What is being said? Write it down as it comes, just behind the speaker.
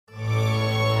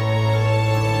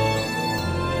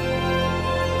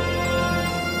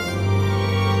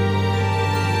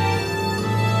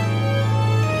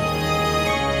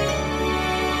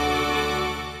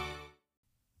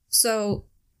So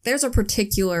there's a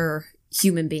particular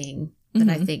human being that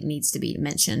I think needs to be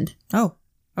mentioned. Oh,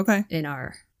 okay. In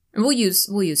our... And we'll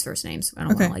use first names. I don't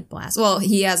want to like blast. Well,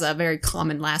 he has a very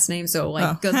common last name, so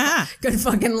like good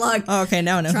fucking luck. Oh, okay,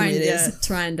 now I know who it is.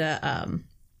 Trying to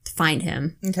find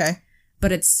him. Okay.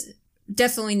 But it's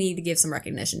definitely need to give some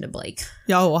recognition to Blake.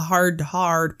 Yo, a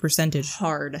hard percentage.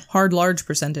 Large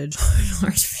percentage.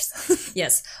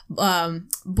 Yes.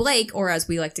 Blake, or as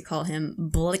we like to call him,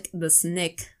 Blick the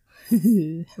Snick,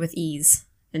 with E's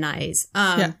and not A's.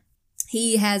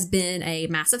 He has been a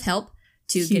massive help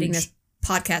to getting this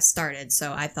podcast started,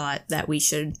 so I thought that we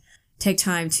should take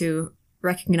time to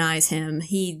recognize him.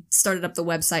 He started up the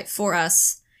website for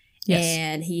us,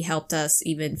 and he helped us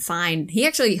even find... He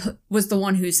actually was the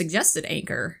one who suggested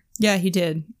Anchor. Yeah, he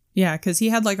did. Yeah, because he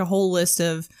had like a whole list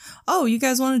of, oh, you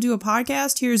guys want to do a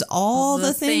podcast? Here's all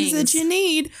the things that you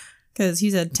need. Because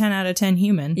he's a 10 out of 10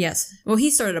 human. Yes. Well, he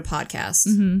started a podcast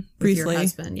briefly. With your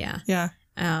husband, yeah. Yeah.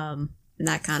 And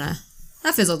that kind of...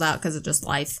 That fizzled out because of just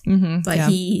life. But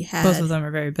he had... Both of them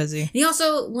are very busy. He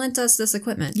also lent us this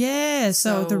equipment. Yeah,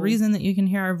 so the reason that you can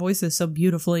hear our voices so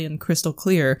beautifully and crystal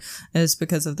clear is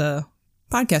because of the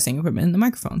podcasting equipment and the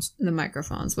microphones. The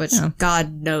microphones, which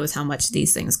God knows how much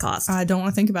these things cost. I don't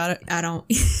want to think about it. I don't...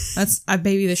 I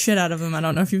baby the shit out of them. I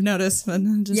don't know if you've noticed, but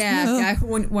just...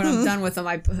 when I'm done with them,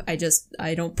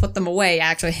 I don't put them away. I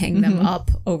actually hang them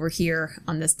up over here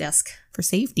on this desk. For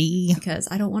safety. Because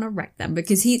I don't want to wreck them.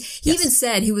 Because he even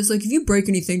said, he was like, if you break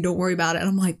anything, don't worry about it. And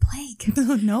I'm like, Blake.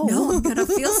 No. No, I'm going to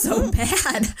feel so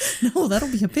bad. No,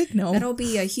 that'll be a big no. That'll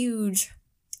be a huge...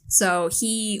 So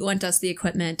he lent us the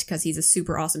equipment because he's a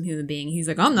super awesome human being. He's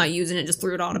like, I'm not using it. Just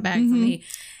threw it all in a bag for me.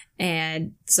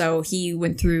 And so he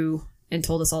went through and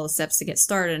told us all the steps to get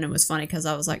started. And it was funny because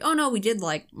I was like, oh, no, we did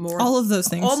like more. All of those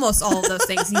things. Almost all of those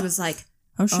things. He was like,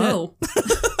 oh, shit. Oh,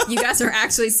 you guys are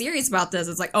actually serious about this.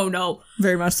 It's like, oh, no.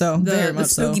 Very much so. The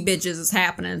spooky bitches is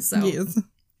happening. So yes.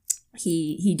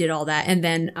 He did all that. And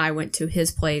then I went to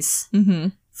his place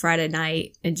Friday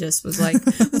night and just was like,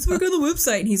 let's work on the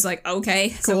website. And he's like, okay.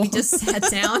 Cool. So we just sat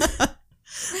down.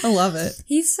 I love it.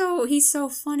 He's so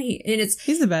funny. And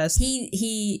he's the best.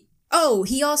 He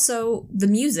also, the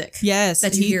music. Yes.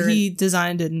 That you hear. He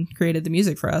designed and created the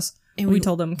music for us. And we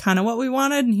told him kind of what we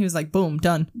wanted. And he was like, boom,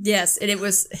 done. Yes. And it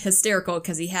was hysterical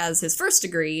because he has his first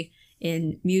degree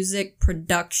in music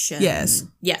production. Yes.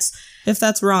 Yes. If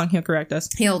that's wrong, he'll correct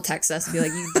us. He'll text us and be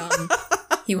like, you dumb.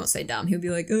 He won't say dumb. He'll be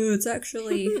like, oh, it's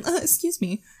actually... excuse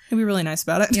me. He'll be really nice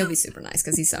about it. He'll be super nice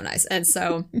because he's so nice. And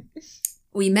so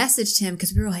we messaged him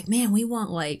because we were like, man, we want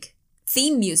like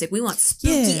theme music. We want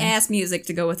spooky ass music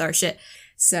to go with our shit.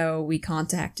 So we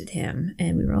contacted him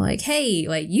and we were like, hey,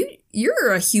 like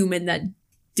you're a human that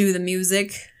do the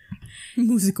music.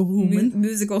 Musical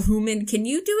human. Can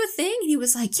you do a thing? And he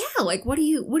was like, yeah, like what do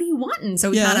you wanting?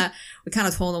 So we kind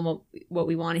of told him what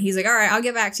we wanted. He's like, all right, I'll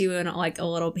get back to you in like a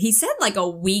little. He said like a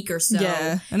week or so.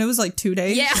 Yeah, and it was like 2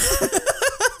 days. Yeah.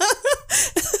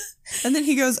 And then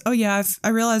he goes, oh yeah, I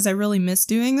realized I really miss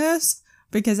doing this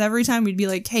because every time we'd be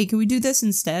like, hey, can we do this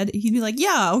instead? He'd be like,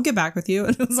 yeah, I'll get back with you.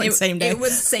 And it was like same day. It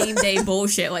was same day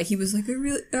bullshit. Like he was like, I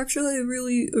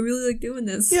really like doing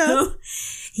this. Yeah. So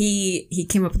he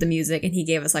came up with the music and he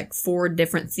gave us like 5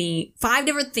 different themes, 5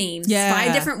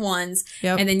 different ones.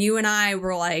 Yep. And then you and I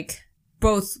were like,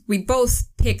 we both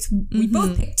picked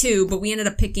 2, but we ended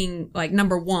up picking like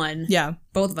number 1. Yeah.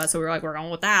 Both of us. So we were like, we're going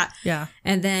with that. Yeah.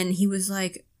 And then he was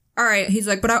like, all right. He's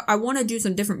like, but I want to do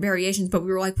some different variations. But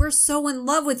we were like, we're so in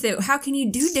love with it. How can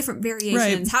you do different variations?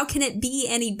 Right. How can it be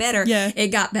any better? Yeah. It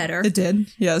got better. It did.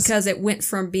 Yes. Because it went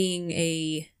from being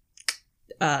a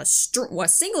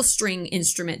single string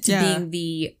instrument to being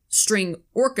the string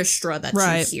orchestra that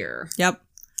you hear. Yep.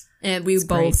 And we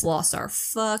both lost our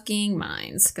fucking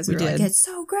minds because we were like, it's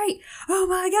so great. Oh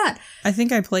my God. I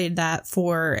think I played that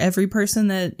for every person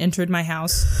that entered my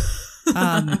house.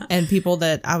 And people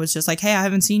that I was just like, hey, I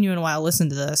haven't seen you in a while. Listen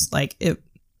to this. Like I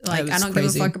don't give a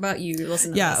fuck about you.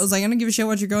 Listen to this. Yeah. I was like, I don't give a shit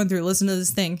what you're going through. Listen to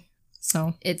this thing.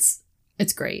 So it's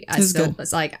great.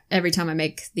 It's like every time I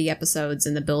make the episodes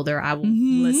in the builder, I will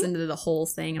listen to the whole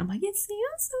thing. And I'm like, it's so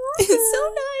awesome. It's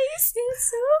so nice.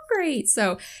 It's so great.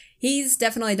 So he's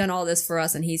definitely done all this for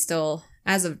us. And he's still,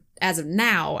 as of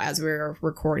now, as we're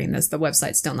recording this, the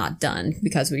website's still not done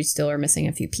because we still are missing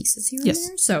a few pieces here and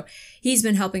there. So he's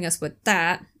been helping us with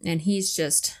that. And he's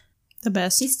just the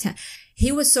best.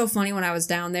 He was so funny when I was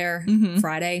down there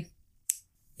Friday.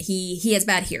 He has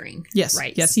bad hearing. Yes.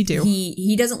 Right. Yes, he do.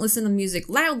 He doesn't listen to music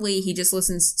loudly. He just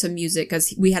listens to music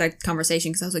because we had a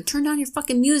conversation because I was like, turn down your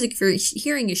fucking music if your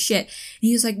hearing is shit. And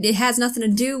he was like, it has nothing to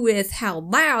do with how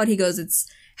loud. He goes, it's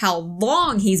how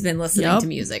long he's been listening to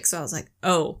music. So I was like,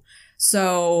 oh.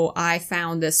 So I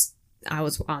found this, I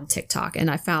was on TikTok and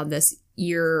I found this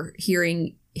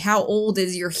hearing, how old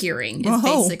is your hearing is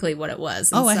basically what it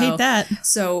was. And I hate that.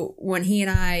 So when he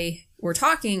and I were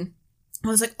talking, I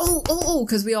was like,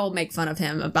 because we all make fun of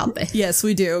him about this. Yes,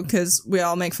 we do, because we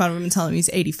all make fun of him and tell him he's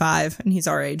 85 and he's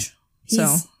our age.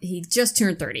 He just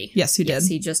turned 30. Yes, he did. Yes,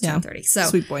 he just turned 30. So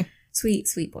sweet boy.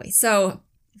 Sweet boy. So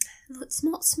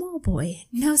small boy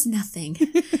knows nothing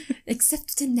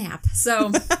except to nap.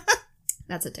 So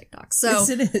that's a TikTok. So yes,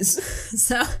 it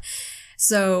is.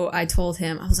 So I told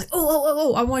him, I was like,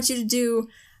 I want you to do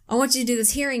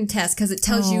this hearing test because it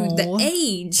tells you the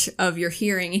age of your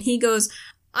hearing. And he goes,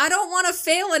 I don't want to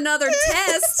fail another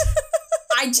test.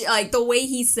 Like the way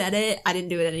he said it, I didn't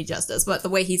do it any justice, but the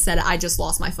way he said it, I just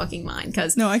lost my fucking mind.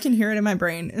 No, I can hear it in my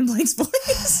brain in Blake's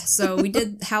voice. So we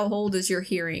did, how old is your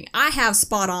hearing? I have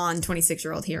spot on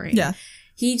 26-year-old hearing. Yeah.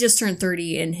 He just turned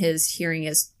 30 and his hearing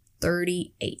is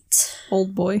 38.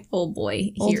 Old boy. Old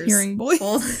hearing boy.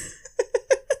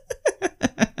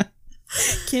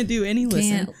 Can't do any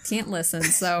listen. Can't listen.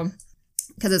 So,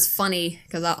 because it's funny,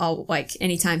 because I'll like,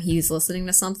 anytime he's listening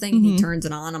to something and he turns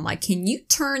it on, I'm like, can you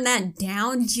turn that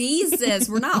down? Jesus,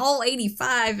 we're not all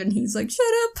 85. And he's like, shut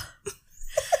up.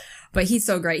 But he's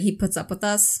so great. He puts up with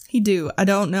us. He do. I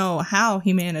don't know how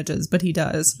he manages, but he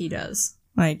does. He does.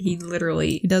 Like, he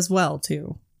does well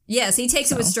too. Yes, he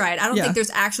takes it with stride. I don't think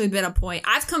there's actually been a point.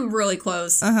 I've come really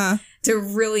close to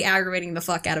really aggravating the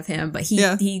fuck out of him, but he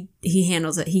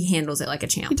handles it. He handles it like a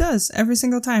champ. He does every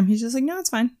single time. He's just like, no, it's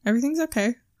fine. Everything's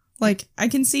okay. Like, I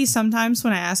can see sometimes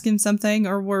when I ask him something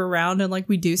or we're around and like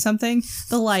we do something,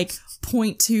 the like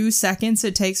 0.2 seconds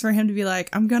it takes for him to be like,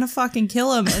 I'm gonna fucking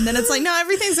kill him. And then it's like, no,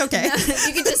 everything's okay.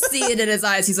 You can just see it in his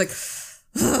eyes. He's like,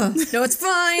 no, it's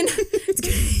fine.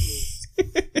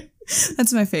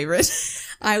 That's my favorite.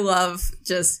 I love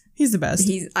just... He's the best.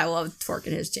 I love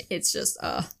twerking his... It's just...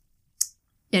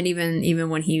 And even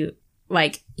when he...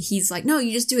 Like, he's like, no,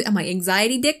 you just do it. I'm like,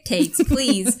 anxiety dictates,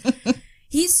 please.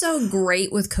 He's so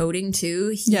great with coding,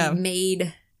 too.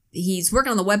 He's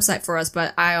working on the website for us,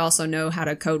 but I also know how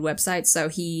to code websites. So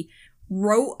he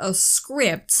wrote a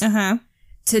script to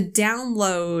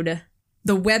download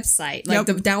the website, like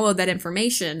to download that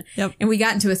information. And we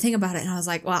got into a thing about it and I was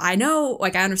like, well, I know,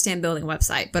 like, I understand building a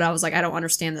website, but I was like, I don't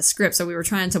understand the script. So we were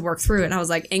trying to work through it and I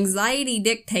was like, anxiety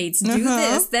dictates, do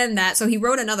this, then that. So he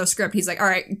wrote another script. He's like, all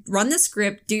right, run this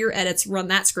script, do your edits, run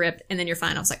that script, and then you're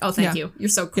fine. I was like, oh, thank you. You're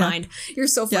so kind. You're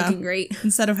so fucking great.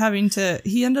 Instead of having to,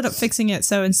 he ended up fixing it.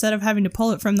 So instead of having to pull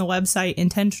it from the website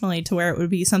intentionally to where it would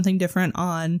be something different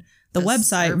on the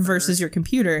website versus your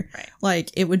computer,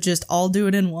 like it would just all do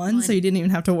it in one, so you didn't even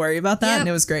have to worry about that, and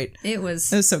it was great. It was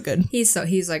so good. He's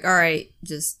like, all right,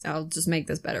 I'll just make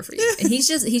this better for you. And he's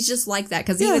just like that,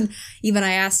 because even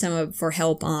I asked him for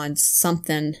help on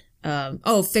something,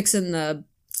 fixing the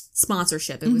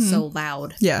sponsorship. It was so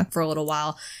loud for a little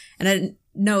while, and I didn't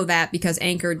know that because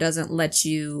Anchor doesn't let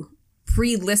you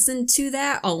pre-listen to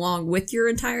that along with your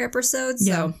entire episode,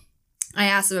 so I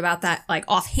asked him about that, like,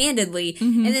 offhandedly,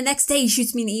 and the next day he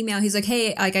shoots me an email. He's like,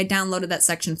 hey, like, I downloaded that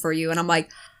section for you, and I'm like,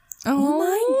 oh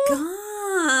my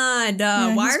god,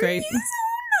 why are you so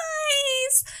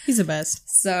nice? He's the best.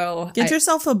 So get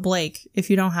yourself a Blake if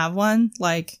you don't have one.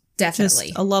 Like, definitely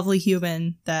just a lovely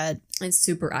human that is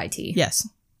super IT. Yes,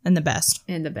 and the best.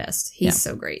 He's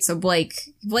so great. So Blake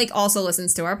also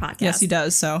listens to our podcast. Yes, he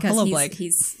does. So hello, Blake.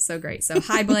 He's so great. So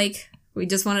hi, Blake. We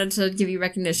just wanted to give you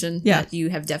recognition that you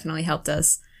have definitely helped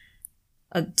us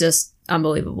a just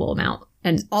unbelievable amount.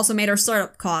 And also made our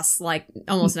startup costs like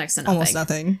almost next to nothing. Almost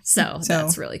nothing. So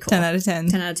that's really cool. 10 out of 10.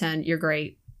 10 out of 10. You're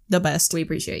great. The best. We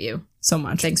appreciate you. So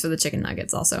much. Thanks for the chicken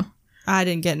nuggets also. I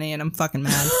didn't get any and I'm fucking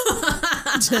mad.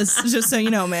 just so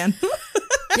you know, man.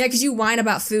 Yeah, because you whine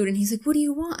about food and he's like, what do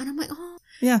you want? And I'm like, oh.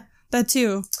 Yeah, that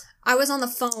too. I was on the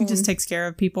phone. He just takes care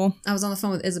of people. I was on the phone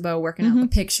with Isabeau working out the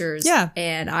pictures. Yeah.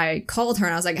 And I called her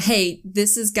and I was like, hey,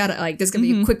 this is gonna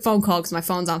be a quick phone call because my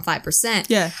phone's on 5%.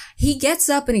 Yeah. He gets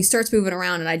up and he starts moving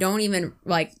around and I don't even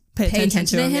like pay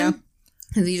attention to him.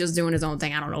 Because he's just doing his own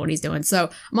thing. I don't know what he's doing. So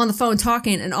I'm on the phone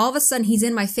talking and all of a sudden he's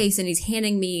in my face and he's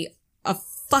handing me a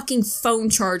fucking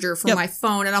phone charger for my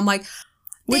phone. And I'm like,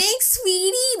 thanks,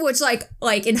 sweetie. Which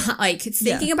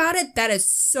thinking about it, that is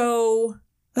so...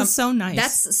 That's so nice.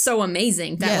 That's so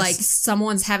amazing that like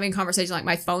someone's having a conversation like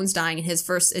my phone's dying and his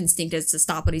first instinct is to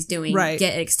stop what he's doing,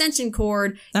 get an extension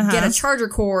cord, get a charger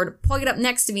cord, plug it up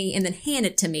next to me and then hand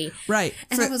it to me. Right.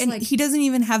 And I was like, he doesn't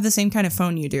even have the same kind of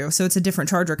phone you do. So it's a different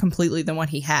charger completely than what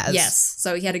he has. Yes.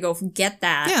 So he had to go get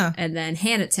that and then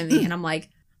hand it to me. And I'm like,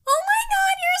 oh my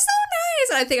God, you're so nice.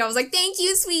 And I think I was like, thank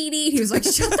you, sweetie. He was like,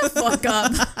 shut the fuck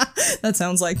up. That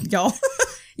sounds like y'all.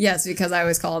 Yes, because I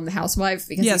always call him the housewife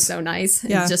because he's so nice.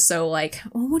 And he's just so like,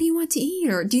 well, what do you want to eat?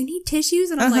 Or do you need tissues?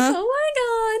 And I'm like, oh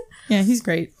my God. Yeah, he's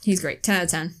great. He's great. 10 out of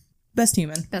 10. Best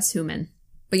human. Best human.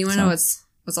 But you want to know what's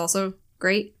also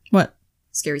great? What?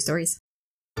 Scary stories.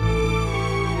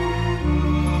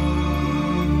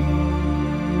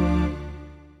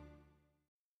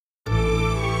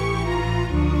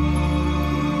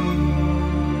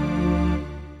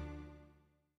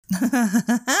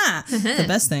 The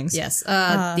best things. Yes.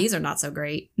 These are not so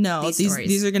great. No,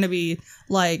 these are going to be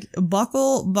like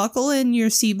buckle in your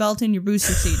seatbelt and your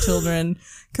booster seat, children,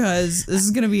 because this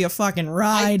is going to be a fucking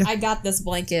ride. I got this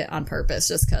blanket on purpose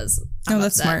just because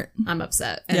that's smart. I'm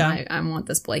upset. And I want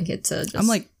this blanket to just... I'm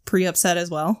like pre-upset as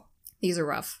well. These are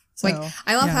rough. So, like,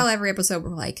 I love how every episode we're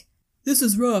like, this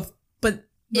is rough, but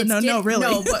no, really.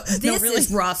 No, but this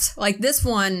is rough. Like this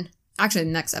one, actually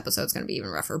the next episode's going to be even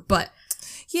rougher, but...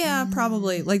 Yeah,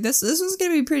 probably. Like this one's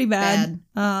gonna be pretty bad.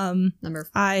 Number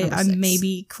I 6.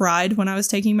 maybe cried when I was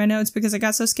taking my notes because I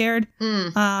got so scared.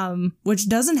 Which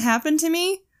doesn't happen to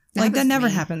me. That never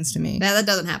happens to me. Yeah, that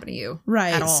doesn't happen to you.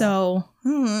 Right. At all. So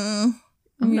I'm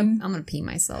gonna pee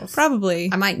myself. Probably.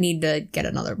 I might need to get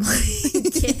another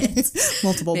blanket.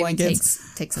 Multiple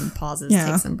blankets. Take some pauses,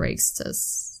 take some breaks to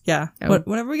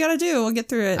whatever we gotta do, we'll get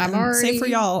through it. I'm already safe for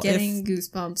y'all getting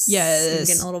goosebumps. Yes. I'm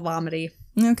getting a little vomity.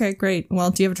 Okay, great. Well,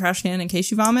 do you have a trash can in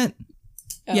case you vomit?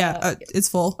 It's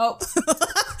full. Oh.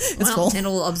 It's full.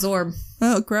 It'll absorb.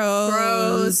 Oh,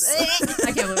 gross.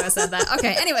 I can't believe I said that.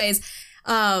 Okay, anyways.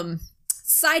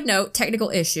 Side note, technical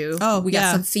issue. We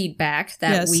got some feedback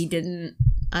that we didn't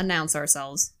announce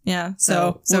ourselves. Yeah.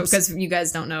 So because you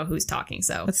guys don't know who's talking,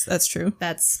 so that's true.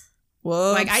 That's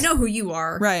whoops. Like I know who you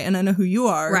are, right, and I know who you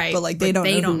are, right? But like they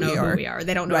don't know who we are.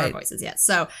 They don't know our voices yet.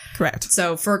 So correct.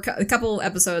 So for a couple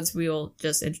episodes, we'll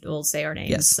say our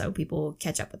names, so people will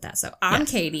catch up with that. So I'm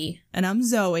Katie, and I'm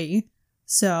Zoe.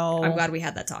 So I'm glad we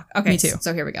had that talk. Okay, me too.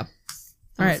 So here we go.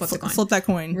 All right, flip that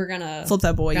coin. We're gonna flip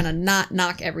that boy. We're gonna not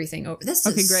knock everything over. This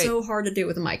is great. So hard to do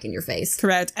with a mic in your face.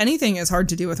 Correct. Anything is hard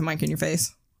to do with a mic in your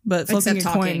face, but flipping a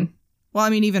coin. Well, I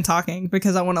mean, even talking,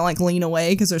 because I want to, like, lean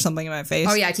away because there's something in my face.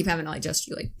 Oh, yeah, I keep having to, like, just,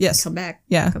 like, come back.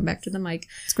 Yeah. Come back to the mic.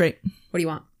 It's great. What do you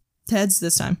want? Heads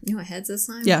this time. You want heads this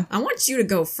time? Yeah. I want you to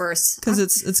go first. Because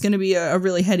it's going to be a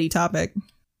really heady topic.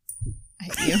 I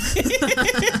hate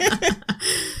you.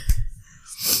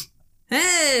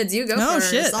 Heads, you go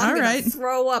first. Shit. I'm all right.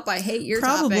 Throw up. I hate your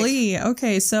Probably. topic.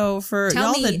 Okay, so for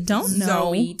y'all that don't know.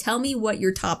 Zoe, tell me what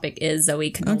your topic is, Zoe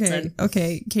Knowlton.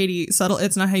 Okay, Katie, subtle.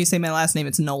 It's not how you say my last name.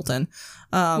 It's Knowlton.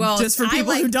 Well, just for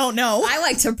people who don't know. I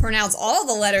like to pronounce all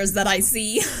the letters that I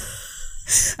see.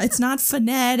 It's not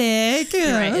phonetic.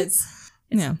 You're right. It's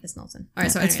Knowlton. All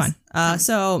right, so anyways, it's fine.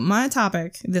 So my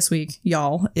topic this week,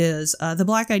 y'all, is the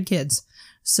Black Eyed Kids.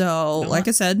 So, like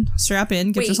I said, strap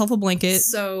in, get yourself a blanket,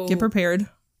 get prepared.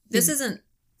 This isn't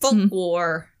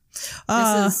folklore.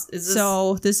 This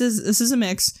is a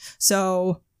mix.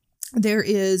 So there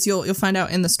is you'll find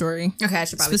out in the story. Okay, I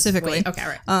should probably specifically. Okay,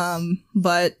 right.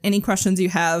 But any questions you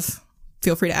have,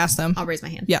 feel free to ask them. I'll raise my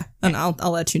hand. Yeah, and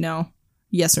I'll let you know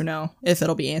yes or no if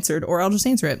it'll be answered, or I'll just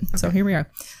answer it. Okay. So here we are.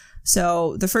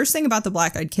 So the first thing about the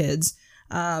Black Eyed Kids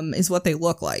is what they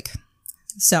look like.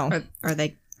 So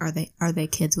Are they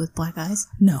kids with black eyes?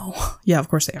 No. Yeah, of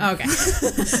course they are. Okay.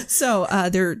 So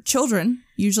they're children,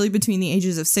 usually between the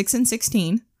ages of 6 and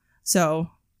 16. So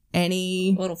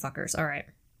any... Little fuckers. All right.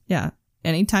 Yeah.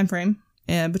 Any time frame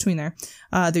between there.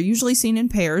 They're usually seen in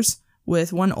pairs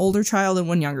with one older child and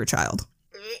one younger child.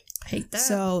 Hate that.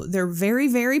 So they're very,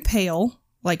 very pale,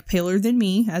 like paler than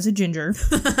me as a ginger.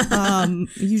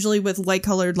 Usually with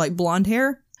light-colored, like blonde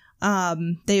hair.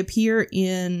 They appear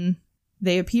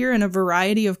in a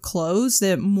variety of clothes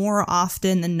that more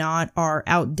often than not are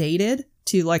outdated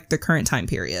to like the current time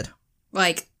period.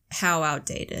 Like how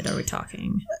outdated are we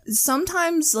talking?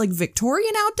 Sometimes like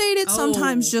Victorian outdated,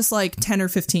 sometimes just like 10 or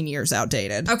 15 years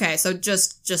outdated. Okay, so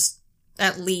just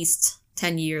at least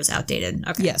 10 years outdated.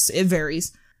 Okay. Yes, it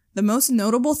varies. The most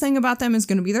notable thing about them is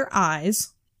going to be their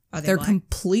eyes. They're black?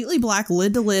 Completely black,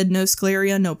 lid to lid, no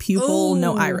scleria, no pupil,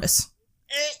 no iris.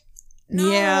 No,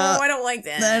 yeah, I don't like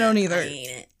that. I don't either. I hate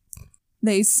it.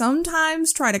 They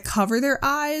sometimes try to cover their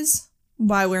eyes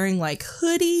by wearing like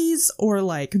hoodies or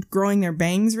like growing their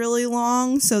bangs really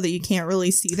long so that you can't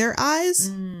really see their eyes.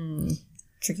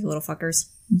 Tricky little fuckers.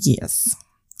 Yes.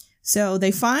 So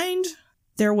they find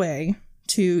their way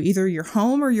to either your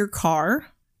home or your car.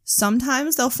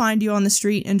 Sometimes they'll find you on the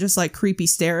street and just like creepy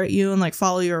stare at you and like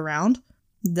follow you around.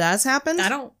 That's happened.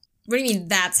 What do you mean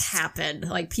that's happened?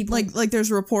 Like people... Like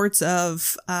there's reports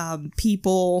of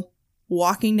people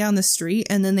walking down the street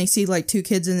and then they see like two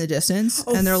kids in the distance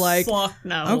and they're like, fuck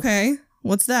no. Okay,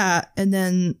 what's that? And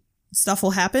then stuff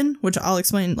will happen, which I'll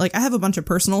explain. Like, I have a bunch of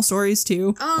personal stories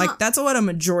too. Like, that's what a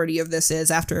majority of this is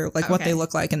after like what they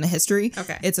look like in the history.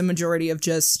 Okay. It's a majority of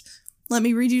just, let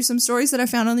me read you some stories that I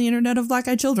found on the internet of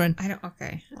black-eyed children. I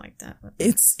like that.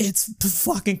 It's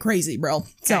fucking crazy, bro. Okay,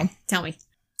 so tell me.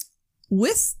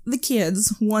 With the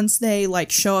kids, once they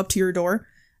like show up to your door,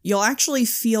 you'll actually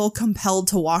feel compelled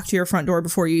to walk to your front door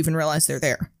before you even realize they're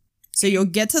there. So you'll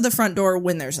get to the front door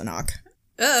when there's a knock.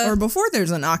 Or before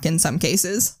there's a knock in some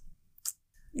cases.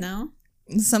 No?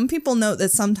 Some people note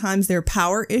that sometimes there are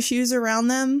power issues around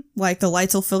them, like the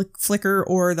lights will flicker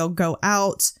or they'll go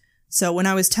out. So when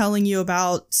I was telling you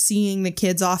about seeing the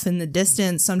kids off in the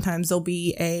distance, sometimes there'll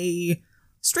be a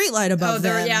street light above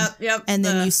them. And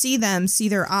then you see them, see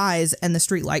their eyes, and the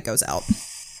street light goes out.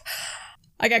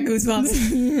 I got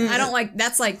goosebumps. I don't like,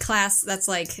 that's like class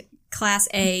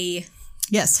A.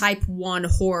 Yes. Type 1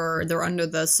 horror. They're under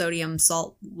the sodium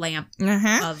salt lamp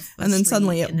of and then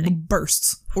suddenly it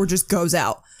bursts or just goes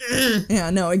out. Yeah,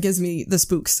 no, it gives me the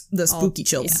spooky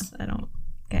chills. Yeah, I don't.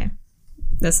 Okay.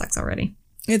 This sucks already.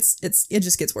 It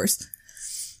just gets worse.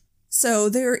 So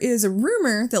there is a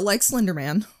rumor that, like Slender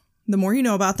Man, the more you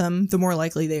know about them, the more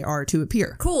likely they are to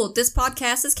appear. Cool. This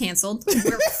podcast is canceled.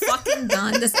 We're fucking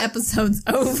done. This episode's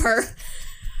over.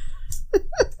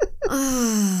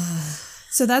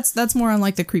 So that's more on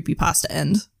like the creepypasta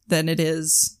end than it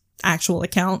is actual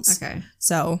accounts. Okay.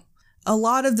 So a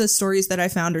lot of the stories that I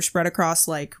found are spread across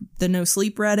like the No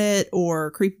Sleep Reddit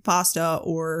or creepypasta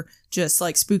or just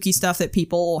like spooky stuff that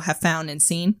people have found and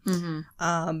seen.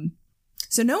 Mm-hmm.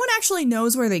 So no one actually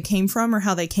knows where they came from or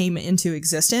how they came into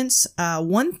existence.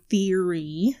 One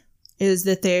theory is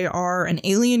that they are an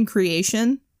alien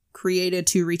creation created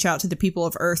to reach out to the people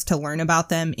of Earth to learn about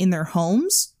them in their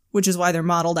homes, which is why they're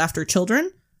modeled after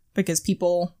children, because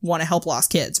people want to help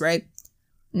lost kids, right?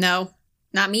 No,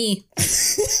 not me.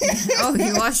 Oh,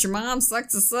 you lost your mom?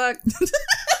 Sucks to suck.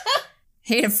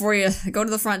 Hate it for you. Go to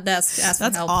the front desk. Ask for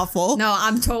help. That's awful. No,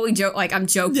 I'm totally I'm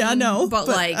joking. Yeah, no. But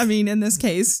like, I mean, in this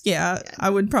case, yeah, I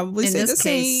would probably say the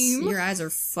same. Your eyes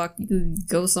are fucked. You could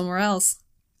go somewhere else.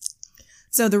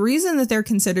 So the reason that they're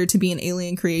considered to be an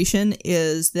alien creation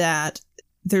is that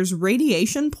there's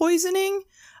radiation poisoning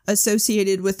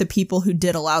associated with the people who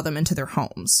did allow them into their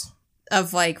homes.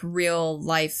 Of like real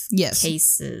life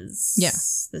cases. Yeah.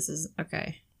 This is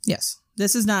okay. Yes.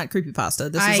 This is not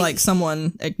creepypasta. This is like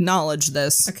someone acknowledged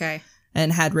this. Okay.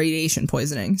 And had radiation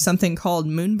poisoning. Something called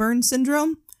moonburn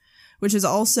syndrome, which is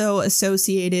also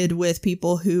associated with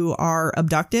people who are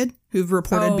abducted, who've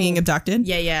reported being abducted.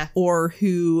 Yeah, yeah. Or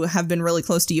who have been really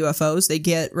close to UFOs. They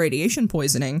get radiation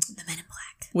poisoning. The Men in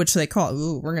Black. Which they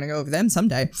call, we're going to go over them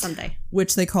someday.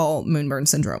 Which they call moonburn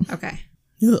syndrome. Okay.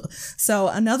 Ugh. So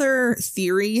another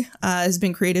theory has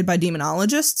been created by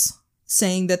demonologists,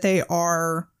 saying that they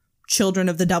are children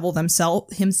of the devil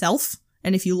himself.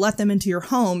 And if you let them into your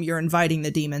home, you're inviting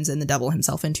the demons and the devil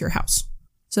himself into your house.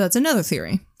 So that's another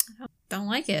theory. I don't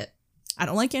like it. I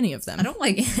don't like any of them. I don't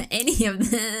like any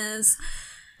of this.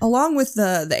 Along with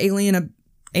the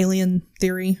alien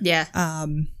theory. Yeah.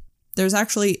 There's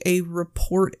actually a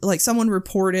report, like someone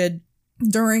reported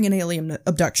during an alien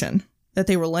abduction that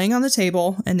they were laying on the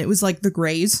table and it was like the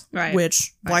Greys,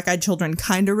 which black-eyed children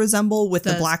kind of resemble with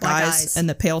the black eyes and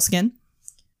the pale skin.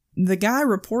 The guy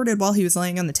reported while he was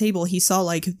laying on the table, he saw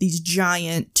like these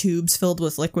giant tubes filled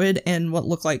with liquid and what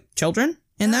looked like children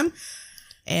in them.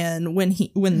 And when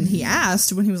he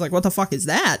asked, when he was like, what the fuck is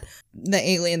that? The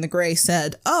alien, the Grey,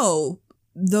 said, oh,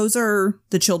 those are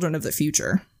the children of the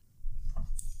future.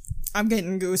 I'm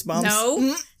getting goosebumps.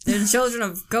 No, they're the children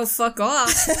of go fuck off.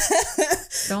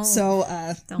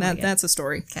 That's a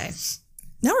story. Okay.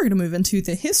 Now we're going to move into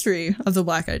the history of the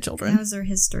black-eyed children. How's their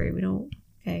history?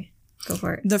 Okay, go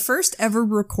for it. The first ever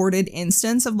recorded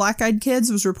instance of black-eyed kids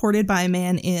was reported by a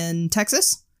man in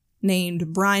Texas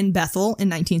named Brian Bethel in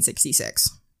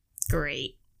 1966.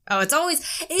 Great. Oh, it's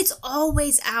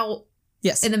always out.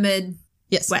 Yes. In the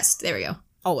Midwest. There we go.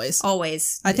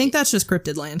 Always. I think that's just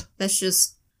cryptid land.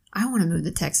 I want to move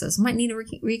to Texas. Might need to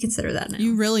reconsider that now.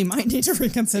 You really might need to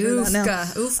reconsider that now.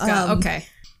 Oofka. Okay.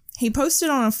 He posted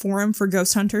on a forum for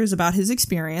ghost hunters about his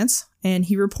experience, and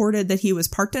he reported that he was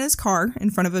parked in his car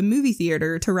in front of a movie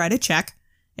theater to write a check,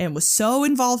 and was so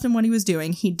involved in what he was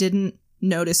doing, he didn't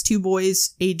notice two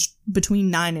boys aged between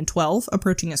 9 and 12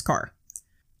 approaching his car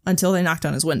until they knocked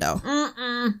on his window.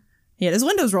 He had his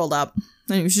windows rolled up,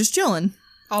 and he was just chilling.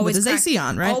 With his AC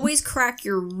on, right? Always crack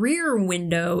your rear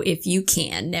window if you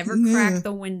can. Never crack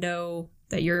the window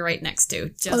that you're right next to.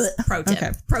 Just pro tip.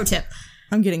 Okay. Pro tip.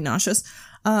 I'm getting nauseous.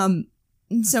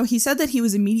 So he said that he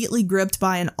was immediately gripped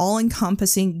by an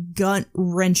all-encompassing,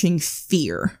 gut-wrenching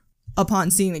fear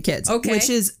upon seeing the kids. Okay. Which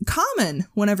is common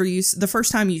whenever the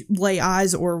first time you lay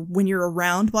eyes or when you're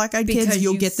around black-eyed kids,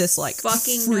 you'll get this, like,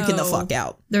 freaking the fuck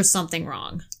out. There's something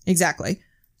wrong. Exactly.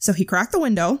 So he cracked the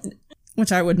window,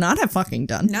 which I would not have fucking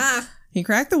done. Nah. He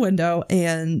cracked the window,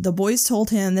 and the boys told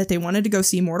him that they wanted to go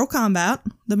see Mortal Kombat,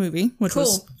 the movie, which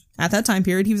was, at that time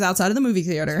period, he was outside of the movie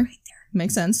theater. Right there.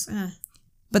 Makes sense.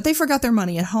 But they forgot their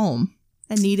money at home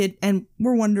and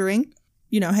were wondering,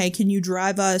 hey, can you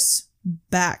drive us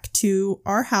back to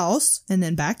our house and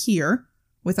then back here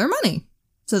with our money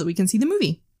so that we can see the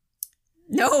movie?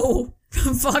 No.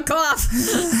 Fuck off.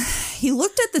 He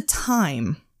looked at the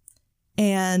time,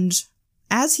 and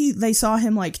as they saw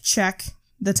him, like, check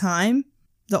the time,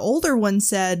 the older one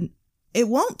said, "It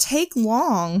won't take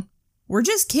long. We're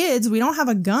just kids. We don't have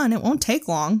a gun. It won't take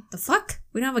long." The fuck?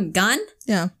 We don't have a gun?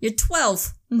 Yeah. You're 12.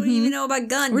 Mm-hmm. What do you even know about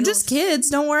guns? We're just kids.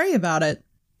 Don't worry about it.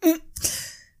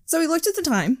 So he looked at the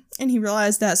time, and he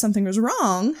realized that something was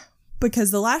wrong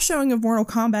because the last showing of Mortal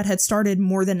Kombat had started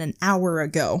more than an hour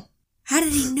ago. How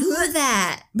did he know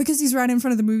that? Because he's right in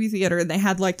front of the movie theater, and they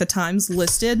had, like, the times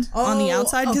listed on the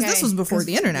outside. Because this was before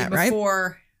the internet, right?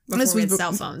 Before we had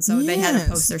cell phones, so they had to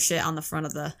post their shit on the front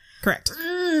of the... Correct.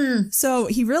 So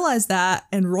he realized that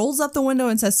and rolls up the window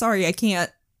and says, "Sorry, I can't,"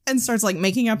 and starts, like,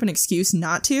 making up an excuse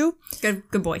not to.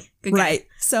 Good boy. Good guy. Right.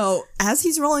 So as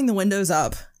he's rolling the windows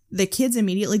up, the kids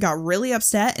immediately got really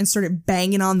upset and started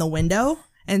banging on the window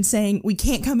and saying, "We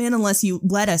can't come in unless you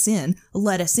let us in.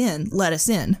 Let us in. Let us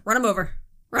in." Run him over.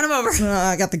 Run him over.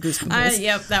 I got the goosebumps.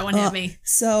 Yep, that one hit me.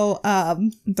 So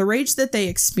the rage that they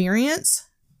experience,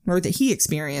 or that he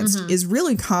experienced, is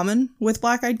really common with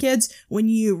black-eyed kids. When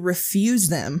you refuse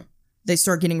them, they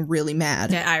start getting really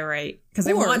mad. Yeah, irate. Because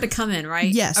they want to come in,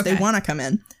 right? Yes, okay. They want to come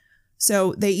in.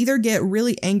 So they either get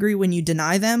really angry when you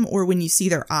deny them or when you see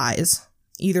their eyes.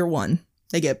 Either one.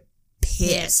 They get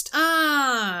pissed.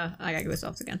 I got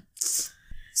goosebumps again.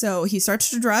 So he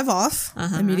starts to drive off,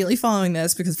 immediately following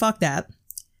this, because fuck that.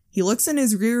 He looks in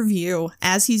his rear view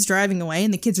as he's driving away,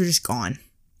 and the kids are just gone.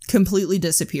 Completely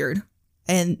disappeared.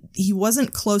 And he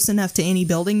wasn't close enough to any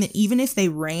building that even if they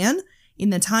ran in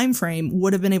the time frame,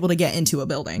 would have been able to get into a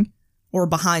building or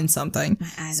behind something.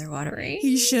 My eyes are watering.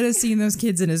 He should have seen those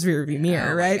kids in his rearview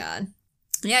mirror, right? Oh my god.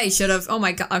 Yeah, he should have. Oh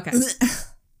my god. Okay.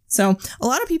 So a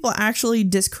lot of people actually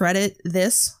discredit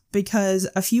this because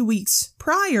a few weeks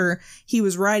prior, he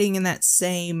was riding in that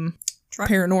same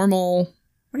paranormal...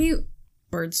 What are you...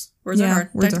 Words are hard.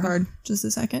 Words are hard. Just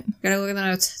a second. Gotta look at the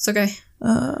notes. It's okay.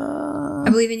 I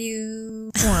believe in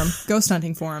you. Forum. Ghost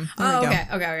hunting forum. There we go.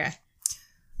 Okay.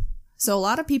 So a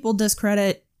lot of people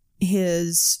discredit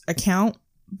his account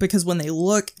because when they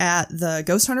look at the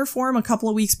Ghost Hunter forum a couple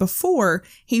of weeks before,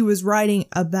 he was writing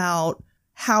about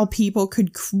how people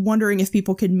wondering if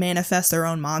people could manifest their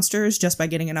own monsters just by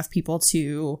getting enough people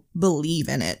to believe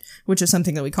in it, which is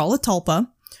something that we call a tulpa.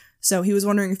 So he was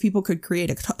wondering if people could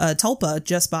create a tulpa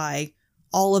just by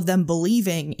all of them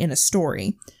believing in a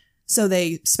story. So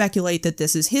they speculate that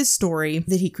this is his story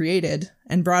that he created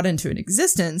and brought into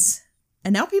existence.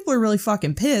 And now people are really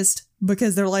fucking pissed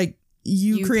because they're like,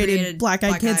 you created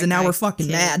black-eyed kids and now we're fucking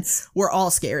mad. We're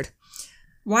all scared.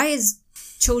 Why is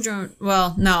children...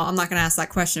 Well, no, I'm not going to ask that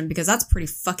question because that's pretty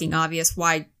fucking obvious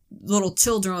why little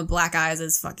children with black eyes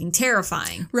is fucking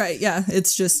terrifying. Right, yeah.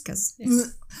 It's just... because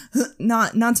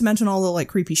not to mention all the, like,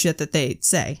 creepy shit that they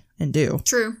say and do.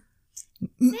 True.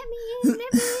 Let me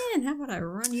in. How about I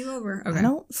run you over? Okay. I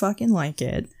don't fucking like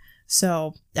it.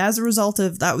 So, as a result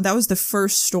of that, that was the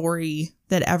first story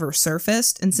that ever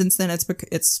surfaced. And since then,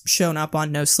 it's shown up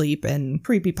on No Sleep and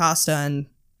Creepypasta and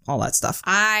all that stuff.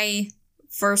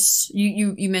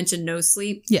 You mentioned No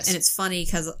Sleep. Yes. And it's funny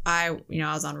because I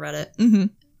was on Reddit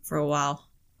for a while.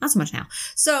 Not so much now.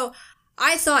 So,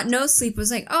 I thought No Sleep was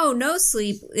like, oh, no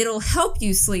sleep, it'll help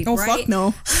you sleep, right? Oh, fuck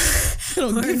no.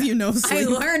 It'll give you no sleep.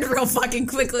 I learned real fucking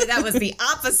quickly that was the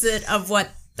opposite of what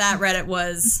that Reddit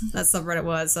was, that subreddit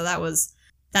was. So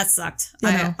that sucked.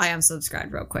 I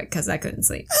unsubscribed real quick because I couldn't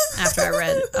sleep after I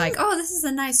read, like, oh, this is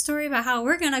a nice story about how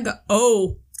we're gonna go.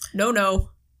 Oh, no.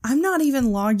 I'm not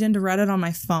even logged into Reddit on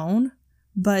my phone,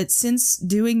 but since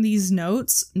doing these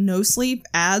notes, No Sleep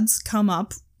ads come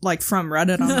up like from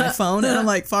Reddit on my phone, and I'm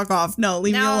like, fuck off. No,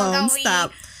 leave me alone.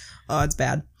 Stop. Oh, it's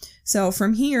bad. So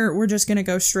from here, we're just gonna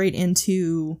go straight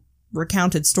into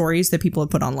recounted stories that people have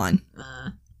put online.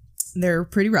 They're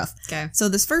pretty rough. Okay. So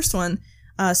this first one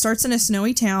starts in a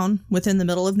snowy town within the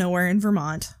middle of nowhere in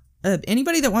Vermont.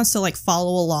 Anybody that wants to like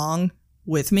follow along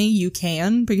with me, you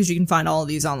can, because you can find all of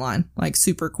these online. Like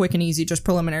super quick and easy, just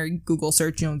preliminary Google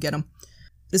search, you don't get them.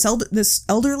 This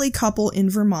elderly couple in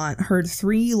Vermont heard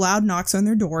 3 loud knocks on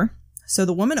their door. So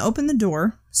the woman opened the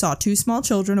door, saw 2 small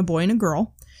children, a boy and a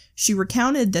girl. She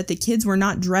recounted that the kids were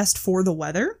not dressed for the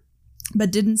weather,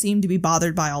 but didn't seem to be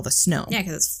bothered by all the snow. Yeah,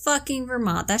 because it's fucking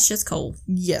Vermont. That shit's cold.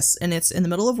 Yes, and it's in the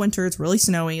middle of winter. It's really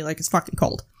snowy, like it's fucking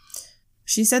cold.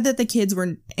 She said that the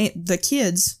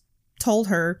kids told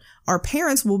her, "Our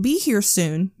parents will be here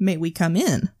soon. May we come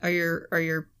in?" Are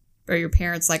your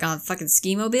parents like on fucking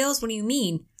ski mobiles? What do you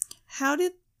mean? How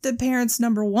did the parents,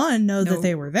 number 1, know that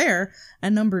they were there,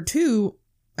 and number 2,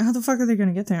 how the fuck are they going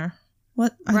to get there?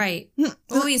 What? Right. Well,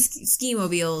 I mean, ski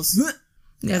mobiles,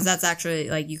 because that's actually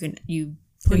like you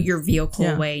put your vehicle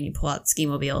away and you pull out ski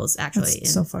mobiles. Actually,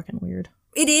 that's so fucking weird.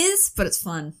 It is, but it's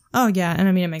fun. Oh yeah, and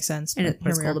I mean it makes sense. And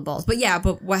it's cold to balls. But yeah,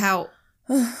 but how?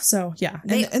 So yeah,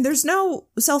 and there's no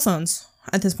cell phones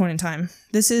at this point in time.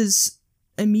 This is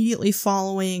immediately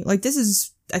following. Like this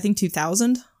is I think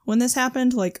 2000 when this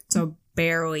happened. Like so.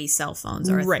 Barely cell phones,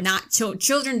 or right. Not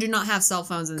children do not have cell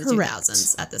phones in the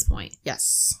 2000s at this point.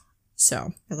 Yes.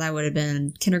 So because I would have been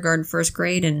in kindergarten, 1st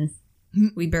grade, and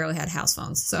we barely had house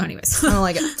phones. So anyways, I don't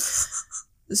like it.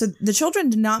 So the children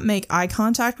did not make eye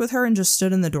contact with her and just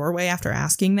stood in the doorway after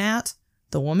asking that.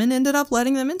 The woman ended up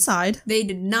letting them inside. They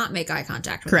did not make eye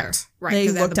contact with Correct. her. Right. They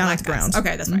looked down at the ground.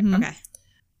 Okay, that's right. Okay.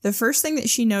 The first thing that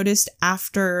she noticed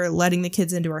after letting the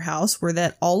kids into her house were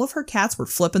that all of her cats were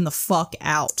flipping the fuck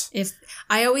out. If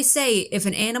I always say, if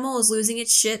an animal is losing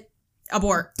its shit,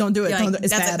 abort. Don't do it. Like,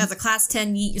 it's bad. That's a class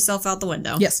 10, yeet yourself out the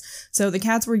window. Yes. So the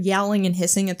cats were yowling and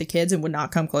hissing at the kids and would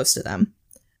not come close to them.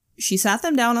 She sat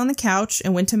them down on the couch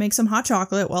and went to make some hot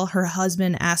chocolate while her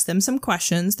husband asked them some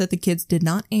questions that the kids did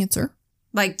not answer.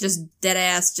 Like, just dead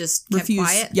ass, just kept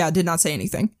quiet? Yeah, did not say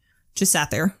anything. Just sat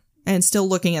there and still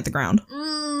looking at the ground.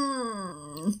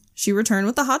 She returned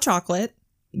with the hot chocolate,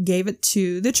 gave it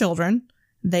to the children.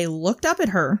 They looked up at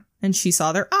her, and she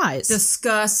saw their eyes.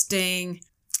 Disgusting.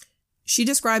 She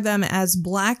described them as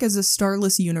black as a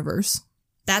starless universe.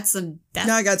 That's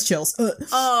I got chills.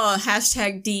 Oh,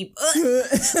 hashtag deep.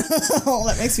 Oh,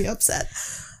 that makes me upset.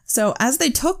 So as they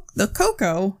took the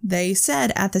cocoa, they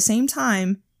said at the same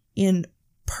time, in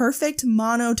perfect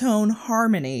monotone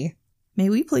harmony, "May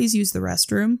we please use the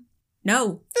restroom?"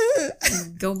 No.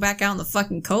 Go back out in the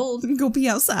fucking cold. Go pee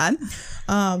outside.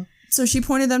 So she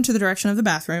pointed them to the direction of the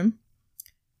bathroom.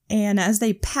 And as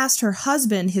they passed her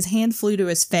husband, his hand flew to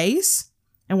his face.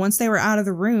 And once they were out of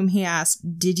the room, he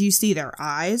asked, "Did you see their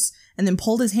eyes?" And then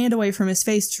pulled his hand away from his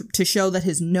face to show that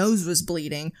his nose was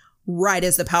bleeding right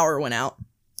as the power went out.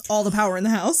 All the power in the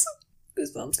house.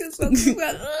 Goosebumps.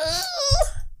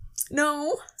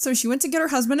 No. So she went to get her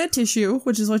husband a tissue,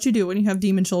 which is what you do when you have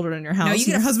demon children in your house. No,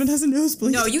 your husband has a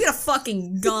nosebleed. No, you get a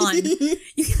fucking gun. You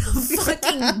get a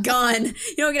fucking gun.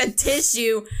 You don't get a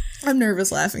tissue. I'm nervous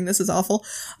laughing. This is awful.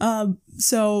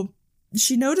 So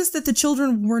she noticed that the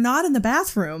children were not in the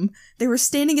bathroom. They were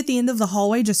standing at the end of the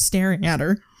hallway just staring at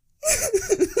her.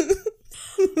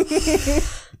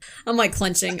 I'm like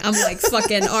clenching. I'm like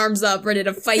fucking arms up, ready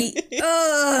to fight.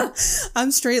 Ugh. I'm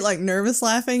straight like nervous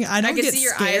laughing. I don't get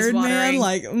scared, man.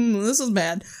 Like, this is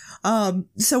bad.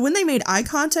 So when they made eye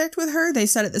contact with her, they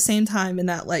said at the same time in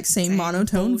that like same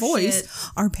monotone voice,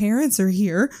 "Our parents are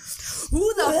here."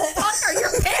 Who the fuck are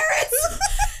your parents?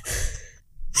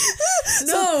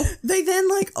 No. So they then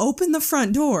like open the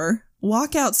front door,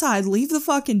 walk outside, leave the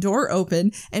fucking door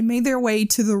open, and made their way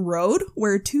to the road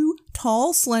where 2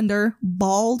 tall, slender,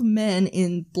 bald men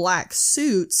in black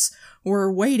suits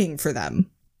were waiting for them.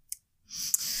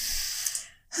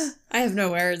 I have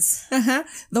no words.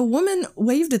 The woman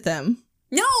waved at them.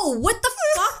 No, what the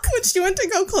fuck? When she went to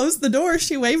go close the door,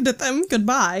 she waved at them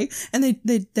goodbye, and they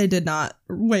did not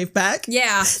wave back.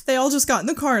 Yeah. They all just got in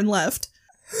the car and left.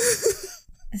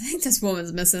 I think this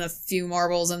woman's missing a few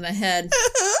marbles in the head.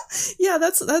 Yeah,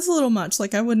 that's a little much.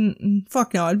 Like, I wouldn't,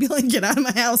 fuck no, I'd be like, "Get out of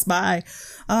my house, bye."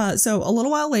 So a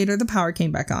little while later, the power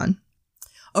came back on.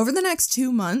 Over the next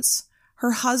 2 months,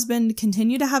 her husband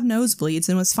continued to have nosebleeds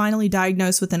and was finally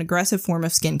diagnosed with an aggressive form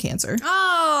of skin cancer.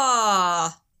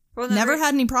 Oh! Never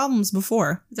had any problems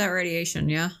before. Is that radiation,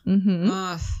 yeah?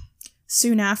 Mm-hmm.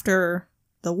 Soon after,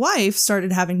 the wife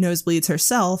started having nosebleeds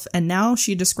herself, and now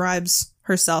she describes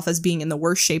herself as being in the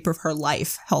worst shape of her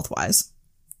life, health-wise.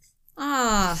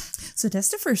 So that's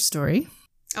the first story.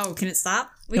 Oh, can it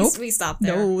stop? Nope. We stop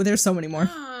there. No, there's so many more.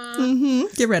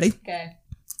 Get ready. Okay.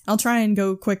 I'll try and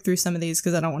go quick through some of these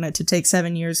because I don't want it to take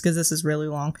 7 years because this is really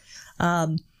long.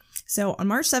 So on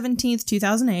March 17th,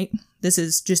 2008, this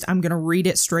is just, I'm going to read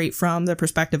it straight from the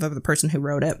perspective of the person who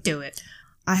wrote it. Do it.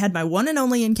 "I had my one and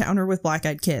only encounter with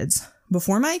black-eyed kids.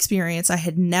 Before my experience, I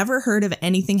had never heard of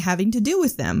anything having to do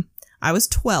with them. I was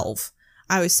 12.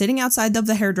 I was sitting outside of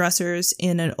the hairdresser's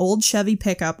in an old Chevy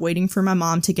pickup waiting for my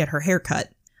mom to get her hair cut.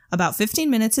 About 15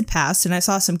 minutes had passed and I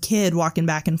saw some kid walking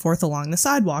back and forth along the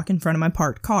sidewalk in front of my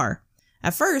parked car.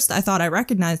 At first, I thought I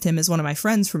recognized him as one of my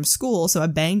friends from school, so I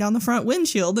banged on the front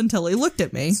windshield until he looked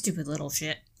at me. Stupid little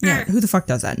shit. Yeah, who the fuck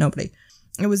does that? Nobody.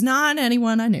 It was not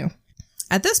anyone I knew.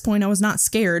 At this point, I was not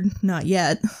scared. Not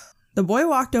yet. The boy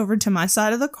walked over to my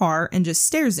side of the car and just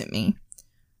stares at me.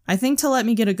 I think to let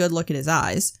me get a good look at his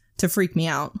eyes. To freak me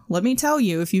out. Let me tell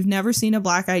you, if you've never seen a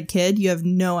black-eyed kid, you have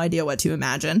no idea what to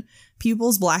imagine.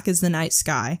 Pupils black as the night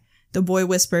sky. The boy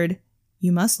whispered,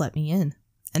 "You must let me in."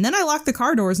 And then I locked the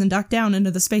car doors and ducked down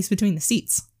into the space between the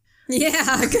seats.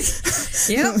 Yeah.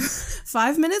 Yep.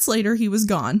 5 minutes later, he was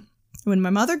gone. When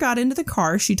my mother got into the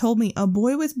car, she told me a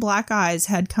boy with black eyes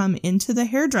had come into the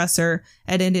hairdresser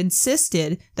and had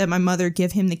insisted that my mother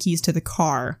give him the keys to the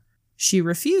car. She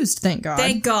refused, thank God.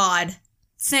 Thank God.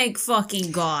 Thank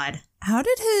fucking God. How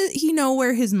did he know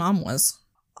where his mom was?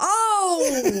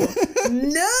 Oh,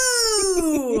 no.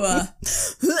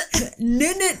 No.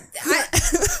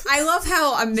 I love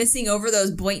how I'm missing over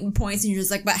those blatant points and you're just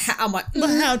like, but how? I'm like,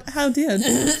 how did?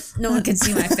 No one can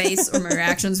see my face or my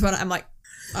reactions, but I'm like,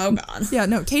 oh God. Yeah,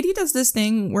 no, Katie does this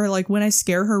thing where like when I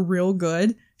scare her real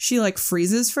good, she like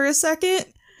freezes for a second.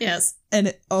 Yes.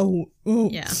 And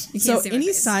yeah. So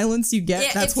any silence you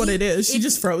get, that's what it is. She's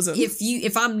just frozen.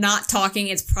 If I'm not talking,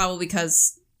 it's probably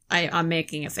because I'm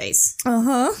making a face.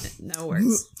 Uh-huh. No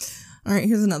words. All right,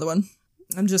 here's another one.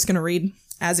 I'm just going to read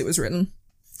as it was written.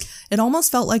 It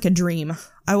almost felt like a dream.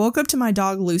 I woke up to my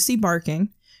dog Lucy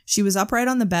barking. She was upright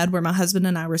on the bed where my husband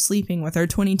and I were sleeping with our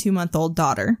 22-month-old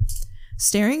daughter.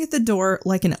 Staring at the door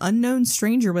like an unknown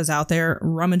stranger was out there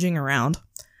rummaging around.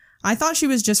 I thought she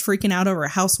was just freaking out over a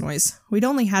house noise. We'd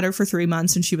only had her for 3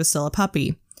 months and she was still a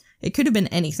puppy. It could have been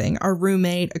anything. Our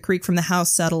roommate, a creak from the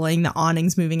house settling, the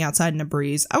awnings moving outside in a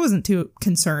breeze. I wasn't too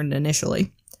concerned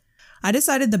initially. I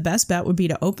decided the best bet would be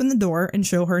to open the door and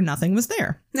show her nothing was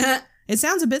there. It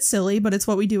sounds a bit silly, but it's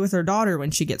what we do with our daughter when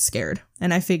she gets scared.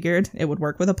 And I figured it would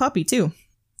work with a puppy too.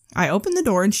 I opened the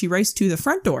door and she raced to the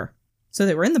front door. So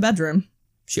they were in the bedroom.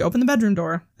 She opened the bedroom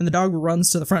door and the dog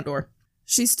runs to the front door.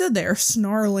 She stood there,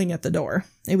 snarling at the door.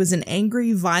 It was an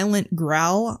angry, violent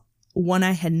growl, one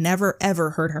I had never, ever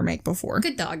heard her make before.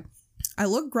 Good dog. I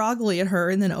looked groggily at her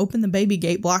and then opened the baby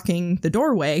gate blocking the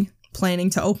doorway, planning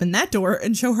to open that door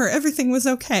and show her everything was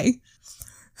okay.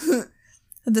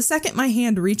 The second my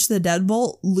hand reached the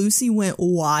deadbolt, Lucy went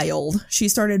wild. She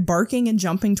started barking and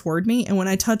jumping toward me, and when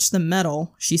I touched the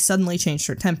metal, she suddenly changed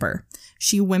her temper.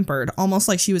 She whimpered, almost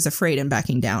like she was afraid and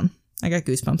backing down. I got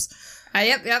goosebumps.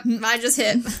 Yep, I just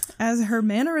hit. As her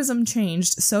mannerism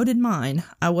changed, so did mine.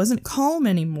 I wasn't calm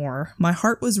anymore. My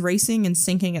heart was racing and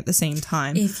sinking at the same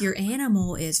time. If your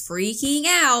animal is freaking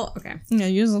out... Okay. Yeah,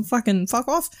 you just fucking fuck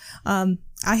off.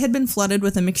 I had been flooded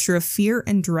with a mixture of fear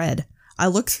and dread. I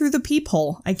looked through the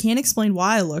peephole. I can't explain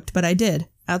why I looked, but I did.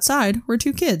 Outside were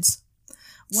 2 kids.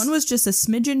 One was just a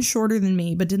smidgen shorter than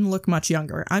me, but didn't look much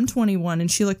younger. I'm 21, and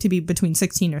she looked to be between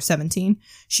 16 or 17.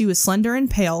 She was slender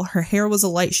and pale. Her hair was a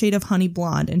light shade of honey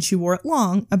blonde, and she wore it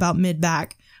long, about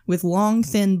mid-back, with long,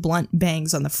 thin, blunt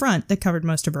bangs on the front that covered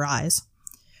most of her eyes.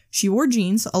 She wore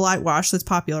jeans, a light wash that's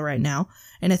popular right now,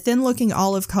 and a thin-looking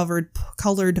olive-colored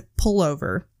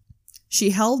pullover.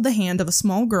 She held the hand of a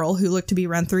small girl who looked to be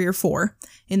around 3 or 4,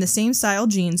 in the same style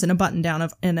jeans and a button-down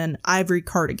and an ivory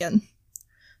cardigan.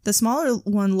 The smaller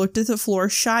one looked at the floor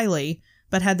shyly,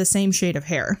 but had the same shade of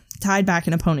hair, tied back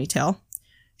in a ponytail.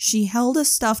 She held a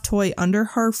stuffed toy under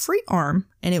her free arm,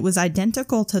 and it was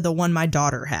identical to the one my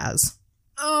daughter has.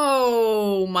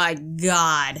 Oh my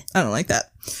God. I don't like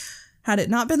that. Had it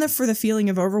not been for the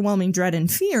feeling of overwhelming dread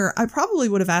and fear, I probably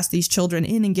would have asked these children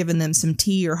in and given them some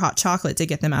tea or hot chocolate to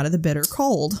get them out of the bitter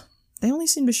cold. They only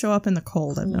seem to show up in the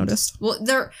cold, I've noticed. Well,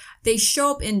 they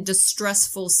show up in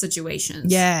distressful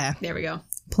situations. Yeah. There we go.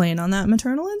 Playing on that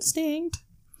maternal instinct.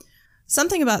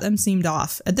 Something about them seemed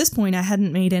off. At this point, I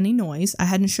hadn't made any noise. I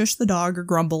hadn't shushed the dog or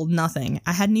grumbled, nothing.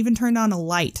 I hadn't even turned on a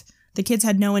light. The kids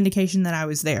had no indication that I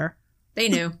was there. They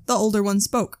knew. The older one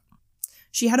spoke.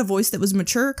 She had a voice that was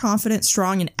mature, confident,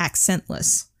 strong, and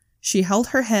accentless. She held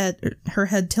her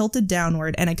head tilted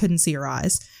downward, and I couldn't see her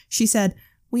eyes. She said,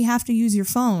 "We have to use your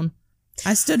phone."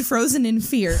 I stood frozen in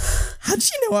fear. How'd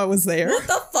she know I was there? What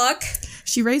the fuck?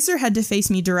 She raised her head to face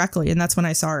me directly, and that's when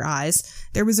I saw her eyes.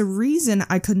 There was a reason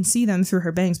I couldn't see them through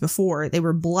her bangs before. They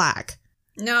were black.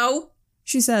 No.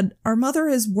 She said, "Our mother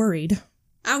is worried."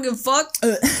 I don't give a fuck.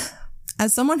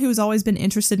 As someone who's always been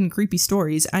interested in creepy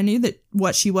stories, I knew that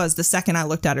what she was the second I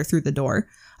looked at her through the door.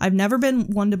 I've never been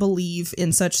one to believe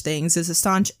in such things. As a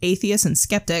staunch atheist and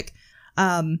skeptic,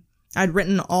 I'd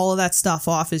written all of that stuff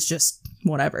off as just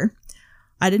whatever.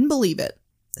 I didn't believe it.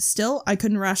 Still, I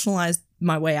couldn't rationalize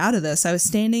my way out of this. I was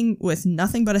standing with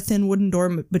nothing but a thin wooden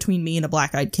door between me and a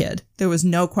black-eyed kid. There was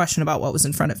no question about what was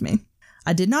in front of me.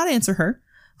 I did not answer her.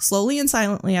 Slowly and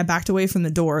silently, I backed away from the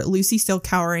door, Lucy still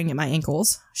cowering at my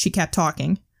ankles. She kept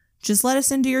talking. Just let us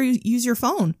in to use your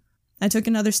phone. I took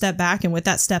another step back, and with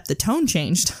that step, the tone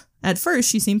changed. At first,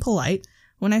 she seemed polite.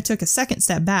 When I took a second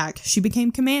step back, she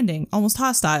became commanding, almost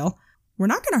hostile. We're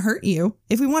not going to hurt you.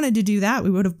 If we wanted to do that, we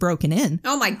would have broken in.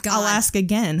 Oh my God. I'll ask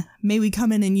again. May we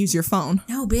come in and use your phone?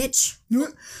 No, bitch.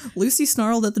 Lucy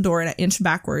snarled at the door and I inched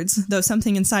backwards, though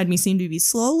something inside me seemed to be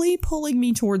slowly pulling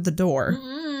me toward the door.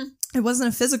 Mm-hmm. It wasn't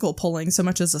a physical pulling so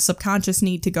much as a subconscious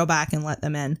need to go back and let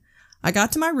them in. I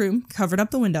got to my room, covered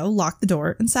up the window, locked the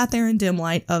door, and sat there in dim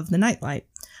light of the nightlight.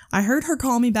 I heard her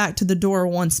call me back to the door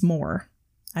once more.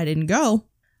 I didn't go.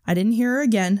 I didn't hear her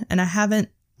again, and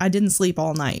I didn't sleep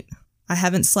all night. I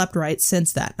haven't slept right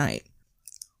since that night.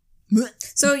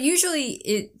 So usually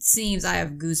it seems I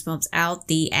have goosebumps out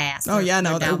the ass. Oh yeah,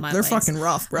 no, they're fucking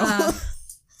rough, bro.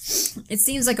 It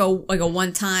seems like a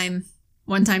one-time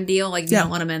deal. Like you don't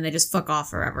let them in, they just fuck off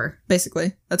forever.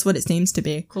 Basically, that's what it seems to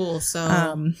be. Cool.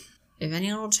 So if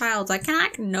any little child's like,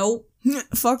 nope.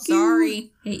 Fuck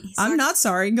sorry. you. Hey, I'm not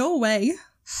sorry. Go away.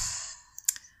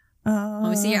 Let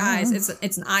me see your eyes.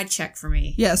 It's an eye check for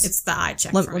me. Yes. It's the eye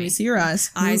check for me. Let me see your eyes.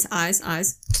 Eyes.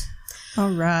 All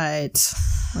right.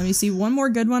 Let me see one more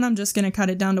good one. I'm just going to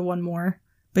cut it down to one more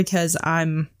because Are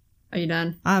you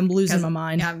done? I'm losing my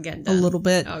mind. Yeah, I'm getting done. A little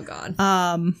bit. Oh, God.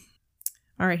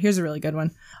 All right, here's a really good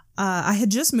one. I had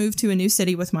just moved to a new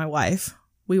city with my wife.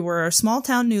 We were small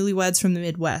town newlyweds from the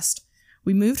Midwest.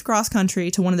 We moved cross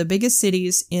country to one of the biggest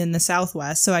cities in the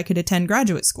Southwest so I could attend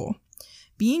graduate school.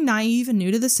 Being naive and new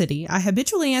to the city, I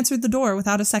habitually answered the door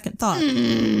without a second thought.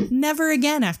 Never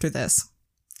again after this.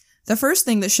 The first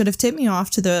thing that should have tipped me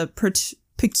off to the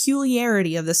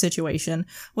peculiarity of the situation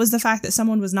was the fact that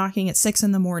someone was knocking at 6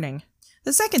 a.m.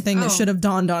 The second thing that should have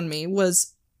dawned on me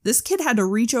was this kid had to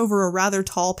reach over a rather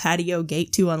tall patio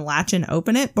gate to unlatch and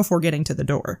open it before getting to the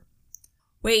door.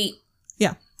 Wait.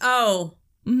 Yeah. Oh.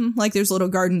 Mm-hmm. Like there's a little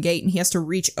garden gate and he has to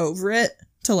reach over it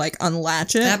to like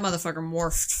unlatch it. That motherfucker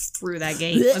morphed through that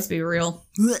gate. Let's be real.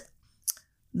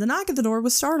 The knock at the door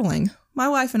was startling. My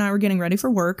wife and I were getting ready for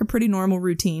work, a pretty normal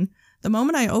routine. The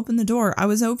moment I opened the door, I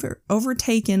was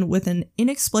overtaken with an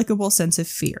inexplicable sense of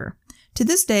fear. To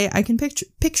this day, I can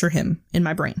picture him in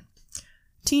my brain.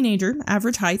 Teenager,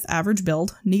 average height, average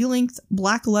build, knee-length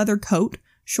black leather coat,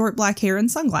 short black hair, and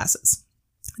sunglasses.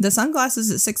 The sunglasses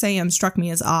at 6 a.m. struck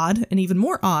me as odd, and even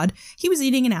more odd, he was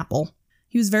eating an apple.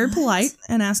 He was very polite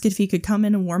and asked if he could come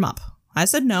in and warm up. I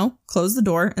said no, closed the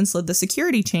door, and slid the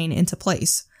security chain into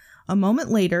place. A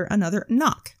moment later, another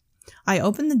knock. I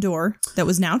opened the door that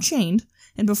was now chained,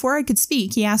 and before I could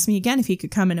speak, he asked me again if he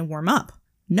could come in and warm up.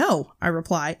 No, I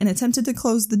replied, and attempted to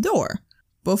close the door.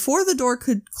 Before the door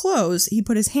could close, he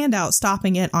put his hand out,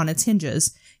 stopping it on its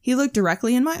hinges. He looked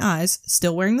directly in my eyes,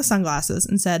 still wearing the sunglasses,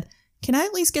 and said, "Can I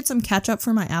at least get some ketchup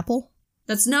for my apple?"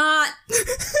 That's not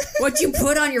what you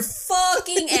put on your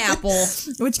fucking apple.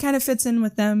 Which kind of fits in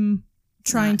with them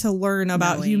trying to learn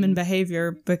about human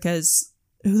behavior, because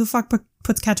who the fuck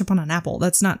puts ketchup on an apple?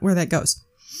 That's not where that goes.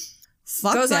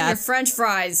 Fuck goes that. On your French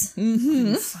fries.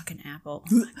 Mm-hmm. Fucking apple.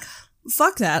 Oh my God.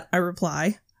 Fuck that, I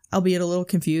reply, albeit a little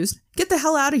confused. Get the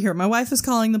hell out of here. My wife is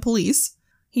calling the police.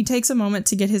 He takes a moment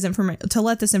to get to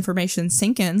let this information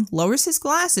sink in, lowers his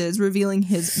glasses, revealing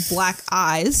his black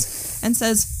eyes, and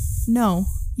says, "No,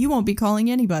 you won't be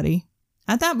calling anybody."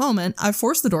 At that moment, I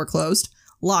force the door closed,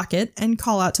 lock it, and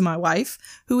call out to my wife,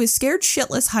 who is scared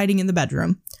shitless hiding in the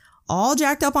bedroom. All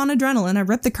jacked up on adrenaline, I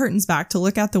rip the curtains back to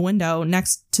look out the window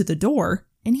next to the door,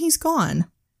 and he's gone.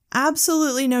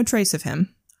 Absolutely no trace of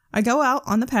him. I go out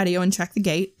on the patio and check the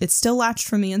gate. It's still latched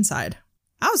from the inside.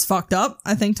 I was fucked up,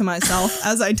 I think to myself.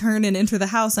 As I turn and enter the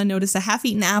house, I notice a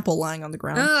half-eaten apple lying on the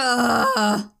ground.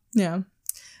 Yeah.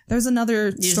 There's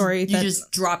another story You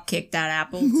just drop-kicked that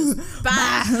apple. Just,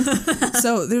 bah!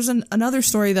 So there's another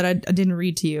story that I didn't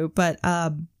read to you, but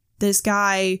this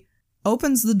guy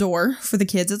opens the door for the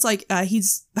kids. It's like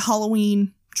he's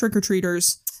Halloween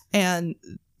trick-or-treaters, and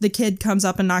the kid comes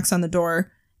up and knocks on the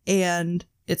door, and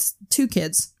it's two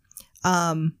kids.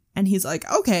 And he's like,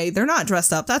 okay, they're not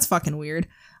dressed up. That's fucking weird.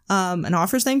 And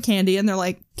offers them candy, and they're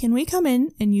like, "Can we come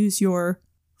in and use your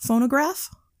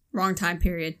phonograph?" Wrong time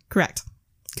period. Correct.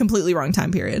 Completely wrong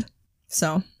time period.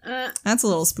 So, that's a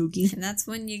little spooky. And that's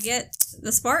when you get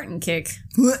the Spartan kick.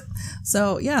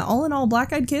 So, yeah, all in all,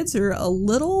 black-eyed kids are a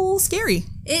little scary.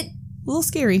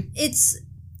 It's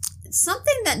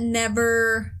something that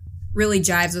never really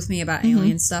jives with me about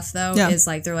alien stuff, though, is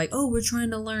like, they're like, oh, we're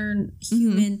trying to learn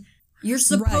human. You're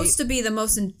supposed to be the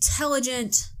most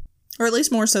intelligent. Or at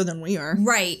least more so than we are.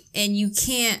 Right. And you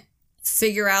can't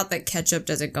figure out that ketchup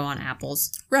doesn't go on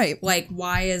apples. Right. Like,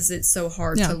 why is it so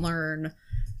hard to learn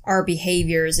our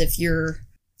behaviors if you're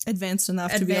advanced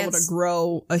enough to be able to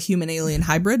grow a human-alien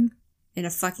hybrid? In a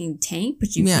fucking tank,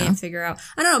 but you can't figure out.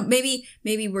 I don't know.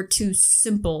 Maybe we're too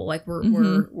simple. Like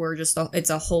we're just it's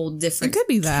a whole different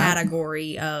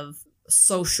category of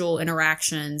social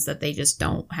interactions that they just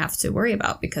don't have to worry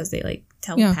about because they like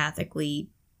telepathically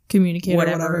communicate or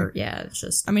whatever. Yeah, it's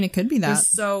just. I mean, it could be that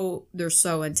they're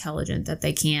so intelligent that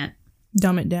they can't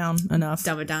dumb it down enough.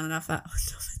 Dumb it down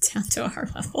to our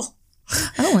level.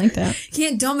 I don't like that.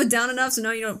 Can't dumb it down enough so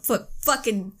now you don't put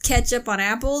fucking ketchup on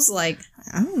apples. Like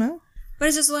I don't know. But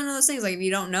it's just one of those things, like, if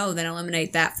you don't know, then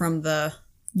eliminate that from the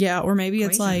Yeah, or maybe equation.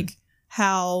 It's like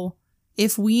how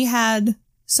if we had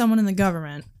someone in the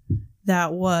government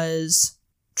that was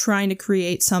trying to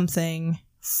create something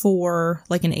for,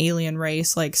 like, an alien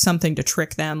race, like, something to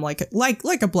trick them, like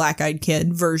a Black-Eyed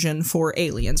Kid version for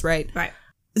aliens, right? Right.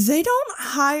 They don't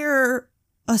hire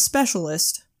a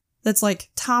specialist that's, like,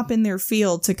 top in their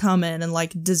field to come in and,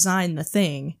 like, design the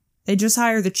thing. They just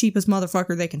hire the cheapest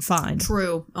motherfucker they can find.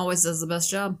 True. Always does the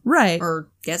best job. Right. Or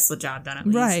gets the job done at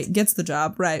least. Right. Gets the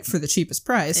job, right, for the cheapest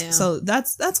price. Yeah. So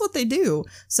that's what they do.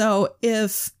 So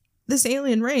if this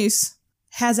alien race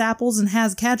has apples and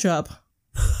has ketchup,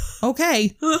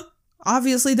 okay.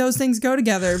 Obviously those things go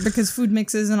together because food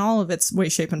mixes in all of its way,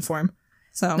 shape, and form.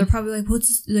 So they're probably like,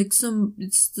 what's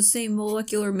it's the same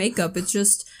molecular makeup. It's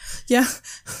just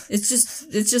it's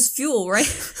just fuel, right?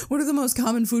 What are the most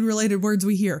common food related words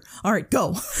we hear? All right,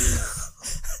 go.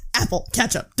 Apple,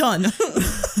 ketchup, done.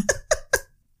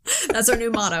 That's our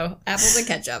new motto. Apples and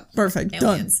ketchup. Perfect.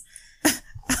 Aliens. Done.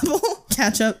 Apple,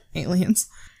 ketchup, aliens.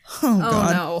 Oh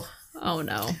God. Oh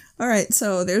no. All right,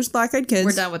 so there's Black-Eyed Kids.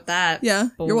 We're done with that. Yeah.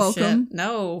 Bullshit. You're welcome.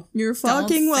 No. You're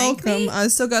fucking welcome. I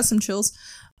still got some chills.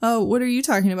 Oh, what are you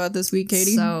talking about this week,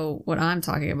 Katie? So, what I'm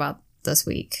talking about this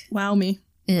week... Wow me.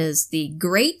 ...is the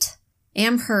Great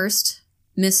Amherst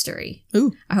Mystery.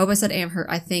 Ooh. I hope I said Amherst.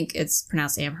 I think it's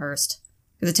pronounced Amherst.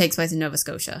 Because it takes place in Nova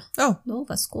Scotia. Oh.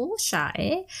 Nova Scotia,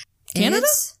 eh? Canada?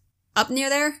 Up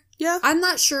near there. Yeah. I'm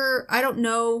not sure. I don't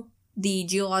know the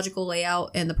geological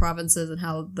layout and the provinces and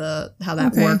how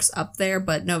that works up there,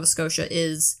 but Nova Scotia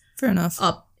is... Fair enough.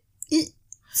 Up...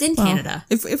 It's in Canada.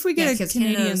 If we get a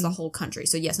Canadian... Canada is the whole country.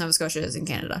 So yes, Nova Scotia is in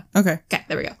Canada. Okay. Okay,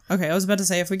 there we go. Okay, I was about to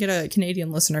say, if we get a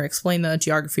Canadian listener, explain the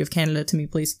geography of Canada to me,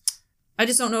 please. I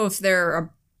just don't know if they're a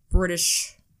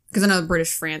British... Because I know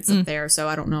British France up there, so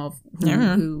I don't know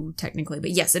who technically...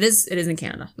 But yes, it is in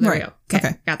Canada. There we go.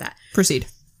 Okay, got that. Proceed.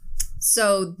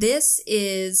 So this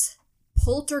is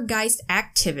poltergeist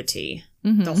activity.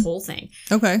 The whole thing.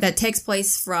 Okay. That takes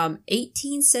place from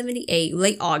 1878,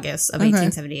 late August of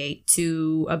 1878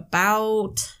 to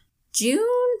about June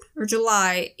or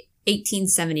July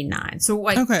 1879. So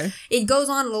like it goes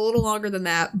on a little longer than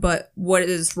that, but what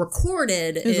is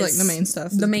recorded is like the main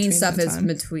stuff. The main stuff is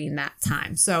between that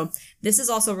time. So this is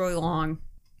also really long.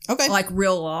 Okay. Like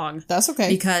real long. That's okay.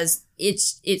 Because it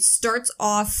starts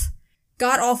off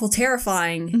god-awful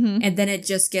terrifying, and then it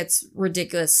just gets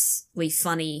ridiculously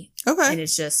funny. Okay. And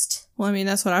it's just... Well, I mean,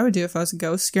 that's what I would do if I was a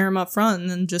ghost. Scare them up front and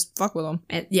then just fuck with them.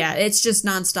 Yeah, it's just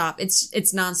nonstop.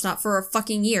 It's nonstop for a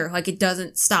fucking year. Like, it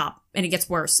doesn't stop, and it gets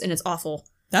worse, and it's awful.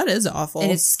 That is awful.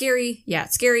 And it's scary. Yeah,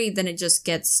 it's scary, then it just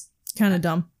gets... kind of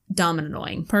dumb. Dumb and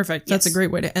annoying. Perfect. That's a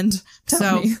great way to end.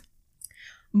 Tell me.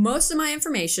 Most of my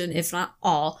information, if not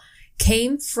all...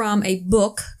 came from a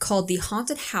book called The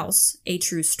Haunted House, A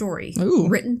True Story,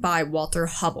 written by Walter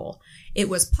Hubbell. It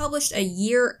was published a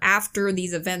year after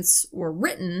these events were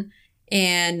written,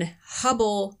 and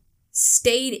Hubbell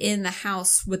stayed in the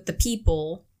house with the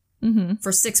people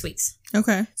for 6 weeks.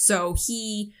 Okay. So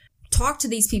he talked to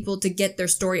these people to get their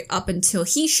story up until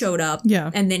he showed up,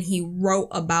 and then he wrote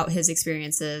about his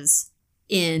experiences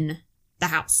in the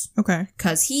house. Okay.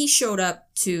 Because he showed up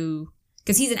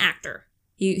because he's an actor.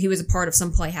 He was a part of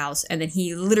some playhouse, and then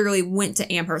he literally went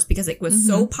to Amherst because it was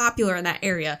so popular in that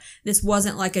area. This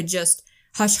wasn't like a just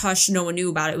hush-hush, no one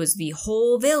knew about it. It was the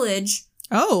whole village.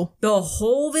 Oh. The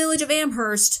whole village of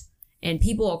Amherst, and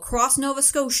people across Nova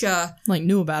Scotia... like,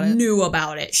 knew about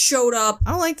it. Showed up.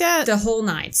 I don't like that. The whole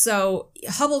night. So,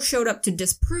 Hubbell showed up to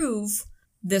disprove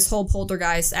this whole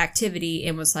poltergeist activity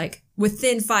and was like,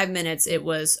 within 5 minutes, it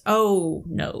was, oh,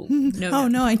 no.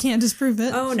 No, I can't disprove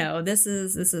it. Oh, no, this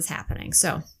is happening.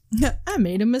 So I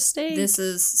made a mistake. This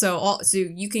is, so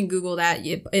you can Google that.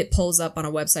 It pulls up on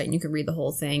a website and you can read the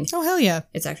whole thing. Oh, hell yeah.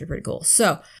 It's actually pretty cool.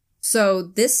 So So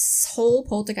this whole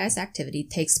poltergeist activity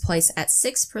takes place at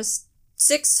 6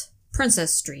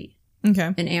 Princess Street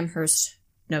in Amherst,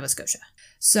 Nova Scotia.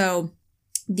 So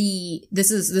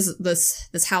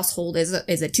this household is a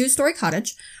 2-story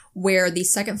cottage where the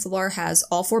second floor has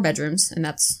all 4 bedrooms, and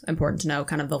that's important to know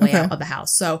kind of the layout of the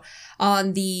house. So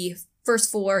on the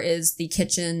first floor is the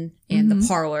kitchen and the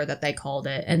parlor that they called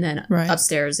it, and then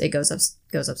upstairs it goes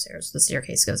upstairs. The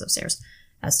staircase goes upstairs,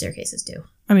 as staircases do.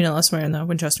 I mean, unless we're in the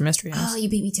Winchester Mystery House. Oh, you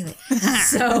beat me to it.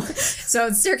 So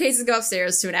the staircases go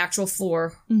upstairs to an actual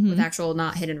floor with actual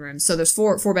not hidden rooms. So there's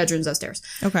four bedrooms upstairs.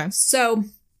 Okay. So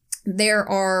there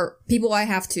are people I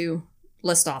have to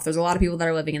list off. There's a lot of people that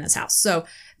are living in this house. So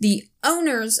the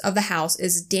owners of the house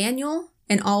is Daniel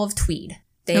and Olive Tweed.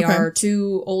 They are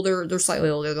 2 older. They're slightly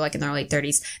older. They're like in their late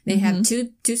 30s. They have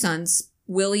two sons,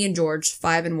 Willie and George,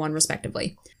 5 and 1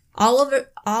 respectively.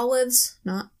 Olive's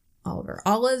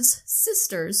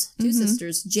sisters, 2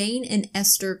 sisters, Jane and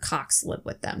Esther Cox, live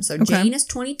with them. So Jane is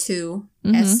 22.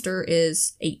 Esther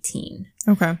is 18.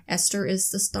 Okay. Esther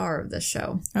is the star of this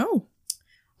show. Oh.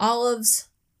 Olive's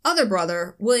other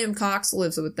brother, William Cox,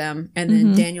 lives with them. And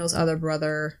then Daniel's other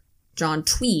brother, John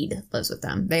Tweed, lives with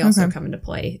them. They also come into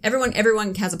play.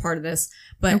 Everyone has a part of this,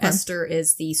 but Esther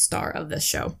is the star of this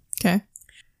show. Okay.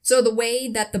 So the way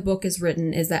that the book is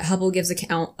written is that Hubble gives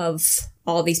account of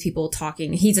all these people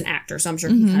talking. He's an actor, so I'm sure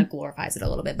he kind of glorifies it a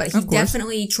little bit. But he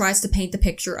definitely tries to paint the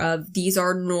picture of these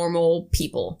are normal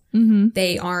people.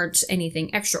 They aren't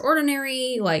anything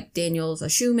extraordinary. Like Daniel's a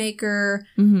shoemaker.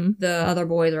 The other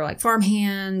boys are like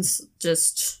farmhands.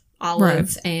 Just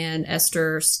Olive and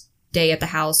Esther stay at the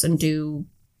house and do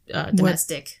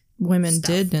domestic women stuff.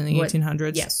 Did in the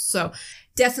 1800s. Yes. So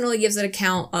definitely gives an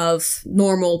account of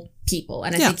normal people.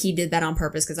 And I think he did that on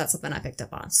purpose because that's something I picked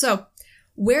up on. So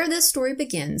where this story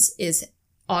begins is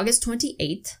August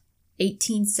 28th,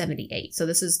 1878. So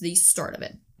this is the start of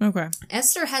it. Okay.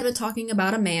 Esther had been talking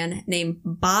about a man named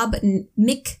Bob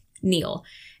McNeil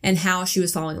and how she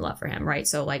was falling in love for him, right?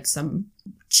 So like some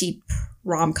cheap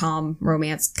rom-com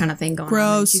romance kind of thing going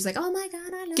on. And she's like, oh my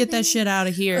God, I love Get that shit out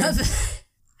of here.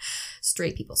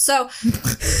 Straight people. So...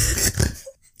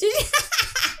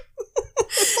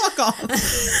 Fuck off.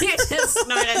 You just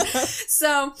snorted.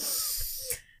 So...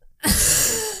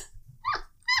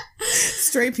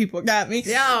 Straight people got me.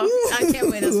 Yeah, I can't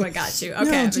wait. That's what got you.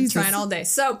 Okay, I've been trying all day.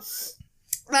 So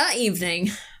that evening,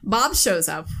 Bob shows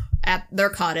up at their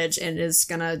cottage and is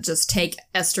gonna just take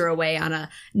Esther away on a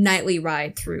nightly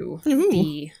ride through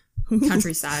the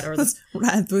countryside, or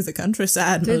ride through the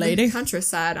countryside, lady. The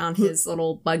countryside on his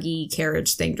little buggy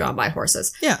carriage thing drawn by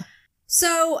horses. Yeah.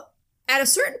 So at a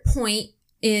certain point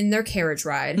in their carriage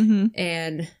ride,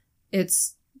 and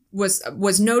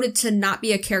was noted to not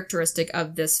be a characteristic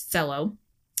of this fellow,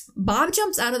 Bob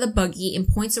jumps out of the buggy and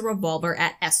points a revolver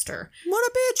at Esther. What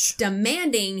a bitch.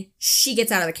 Demanding she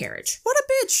gets out of the carriage. What a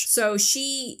bitch. So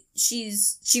she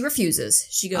refuses.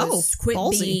 She goes, quit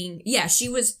ballsy. Being... Yeah, she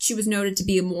was noted to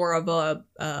be more of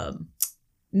a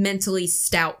mentally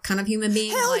stout kind of human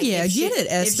being. Hell like, yeah, get it,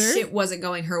 Esther. If shit wasn't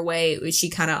going her way, she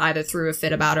kind of either threw a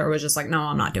fit about it or was just like, no,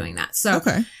 I'm not doing that. So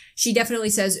she definitely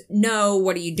says, no,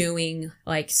 what are you doing?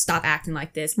 Like, stop acting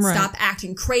like this. Right. Stop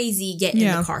acting crazy. Get in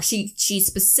the car. She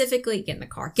specifically, get in the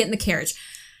car. Get in the carriage.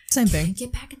 Same thing.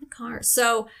 Get back in the car.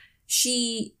 So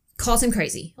she calls him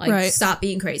crazy. Like, stop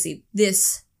being crazy.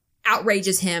 This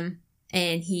outrages him,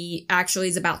 and he actually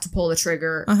is about to pull the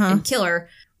trigger and kill her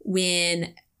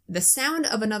when the sound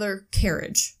of another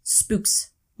carriage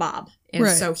spooks Bob. And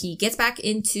so he gets back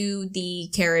into the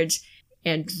carriage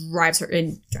and drives her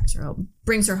home,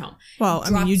 brings her home. Well,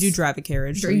 I mean, you do drive a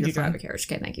carriage. You do drive a carriage.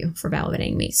 Okay, thank you for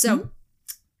validating me. So,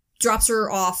 drops her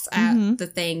off at the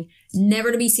thing,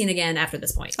 never to be seen again after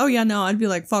this point. Oh, yeah, no, I'd be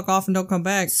like, fuck off and don't come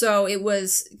back. So, it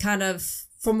was kind of,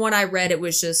 from what I read, it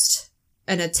was just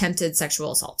an attempted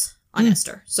sexual assault on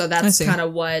Esther. So, that's kind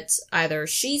of what either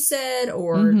she said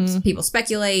or people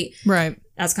speculate. Right.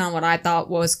 That's kind of what I thought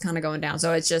was kind of going down.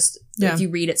 So it's just, if you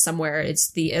read it somewhere,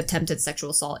 it's the attempted sexual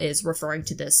assault is referring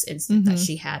to this incident that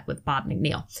she had with Bob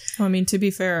McNeil. Well, I mean, to be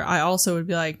fair, I also would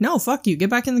be like, no, fuck you. Get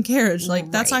back in the carriage.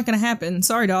 Like, that's not going to happen.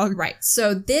 Sorry, dog. Right.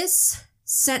 So this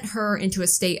sent her into a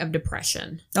state of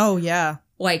depression. Oh, yeah.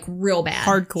 Like, real bad.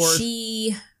 Hardcore.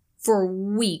 She, for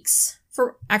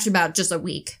actually about just a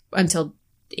week until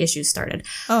the issues started.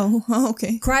 Oh,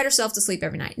 okay. Cried herself to sleep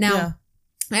every night. Now,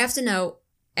 I have to know,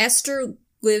 Esther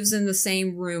lives in the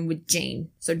same room with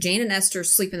Jane. So Jane and Esther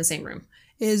sleep in the same room.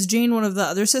 Is Jane one of the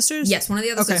other sisters? Yes, one of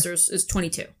the other sisters is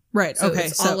 22. Right, so okay.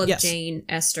 So Olive, Jane,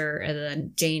 Esther, and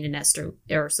then Jane and Esther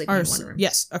are sleeping in one room.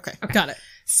 Yes, okay. Got it.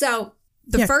 So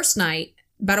the first night,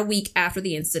 about a week after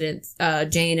the incident,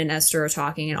 Jane and Esther are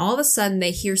talking, and all of a sudden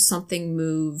they hear something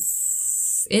move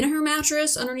in her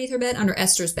mattress, underneath her bed, under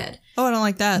Esther's bed. Oh, I don't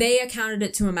like that. They accounted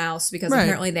it to a mouse because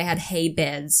apparently they had hay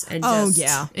beds. And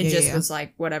just was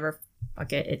like, whatever,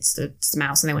 fuck it, it's the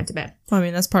mouse, and they went to bed. Well, I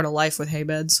mean, that's part of life with hay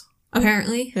beds.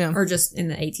 Apparently. Yeah. Or just in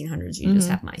the 1800s, you just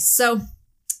have mice. So,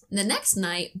 the next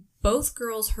night, both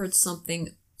girls heard something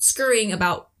scurrying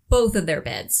about both of their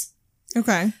beds.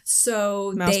 Okay.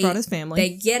 So Mouse brought his family.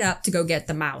 They get up to go get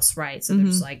the mouse, right? So they're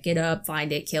just like, get up,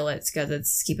 find it, kill it, because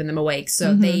it's keeping them awake.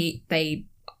 So they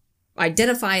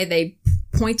identify, they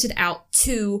pointed out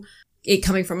to it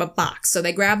coming from a box. So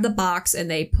they grab the box and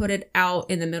they put it out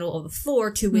in the middle of the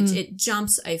floor, to which it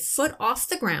jumps a foot off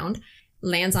the ground,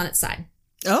 lands on its side.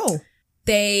 Oh.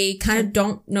 They kind of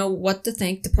don't know what to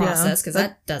think to process, because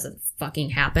that doesn't fucking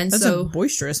happen. That's a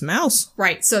boisterous mouse.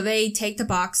 Right. So they take the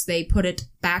box, they put it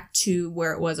back to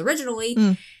where it was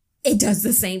originally. It does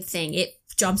the same thing. It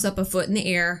jumps up a foot in the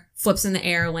air, flips in the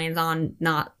air, lands on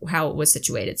not how it was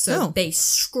situated. So they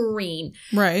scream.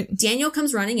 Right. Daniel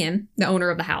comes running in, the owner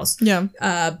of the house.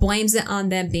 Yeah. Blames it on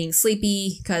them being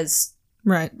sleepy because...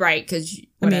 Right, because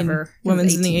whatever. I mean,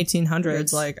 women's in the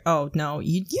 1800s, like, oh, no,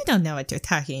 you don't know what they're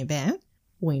talking about.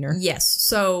 Wiener. Yes,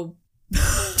 so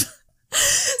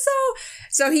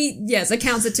he,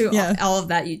 accounts it to all of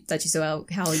that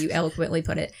how you eloquently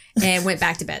put it, and went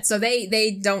back to bed. So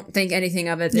they don't think anything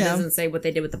of it. It doesn't say what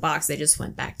they did with the box. They just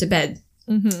went back to bed.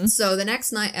 So the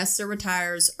next night, Esther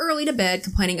retires early to bed,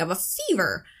 complaining of a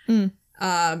fever.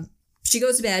 She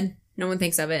goes to bed. No one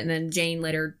thinks of it. And then Jane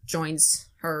later joins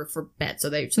her for bed. So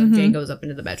Jane goes up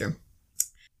into the bedroom.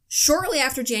 Shortly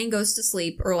after Jane goes to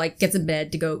sleep, or like gets in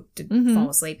bed to go to fall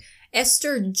asleep,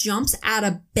 Esther jumps out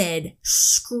of bed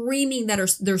screaming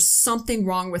that there's something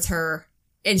wrong with her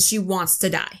and she wants to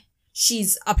die.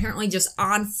 She's apparently just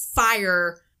on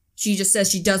fire. She just says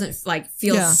she doesn't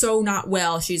feel so not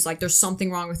well. She's like, there's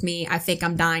something wrong with me. I think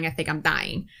I'm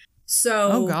dying. So.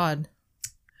 Oh God.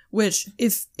 Which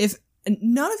if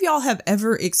none of y'all have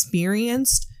ever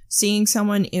experienced seeing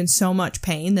someone in so much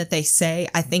pain that they say,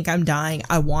 I think I'm dying,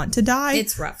 I want to die.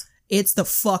 It's rough. It's the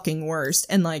fucking worst.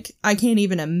 And I can't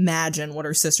even imagine what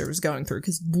her sister was going through,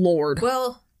 because Lord.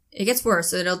 Well, it gets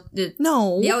worse.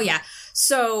 No. Oh, yeah.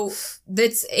 So,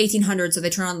 it's 1800, so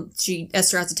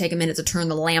Esther has to take a minute to turn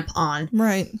the lamp on.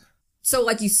 Right. So,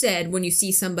 like you said, when you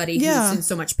see somebody who's in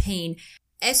so much pain,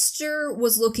 Esther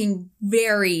was looking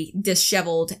very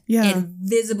disheveled and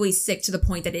visibly sick, to the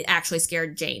point that it actually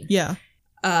scared Jane. Yeah.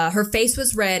 Her face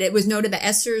was red. It was noted that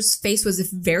Esther's face was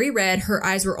very red. Her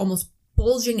eyes were almost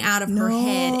bulging out of her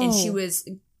head, and she was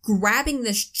grabbing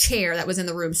this chair that was in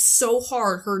the room so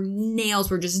hard her nails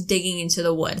were just digging into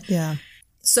the wood. Yeah.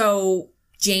 So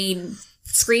Jane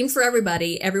screamed for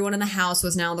everybody. Everyone in the house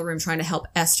was now in the room trying to help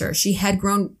Esther. She had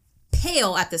grown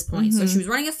pale at this point, so she was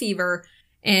running a fever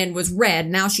and was red.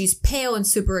 Now she's pale and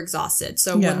super exhausted.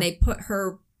 So when they put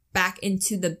her back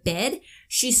into the bed,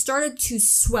 she started to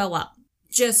swell up.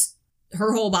 Just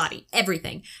her whole body,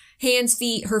 everything. Hands,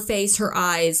 feet, her face, her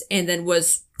eyes, and then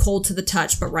was cold to the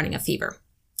touch, but running a fever.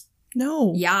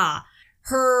 No. Yeah.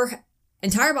 Her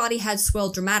entire body had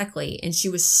swelled dramatically, and she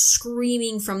was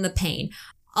screaming from the pain.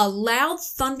 A loud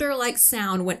thunder-like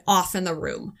sound went off in the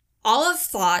room. Olive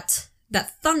thought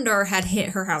that thunder had hit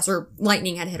her house, or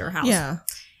lightning had hit her house. Yeah.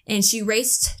 And she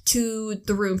raced to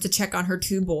the room to check on her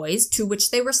two boys, to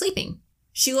which they were sleeping.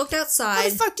 She looked outside. How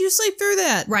the fuck do you sleep through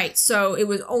that? Right, so it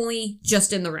was only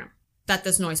just in the room that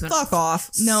this noise went off. Fuck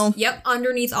off. No. Yep,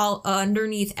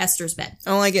 underneath Esther's bed.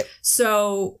 I don't like it.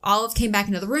 So Olive came back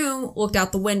into the room, looked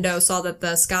out the window, saw that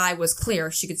the sky was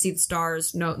clear. She could see the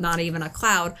stars, no, not even a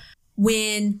cloud.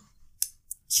 When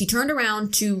she turned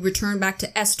around to return back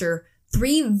to Esther,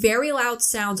 3 very loud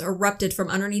sounds erupted from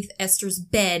underneath Esther's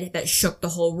bed that shook the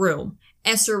whole room.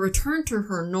 Esther returned to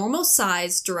her normal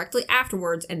size directly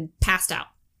afterwards and passed out.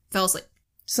 Fell asleep.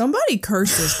 Somebody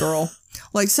cursed this girl.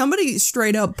 Somebody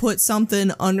straight up put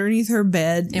something underneath her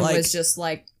bed. And was just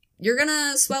like, you're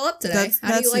gonna swell up today.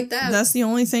 How do you like that? That's the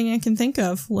only thing I can think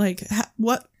of. What?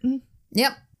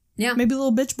 Yep. Yeah. Maybe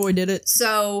little bitch boy did it.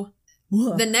 So,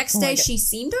 the next day she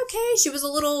seemed okay. She was a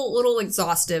little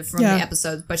exhausted from the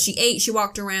episodes, but she ate, she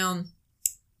walked around.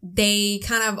 They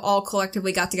kind of all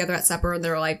collectively got together at supper, and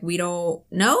they were like, we don't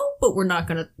know, but we're not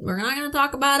gonna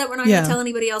talk about it. We're not gonna tell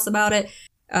anybody else about it.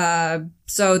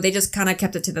 So they just kind of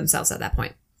kept it to themselves at that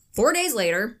point. 4 days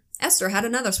later, Esther had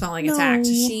another swelling attack.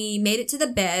 She made it to the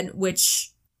bed,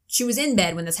 which she was in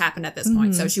bed when this happened at this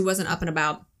point, so she wasn't up and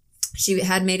about. She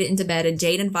had made it into bed, and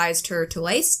Jade advised her to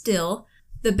lay still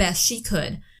the best she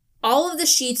could. All of the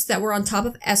sheets that were on top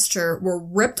of Esther were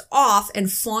ripped off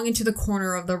and flung into the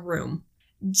corner of the room.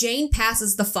 Jane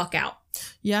passes the fuck out.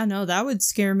 Yeah, no, that would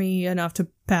scare me enough to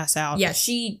pass out. Yeah,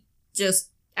 she just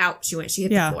out she went. She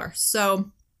hit the floor.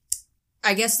 So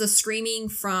I guess the screaming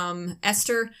from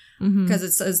Esther, because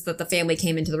it says that the family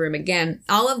came into the room again.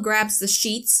 Olive grabs the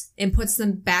sheets and puts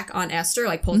them back on Esther,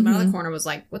 like pulls them out of the corner, was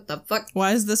like, what the fuck?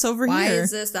 Why is this over here? Why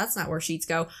is this? That's not where sheets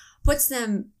go. Puts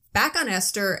them back on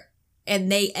Esther,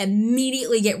 and they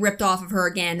immediately get ripped off of her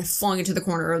again, flung into the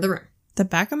corner of the room. The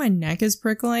back of my neck is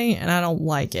prickling, and I don't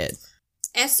like it.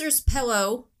 Esther's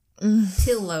pillow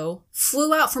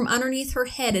flew out from underneath her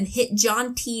head and hit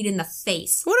John Teed in the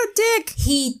face. What a dick!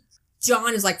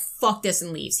 John is like, fuck this,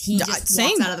 and leaves. He just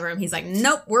walks out of the room. He's like,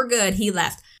 nope, we're good. He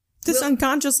left. This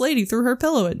unconscious lady threw her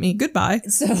pillow at me. Goodbye.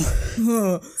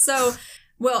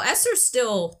 Well, Esther's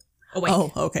still awake.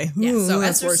 Oh, okay. Yeah, so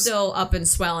Esther's still up and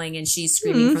swelling, and she's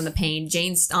screaming from the pain.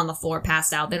 Jane's on the floor,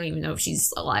 passed out. They don't even know if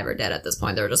she's alive or dead at this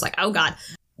point. They're just like, oh, God.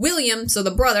 William, so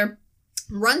the brother,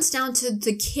 runs down to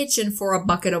the kitchen for a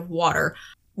bucket of water.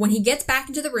 When he gets back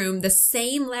into the room, the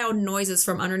same loud noises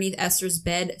from underneath Esther's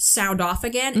bed sound off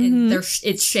again, and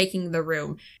it's shaking the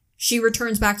room. She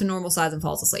returns back to normal size and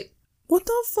falls asleep. What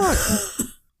the fuck?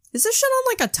 Is this shit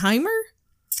on like a timer?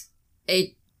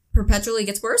 It perpetually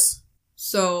gets worse.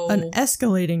 So an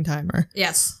escalating timer.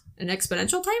 Yes. An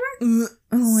exponential timer?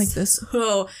 I don't like this.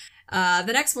 So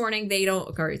the next morning, they don't...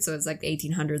 Okay, so it's like the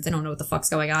 1800s. They don't know what the fuck's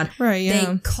going on. Right, yeah.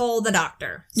 They call the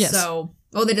doctor. Yes. So...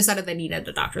 Oh, they decided they needed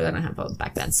a doctor. They didn't have phones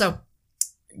back then. So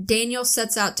Daniel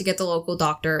sets out to get the local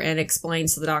doctor and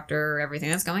explains to the doctor everything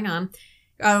that's going on.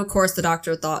 Of course, the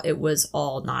doctor thought it was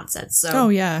all nonsense. So,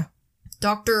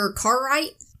 Dr.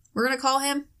 Cartwright, we're going to call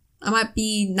him. I might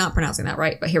be not pronouncing that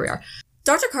right, but here we are.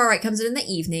 Dr. Cartwright comes in the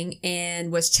evening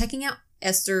and was checking out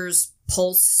Esther's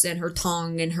pulse and her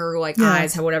tongue and her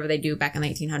eyes, whatever they do back in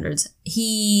the 1800s.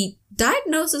 He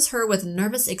diagnoses her with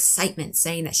nervous excitement,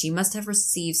 saying that she must have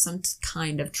received some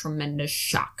kind of tremendous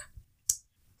shock.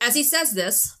 As he says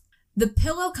this, the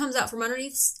pillow comes out from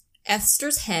underneath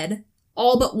Esther's head,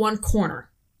 all but one corner.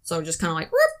 So just kind of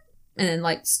like, whoop, and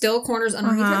then still corners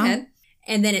underneath her head.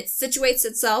 And then it situates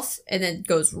itself and then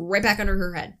goes right back under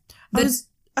her head.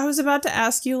 I was about to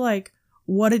ask you,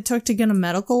 what it took to get a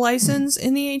medical license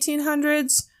in the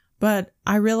 1800s, but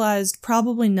I realized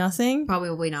probably nothing.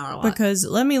 Probably not a lot. Because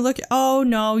let me look. Oh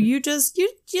no, you just,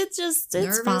 it's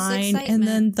nervous fine. Excitement. And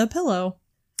then the pillow.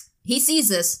 He sees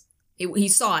this. He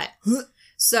saw it.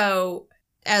 So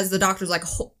as the doctor's like,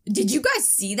 did you guys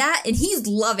see that? And he's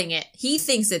loving it. He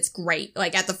thinks it's great.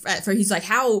 He's like,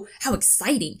 how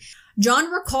exciting.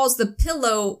 John recalls the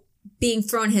pillow being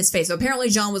thrown in his face. So apparently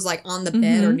John was on the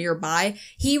bed or nearby.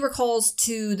 He recalls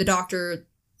to the doctor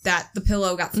that the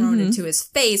pillow got thrown into his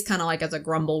face, kind of as a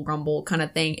grumble kind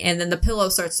of thing. And then the pillow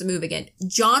starts to move again.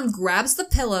 John grabs the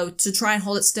pillow to try and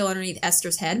hold it still underneath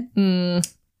Esther's head.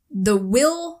 The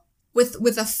will,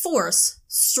 with a force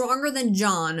stronger than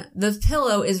John, the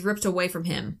pillow is ripped away from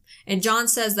him. And John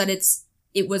says that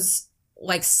it was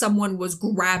like someone was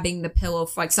grabbing the pillow,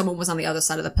 someone was on the other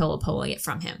side of the pillow pulling it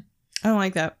from him. I don't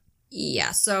like that.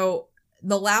 Yeah, so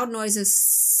the loud noises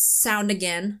sound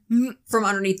again from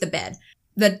underneath the bed.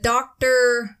 The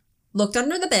doctor looked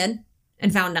under the bed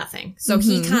and found nothing. So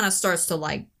he kind of starts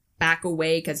to back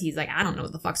away because he's like, I don't know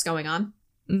what the fuck's going on.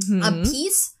 A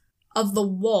piece of the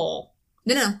wall.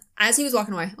 No. As he was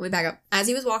walking away, let me back up. As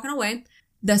he was walking away,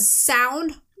 the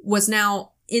sound was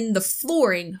now in the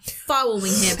flooring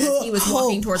following him as he was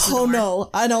walking towards the door. Oh no,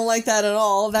 I don't like that at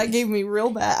all. That gave me real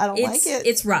bad. I don't like it.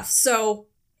 It's rough. So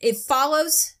it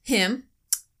follows him.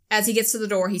 As he gets to the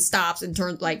door, he stops and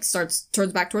turns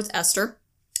back towards Esther.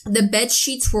 The bed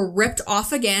sheets were ripped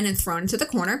off again and thrown into the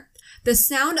corner. The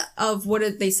sound of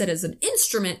what they said is an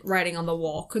instrument writing on the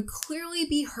wall could clearly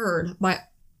be heard by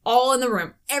all in the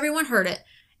room. Everyone heard it.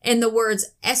 And the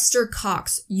words, Esther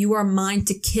Cox, you are mine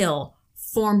to kill,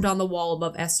 formed on the wall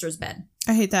above Esther's bed.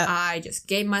 I hate that. I just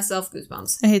gave myself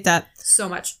goosebumps. I hate that. So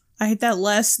much. I hate that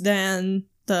less than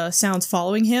the sounds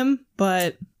following him,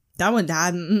 but that one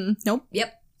died. Nope.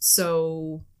 Yep.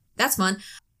 So that's fun.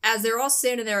 As they're all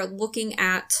standing there looking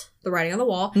at the writing on the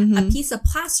wall, a piece of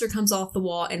plaster comes off the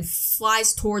wall and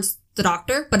flies towards the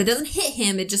doctor, but it doesn't hit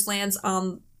him. It just lands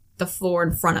on the floor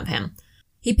in front of him.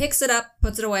 He picks it up,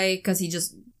 puts it away, because he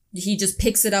just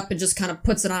picks it up and just kind of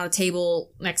puts it on a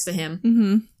table next to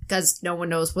him. Because no one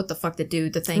knows what the fuck to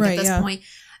do to think at this point.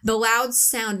 The loud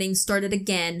sounding started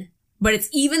again, but it's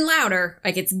even louder.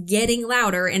 It's getting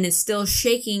louder and is still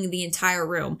shaking the entire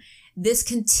room. This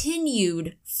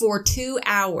continued for 2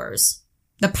 hours.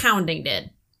 The pounding did.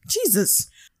 Jesus.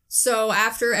 So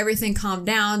after everything calmed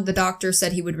down, the doctor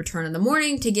said he would return in the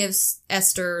morning to give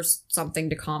Esther something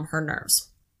to calm her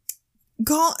nerves.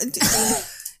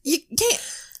 You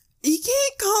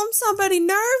can't calm somebody's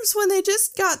nerves when they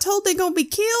just got told they're gonna be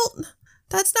killed.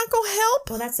 That's not gonna help.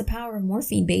 Well, that's the power of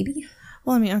morphine, baby.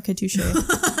 Well, I mean, okay, touche.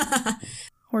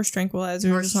 Horse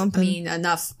tranquilizer or something. I mean,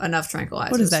 enough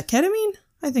tranquilizers. What is that, ketamine?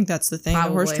 I think that's the thing. Probably.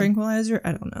 The horse tranquilizer?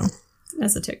 I don't know.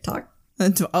 That's a TikTok.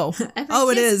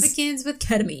 It is. Begins with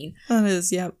ketamine. That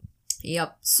is, yep.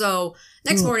 Yep. So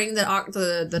next morning,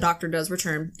 the doctor does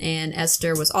return, and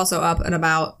Esther was also up and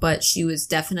about, but she was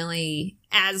definitely,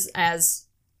 as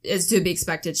is to be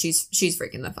expected, she's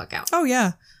freaking the fuck out. Oh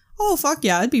yeah. Oh fuck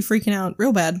yeah, I'd be freaking out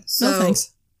real bad. No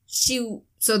thanks.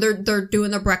 So they're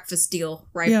doing the breakfast deal,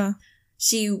 right? Yeah.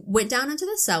 She went down into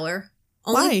the cellar.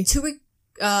 Why?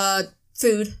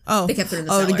 Food. Oh. They kept it in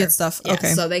the cellar. To get stuff. Yeah,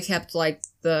 okay. So they kept like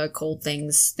the cold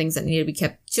things that needed to be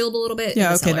kept chilled a little bit.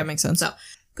 Yeah, okay, that makes sense. So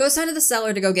goes down to the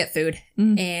cellar to go get food,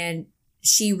 and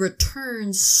she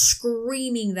returns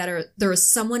screaming that there was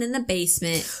someone in the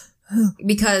basement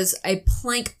because a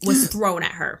plank was thrown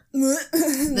at her.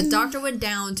 The doctor went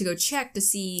down to go check to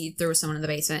see if there was someone in the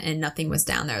basement, and nothing was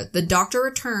down there. The doctor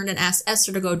returned and asked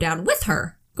Esther to go down with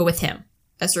him.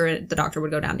 Esther and the doctor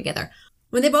would go down together.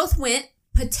 When they both went,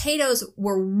 potatoes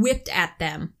were whipped at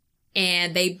them,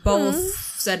 and they both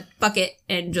said, fuck it,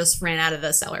 and just ran out of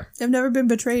the cellar. I've never been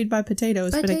betrayed by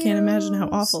potatoes, but I can't imagine how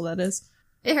awful that is.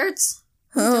 It hurts.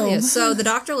 Oh. So the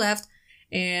doctor left,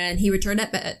 and he returned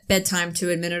at bedtime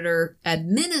to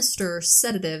administer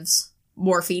sedatives,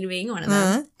 morphine being one of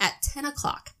them, at 10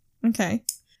 o'clock. Okay.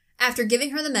 After giving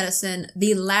her the medicine,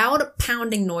 the loud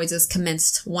pounding noises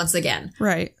commenced once again.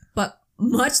 Right. But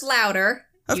much louder.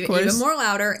 Of course. Even more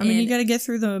louder. I mean, you gotta get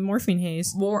through the morphine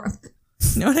haze. More...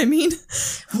 You know what I mean?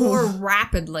 More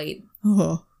rapidly.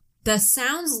 Oh. The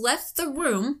sounds left the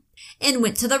room and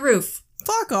went to the roof.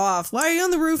 Fuck off. Why are you on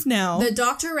the roof now? The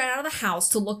doctor ran out of the house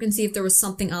to look and see if there was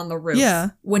something on the roof. Yeah.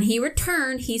 When he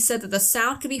returned, he said that the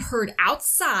sound could be heard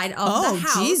outside of the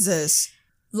house. Oh, Jesus.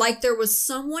 Like there was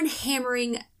someone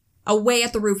hammering away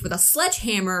at the roof with a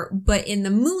sledgehammer, but in the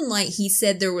moonlight, he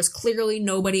said there was clearly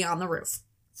nobody on the roof.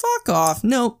 Fuck off.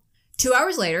 Nope. 2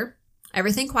 hours later,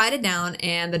 everything quieted down,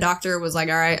 and the doctor was like,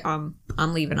 all right, I'm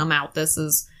leaving. I'm out.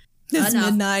 It's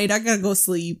midnight. I gotta go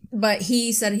sleep. But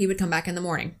he said he would come back in the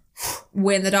morning.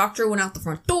 When the doctor went out the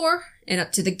front door and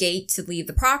up to the gate to leave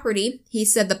the property, he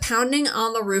said the pounding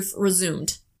on the roof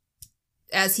resumed.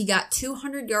 As he got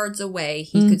 200 yards away,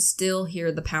 he could still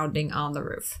hear the pounding on the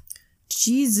roof.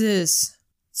 Jesus.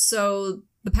 So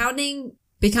the pounding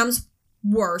becomes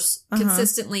worse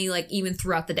consistently, like even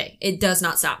throughout the day. It does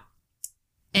not stop.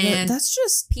 And that's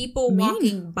just people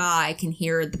walking by can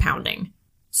hear the pounding.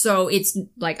 So it's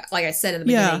like I said in the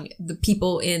beginning, the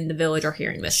people in the village are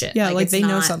hearing this shit. Yeah, like they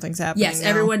know something's happening. Yes, now.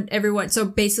 Everyone. So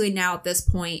basically now at this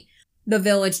point, the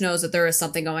village knows that there is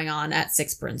something going on at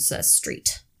 6 Princess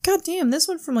Street. God damn, this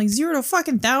went from like 0 to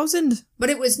fucking 1,000. But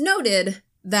it was noted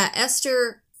that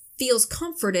Esther feels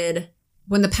comforted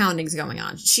when the pounding's going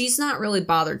on. She's not really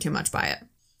bothered too much by it.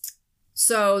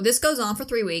 So this goes on for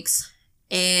 3 weeks,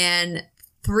 and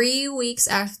 3 weeks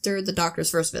after the doctor's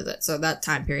first visit, so that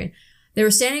time period, they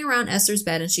were standing around Esther's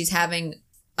bed, and she's having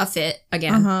a fit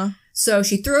again. So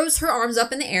she throws her arms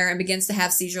up in the air and begins to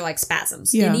have seizure-like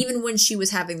spasms. Yeah. And even when she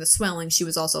was having the swelling, she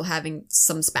was also having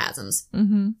some spasms.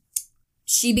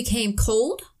 She became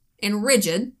cold and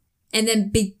rigid, and then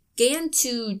began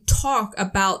to talk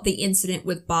about the incident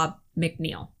with Bob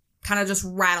McNeil, kind of just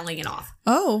rattling it off.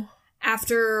 Oh.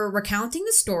 After recounting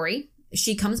the story,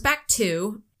 she comes back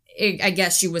to... I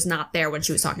guess she was not there when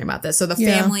she was talking about this. So the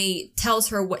family tells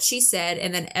her what she said,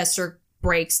 and then Esther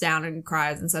breaks down and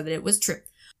cries and said that it was true.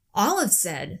 Olive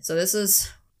said, so this is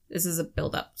a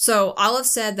build-up. So Olive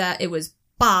said that it was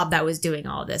Bob that was doing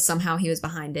all this. Somehow he was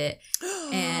behind it.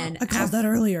 And I called that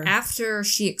earlier. After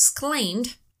she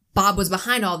exclaimed Bob was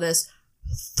behind all this,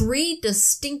 3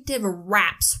 distinctive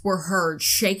raps were heard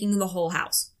shaking the whole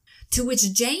house. To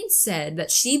which Jane said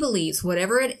that she believes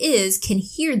whatever it is can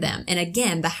hear them. And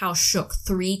again, the house shook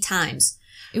 3 times.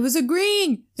 It was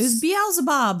agreeing. It was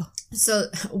Beelzebub. So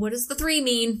what does the 3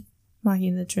 mean?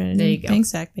 Mocking the Trinity. There you go. Thanks,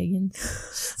 Zach Bacon.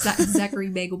 Zachary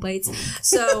Bagel Bites.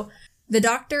 So the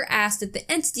doctor asked if the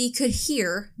entity could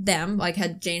hear them, like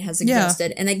Jane has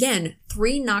suggested. Yeah. And again,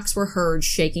 3 knocks were heard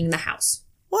shaking the house.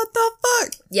 What the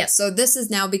fuck? Yes, so this is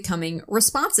now becoming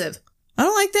responsive. I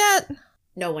don't like that.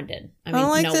 No one did. I don't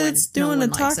like that it's doing a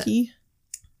talkie.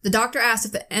 The doctor asked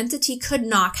if the entity could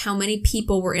knock how many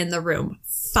people were in the room.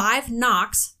 5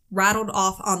 knocks rattled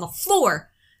off on the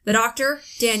floor. The doctor,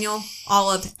 Daniel,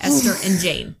 Olive, Esther, and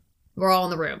Jane were all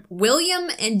in the room. William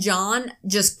and John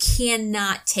just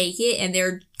cannot take it, and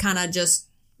they're kind of just...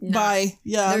 Bye.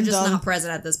 Yeah, they're I'm just done. not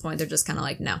present at this point. They're just kind of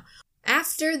like, no.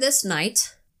 After this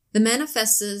night, the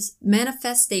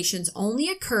manifestations only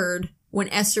occurred when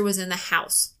Esther was in the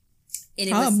house. And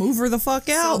it was, move her the fuck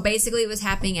out. So basically it was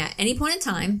happening at any point in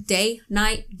time, day,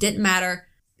 night, didn't matter.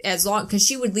 As long, because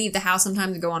she would leave the house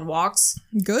sometimes to go on walks.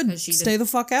 Good. Stay the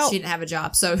fuck out. She didn't have a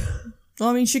job, so. Well,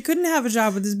 I mean, she couldn't have a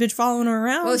job with this bitch following her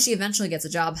around. Well, she eventually gets a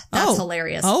job. That's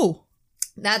hilarious. Oh.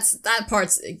 That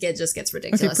part just gets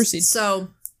ridiculous. Okay, proceed. So,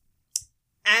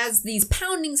 as these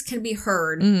poundings can be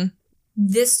heard,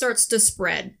 this starts to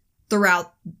spread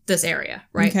throughout this area,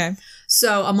 right? Okay.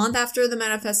 So, a month after the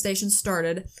manifestation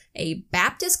started, a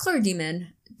Baptist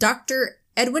clergyman, Dr.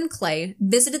 Edwin Clay,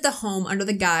 visited the home under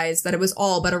the guise that it was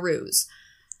all but a ruse.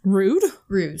 Rude?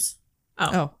 Ruse.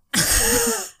 Oh.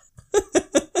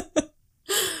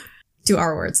 2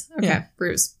 R words. Okay. Yeah.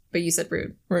 Ruse. But you said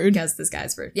rude. Rude. Because this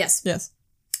guy's rude. Yes. Yes.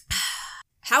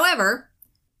 However,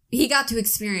 he got to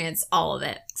experience all of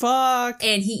it. Fuck.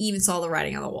 And he even saw the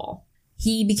writing on the wall.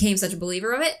 He became such a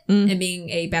believer of it. And being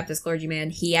a Baptist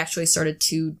clergyman, he actually started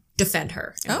to defend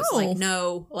her. And was like,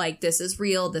 no, like, this is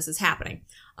real. This is happening.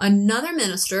 Another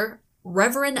minister,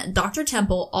 Reverend Dr.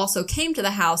 Temple, also came to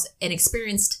the house and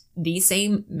experienced these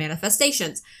same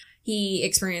manifestations. He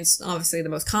experienced, obviously, the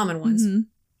most common ones. And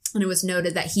it was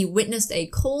noted that he witnessed a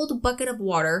cold bucket of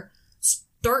water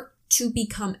start to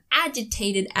become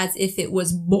agitated as if it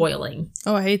was boiling.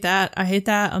 Oh, I hate that. I hate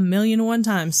that 1,000,001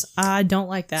 times. I don't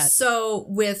like that. So,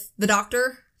 with the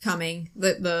doctor coming,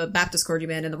 the Baptist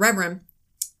clergyman and the Reverend,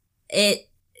 it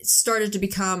started to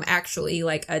become actually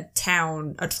like a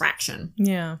town attraction.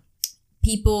 Yeah.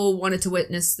 People wanted to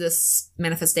witness this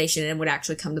manifestation and would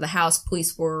actually come to the house.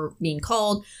 Police were being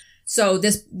called. So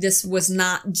this was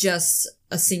not just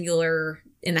a singular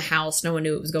in the house. No one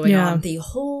knew what was going on. The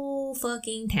whole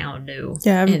fucking town knew.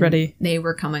 Yeah, everybody. And they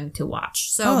were coming to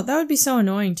watch. So that would be so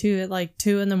annoying too. At like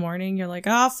 2 a.m, you're like,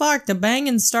 oh fuck, the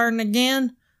banging's starting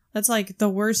again. That's like the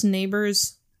worst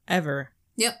neighbors ever.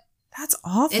 Yep. That's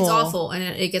awful. It's awful, and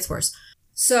it gets worse.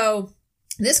 So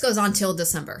this goes on till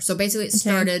December. So basically it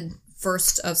started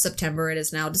 1st of September. It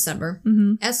is now December.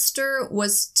 Esther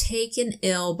was taken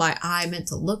ill by, I meant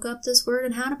to look up this word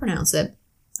and how to pronounce it.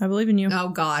 I believe in you. Oh,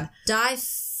 God.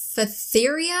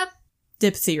 Diphtheria?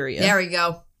 Diphtheria. There we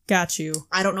go. Got you.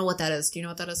 I don't know what that is. Do you know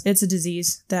what that is? It's a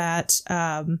disease that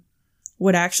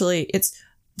would actually, it's,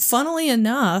 funnily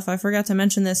enough, I forgot to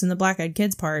mention this in the Black Eyed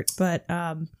Kids part, but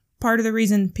part of the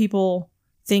reason people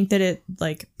think that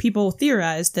people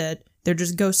theorize that they're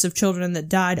just ghosts of children that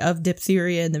died of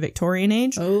diphtheria in the Victorian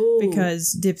age. Oh.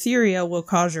 Because diphtheria will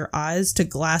cause your eyes to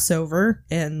glass over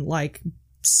and like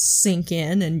sink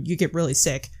in and you get really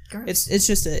sick. Gross.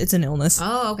 It's an illness.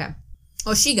 Oh, okay.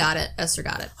 Oh, she got it. Esther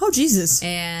got it. Oh, Jesus.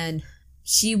 And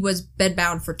she was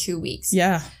bedbound for 2 weeks.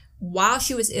 Yeah. While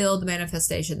she was ill, the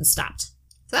manifestation stopped.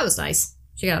 So that was nice.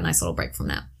 She got a nice little break from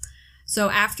that.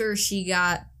 So after she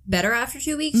got better after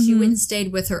 2 weeks, she went and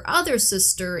stayed with her other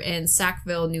sister in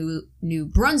Sackville, New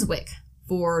Brunswick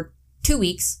for 2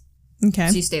 weeks. Okay.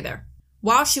 So you stay there.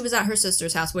 While she was at her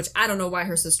sister's house, which I don't know why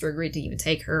her sister agreed to even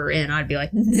take her in. I'd be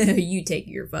like, no, you take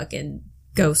your fucking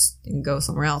ghost and go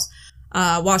somewhere else.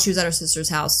 While she was at her sister's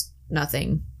house,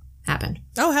 nothing happened.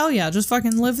 Oh, hell yeah. Just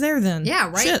fucking live there then. Yeah,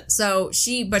 right? Shit. So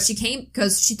she came,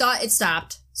 because she thought it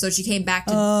stopped. So she came back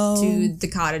to the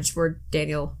cottage where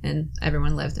Daniel and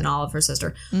everyone lived, and Olive, her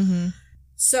sister.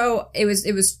 So it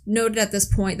was noted at this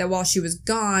point that while she was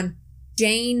gone,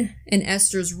 Jane and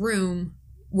Esther's room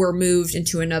were moved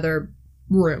into another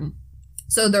room.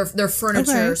 So their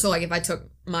furniture. Okay. So like if I took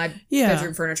my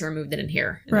bedroom furniture and moved it in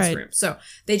here in this room. So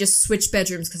they just switched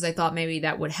bedrooms because they thought maybe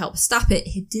that would help stop it.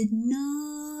 It did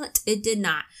not. It did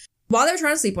not. While they were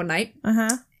trying to sleep one night,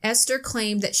 Esther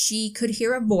claimed that she could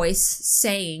hear a voice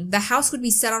saying the house would be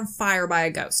set on fire by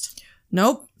a ghost.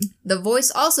 Nope. The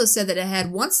voice also said that it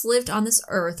had once lived on this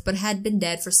earth but had been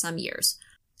dead for some years.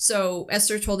 So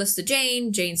Esther told this to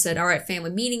Jane. Jane said, all right,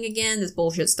 family meeting again. This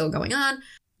bullshit's still going on.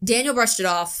 Daniel brushed it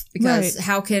off because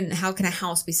how can a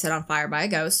house be set on fire by a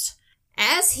ghost?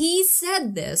 As he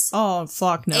said this, oh,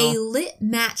 fuck no. A lit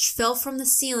match fell from the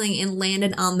ceiling and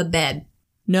landed on the bed.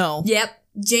 No. Yep.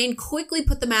 Jane quickly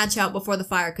put the match out before the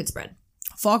fire could spread.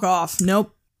 Fuck off.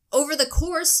 Nope. Over the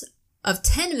course of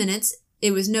 10 minutes,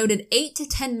 it was noted 8 to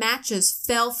 10 matches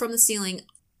fell from the ceiling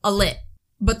alit.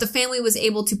 But the family was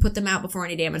able to put them out before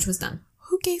any damage was done.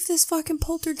 Who gave this fucking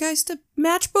poltergeist a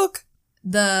matchbook?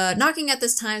 The knocking at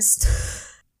this time... Jesus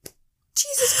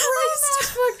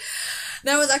Christ!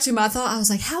 That was actually my thought. I was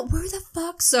like, where the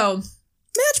fuck? So...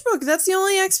 Matchbook. That's the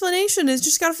only explanation. It's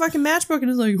just got a fucking matchbook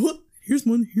and it's like, what? Here's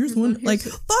one. Like,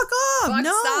 fuck off.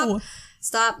 No.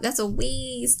 Stop. That's a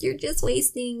waste. You're just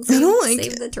wasting. I don't like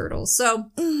Save the turtles.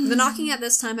 So the knocking at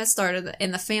this time has started,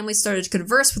 and the family started to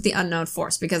converse with the unknown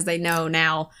force because they know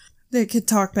now they could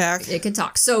talk back. It could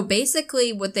talk. So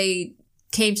basically what they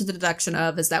came to the deduction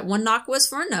of is that 1 knock was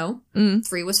for a no,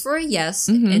 3 was for a yes,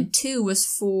 and 2 was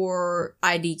for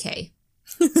IDK.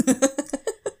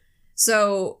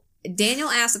 So Daniel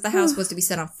asked if the house was to be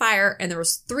set on fire, and there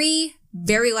was 3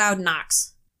 very loud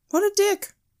knocks. What a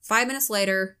dick. 5 minutes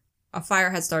later, a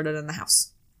fire had started in the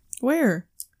house. Where?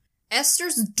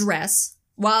 Esther's dress,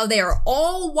 while they are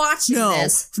all watching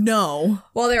this. No.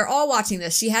 While they are all watching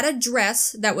this, she had a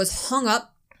dress that was hung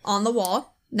up on the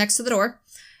wall next to the door,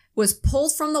 was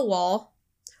pulled from the wall,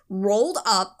 rolled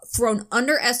up, thrown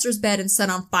under Esther's bed, and set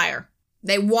on fire.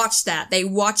 They watched that. They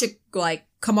watch it, like,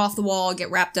 come off the wall, get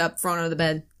wrapped up, thrown under the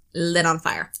bed, lit on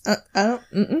fire.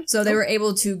 So they were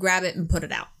able to grab it and put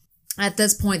it out. At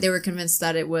this point, they were convinced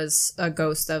that it was a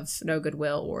ghost of no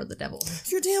goodwill or the devil.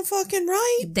 You're damn fucking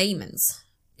right. Demons.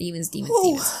 Demons.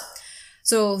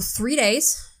 So 3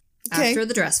 days after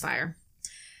the dress fire,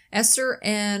 Esther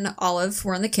and Olive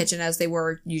were in the kitchen, as they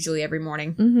were usually every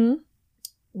morning,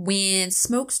 when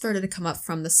smoke started to come up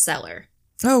from the cellar.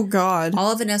 Oh, God.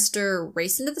 Olive and Esther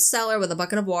raced into the cellar with a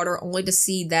bucket of water, only to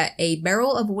see that a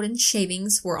barrel of wooden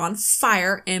shavings were on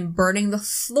fire and burning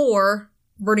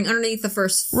underneath the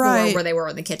first floor where they were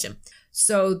in the kitchen.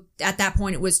 So at that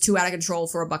point, it was too out of control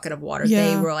for a bucket of water.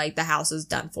 Yeah. They were like, the house is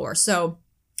done for. So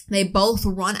they both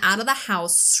run out of the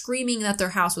house screaming that their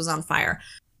house was on fire.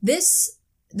 This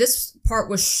part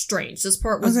was strange. This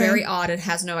part was very odd and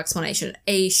has no explanation.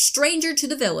 A stranger to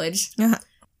the village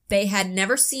they had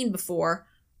never seen before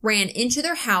ran into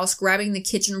their house, grabbing the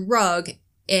kitchen rug,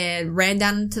 and ran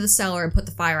down into the cellar and put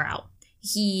the fire out.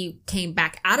 He came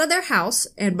back out of their house,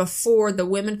 and before the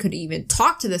women could even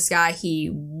talk to this guy,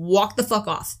 he walked the fuck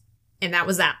off. And that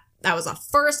was that. That was the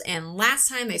first and last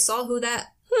time they saw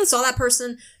saw that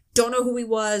person. Don't know who he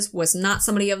was not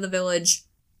somebody of the village,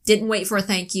 didn't wait for a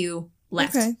thank you,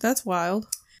 left. Okay, that's wild.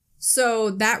 So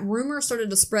that rumor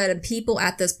started to spread, and people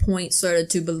at this point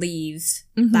started to believe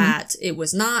that it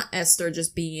was not Esther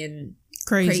just being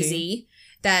crazy.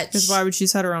 Because why would she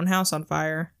set her own house on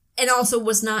fire? And also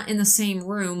was not in the same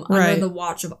room under the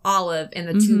watch of Olive, and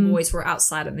the 2 boys were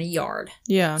outside in the yard.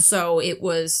 Yeah. So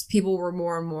people were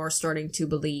more and more starting to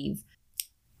believe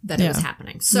that it was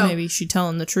happening. So maybe she's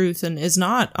telling the truth and is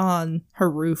not on her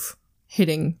roof,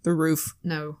 hitting the roof.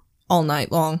 No. All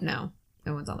night long. No.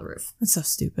 No one's on the roof. That's so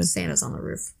stupid. Santa's on the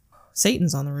roof.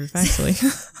 Satan's on the roof, actually.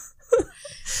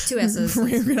 2 S's.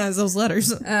 Reorganize those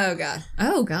letters. Oh, God.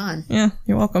 Oh, God. Yeah,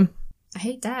 you're welcome. I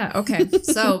hate that. Okay.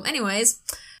 So, anyways,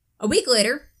 a week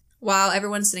later, while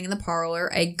everyone's sitting in the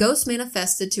parlor, a ghost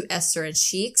manifested to Esther, and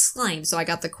she exclaimed, so I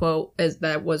got the quote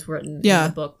that was written in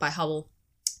the book by Hubble.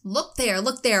 Look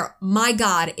there. My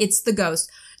God, it's the ghost.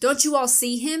 Don't you all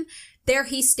see him? There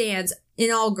he stands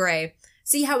in all gray.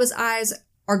 See how his eyes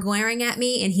are glaring at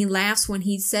me, and he laughs when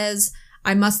he says,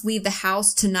 I must leave the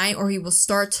house tonight or he will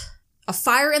start a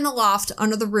fire in the loft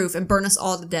under the roof and burn us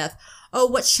all to death. Oh,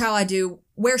 what shall I do?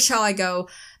 Where shall I go?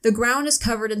 The ground is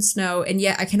covered in snow, and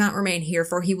yet I cannot remain here,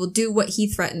 for he will do what he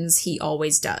threatens he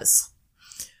always does.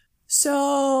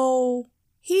 So,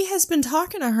 he has been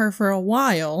talking to her for a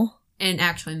while. And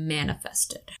actually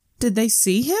manifested. Did they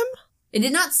see him? It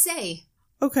did not say.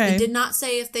 Okay. It did not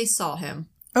say if they saw him.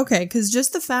 Okay, because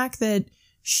just the fact that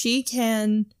she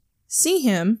can see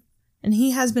him, and he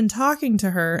has been talking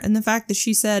to her, and the fact that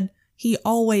she said he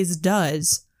always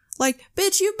does. Like,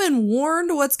 bitch, you've been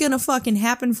warned what's gonna fucking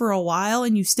happen for a while,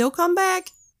 and you still come back?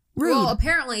 Rude. Well,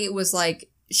 apparently it was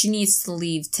like, she needs to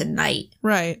leave tonight.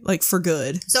 Right, like for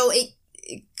good. So it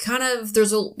kind of,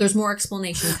 there's more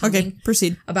explanation coming. Okay,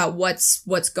 proceed. About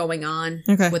what's going on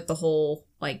with the whole,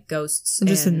 like, ghosts. I'm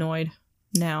just annoyed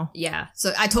now. Yeah.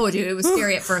 So I told you, it was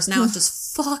scary at first. Now it's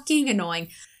just fucking annoying.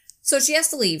 So she has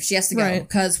to leave. She has to go.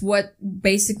 Because what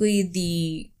basically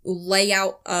the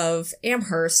layout of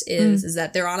Amherst is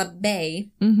that they're on a bay.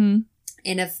 Mm-hmm.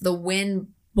 And if the wind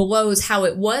blows how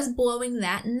it was blowing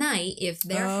that night, if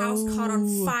their house caught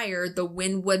on fire, the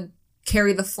wind would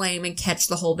carry the flame and catch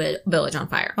the whole village on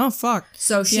fire. Oh, fuck.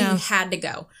 So she had to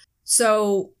go.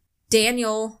 So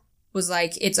Daniel was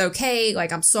like, it's okay,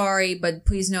 like, I'm sorry, but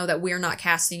please know that we're not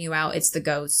casting you out. It's the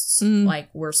ghosts. Like,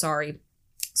 we're sorry.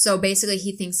 So basically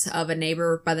he thinks of a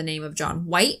neighbor by the name of John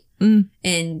White,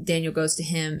 and Daniel goes to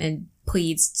him and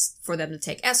pleads for them to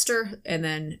take Esther, and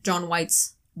then John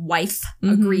White's wife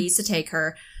agrees to take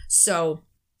her. So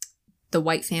the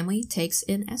White family takes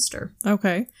in Esther.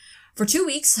 Okay. For 2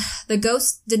 weeks, the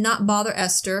ghost did not bother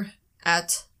Esther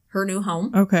at her new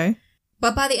home. Okay.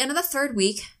 But by the end of the 3rd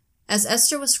week, As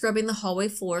Esther was scrubbing the hallway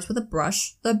floors with a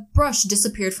brush, the brush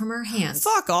disappeared from her hands.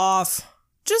 Fuck off.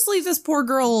 Just leave this poor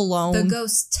girl alone. The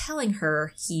ghost telling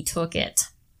her he took it.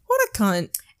 What a cunt.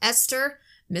 Esther,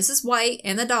 Mrs. White,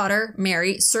 and the daughter,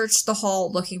 Mary, searched the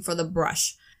hall looking for the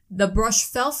brush. The brush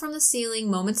fell from the ceiling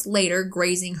moments later,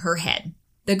 grazing her head.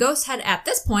 The ghost had, at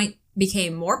this point,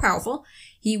 became more powerful.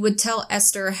 He would tell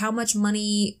Esther how much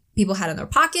money people had in their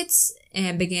pockets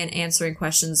and began answering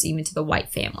questions even to the White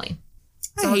family.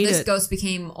 So this ghost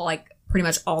became, like, pretty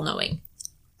much all-knowing.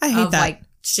 I hate that. Like,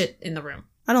 shit in the room.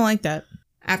 I don't like that.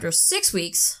 After 6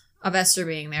 weeks of Esther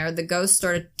being there, the ghost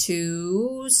started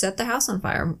to set the house on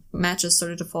fire. Matches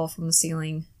started to fall from the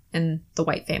ceiling in the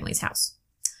White family's house.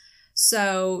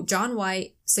 So John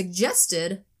White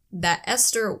suggested that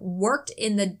Esther worked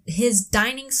in his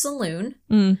dining saloon.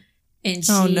 And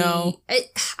she... Oh, no.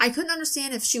 I couldn't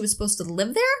understand if she was supposed to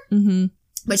live there.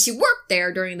 But she worked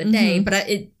there during the day. But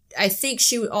I think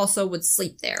she also would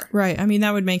sleep there. Right. I mean,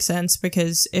 that would make sense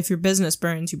because if your business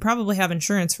burns, you probably have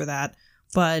insurance for that.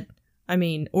 But, I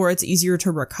mean, or it's easier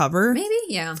to recover. Maybe,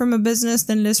 yeah. From a business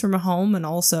than it is from a home. And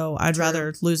also, I'd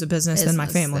rather lose a business than my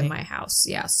family. Than my house,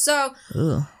 yeah. So,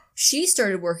 she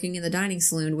started working in the dining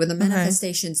saloon where the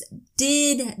manifestations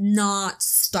did not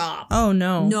stop. Oh,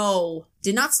 no. No,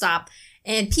 did not stop.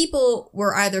 And people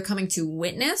were either coming to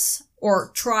witness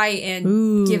or try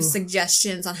and give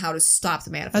suggestions on how to stop the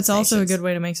manifestations. That's also a good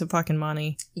way to make some fucking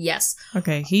money. Yes.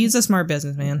 Okay, he's a smart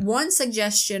businessman. One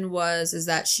suggestion is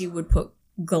that she would put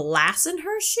glass in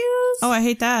her shoes. Oh, I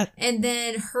hate that. And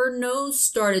then her nose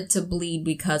started to bleed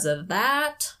because of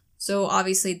that. So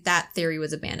obviously that theory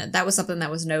was abandoned. That was something that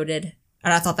was noted.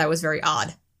 And I thought that was very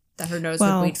odd. That her nose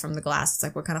would bleed from the glass. It's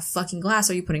like, what kind of fucking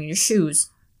glass are you putting in your shoes?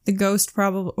 The ghost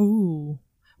probably... Ooh.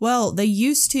 Well, they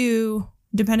used to...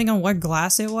 Depending on what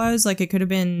glass it was, like it could have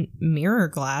been mirror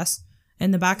glass.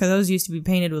 And the back of those used to be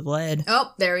painted with lead.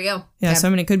 Oh, there we go. Yeah, so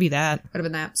I mean, it could be that. Could have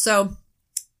been that. So,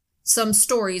 some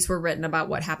stories were written about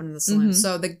what happened in the saloon.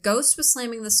 So, the ghost was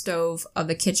slamming the stove of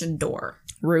the kitchen door.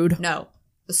 Rude. No,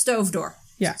 the stove door.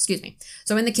 Yeah. Excuse me.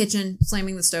 So, in the kitchen,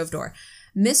 slamming the stove door.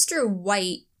 Mr.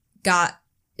 White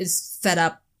is fed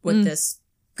up with this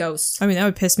ghost. I mean, that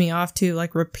would piss me off too,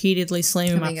 like repeatedly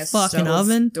slamming my fucking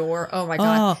oven door. Oh my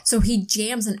god. So he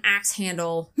jams an axe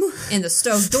handle in the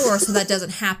stove door so that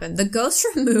doesn't happen. The ghost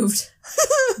removed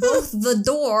both the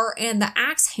door and the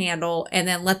axe handle and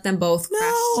then let them both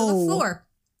crash to the floor.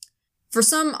 For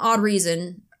some odd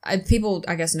reason, people,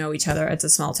 I guess, know each other. It's a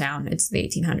small town. It's the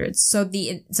 1800s. So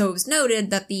it was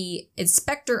noted that the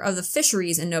inspector of the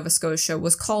fisheries in Nova Scotia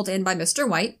was called in by Mr.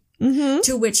 White,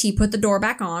 to which he put the door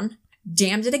back on,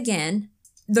 jammed it again.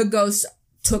 The ghost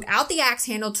took out the axe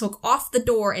handle, took off the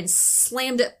door, and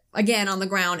slammed it again on the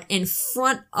ground in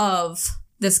front of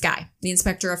this guy, the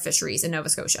inspector of fisheries in Nova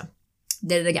Scotia.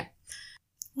 Did it again.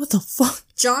 What the fuck?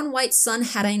 John White's son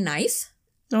had a knife.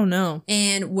 Oh no.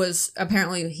 And was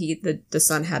apparently the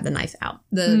son had the knife out.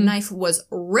 The knife was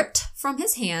ripped from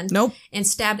his hand. Nope. And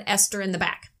stabbed Esther in the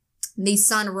back. The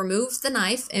son removed the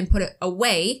knife and put it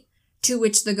away, to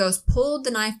which the ghost pulled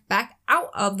the knife back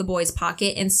out of the boy's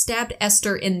pocket and stabbed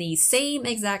Esther in the same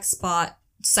exact spot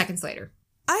seconds later.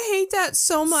 I hate that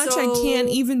so much I can't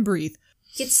even breathe.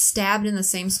 Gets stabbed in the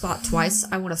same spot twice.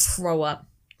 I want to throw up.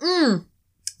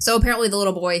 So apparently the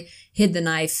little boy hid the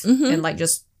knife and like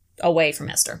just away from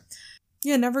Esther.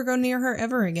 Yeah, never go near her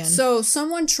ever again. So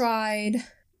someone tried...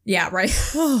 Yeah, right.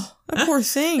 Oh, that poor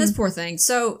thing. This poor thing.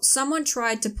 So someone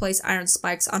tried to place iron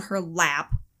spikes on her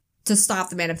lap to stop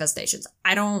the manifestations.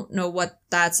 I don't know what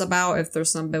that's about, if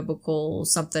there's some biblical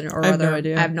something or other. No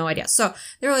idea. I have no idea. So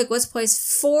they were like, let's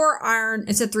place 4 iron,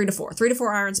 it said 3 to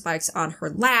 4 iron spikes on her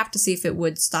lap to see if it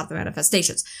would stop the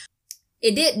manifestations.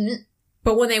 It didn't,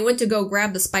 but when they went to go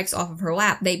grab the spikes off of her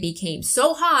lap, they became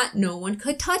so hot, no one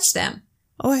could touch them.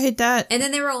 Oh, I hate that. And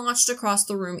then they were launched across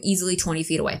the room easily 20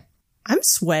 feet away. I'm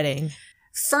sweating.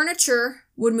 Furniture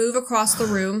would move across the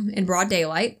room in broad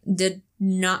daylight. Did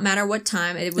not matter what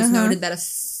time. It was noted that a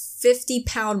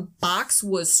 50-pound box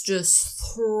was just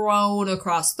thrown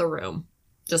across the room.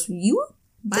 Just, you?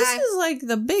 Bye. This is like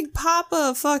the Big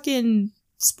Papa fucking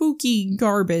spooky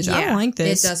garbage. Yeah, I don't like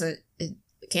this. It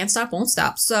can't stop, won't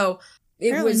stop. So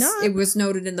it was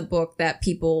noted in the book that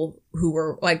people who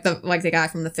were like the guy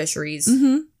from the fisheries,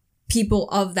 people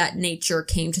of that nature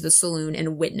came to the saloon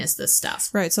and witnessed this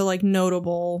stuff. Right. So like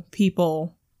notable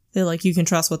people, they're like, you can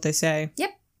trust what they say.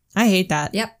 Yep. I hate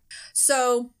that. Yep.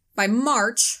 So by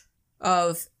March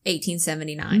of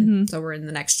 1879, so we're in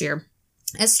the next year,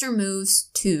 Esther moves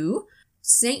to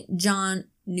St. John,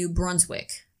 New Brunswick,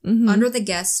 under the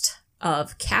guest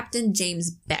of Captain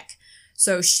James Beck.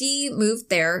 So she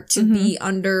moved there to be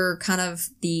under kind of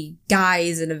the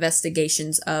guise and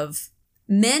investigations of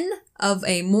men of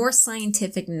a more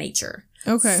scientific nature.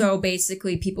 Okay. So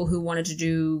basically people who wanted to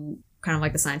do kind of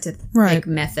like the scientific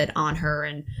method on her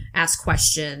and ask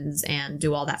questions and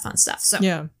do all that fun stuff.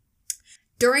 So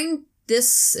during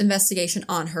this investigation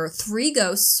on her, 3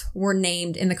 ghosts were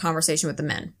named in the conversation with the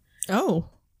men. Oh.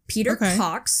 Peter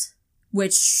Cox,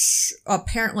 which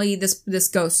apparently this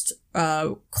ghost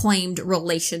claimed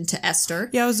relation to Esther.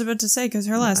 Yeah, I was about to say, because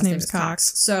her last name is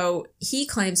Cox. So he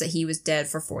claims that he was dead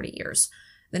for 40 years.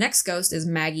 The next ghost is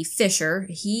Maggie Fisher.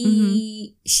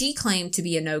 She claimed to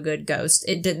be a no-good ghost.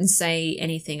 It didn't say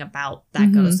anything about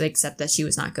that ghost, except that she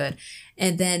was not good.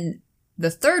 And then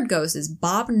the third ghost is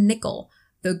Bob Nickel,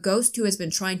 the ghost who has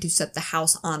been trying to set the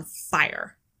house on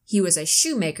fire. He was a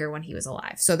shoemaker when he was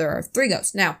alive. So there are 3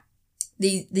 ghosts. Now,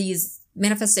 these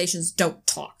manifestations don't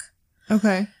talk.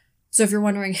 Okay. So if you're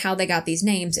wondering how they got these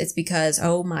names, it's because,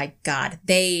 oh my God,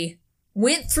 they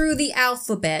went through the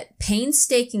alphabet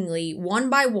painstakingly, one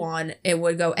by one. It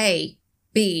would go A,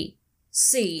 B,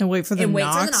 C. And wait for the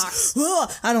Knox.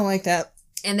 Ugh, I don't like that.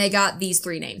 And they got these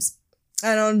 3 names.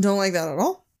 I don't like that at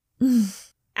all.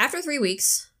 After 3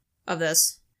 weeks of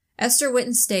this, Esther went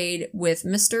and stayed with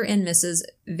Mr. and Mrs.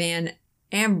 Van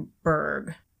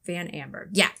Amberg.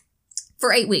 Yeah.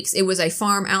 For 8 weeks. It was a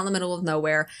farm out in the middle of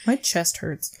nowhere. My chest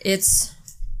hurts. It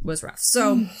was rough.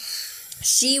 So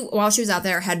she, while she was out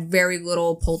there, had very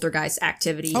little poltergeist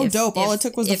activity. Oh, dope. All it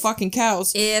took was the fucking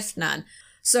cows. If none.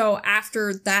 So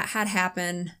after that had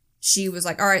happened, she was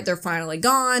like, all right, they're finally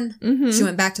gone. She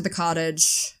went back to the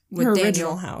cottage with her Daniel.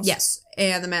 original house. Yes.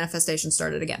 And the manifestation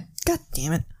started again. God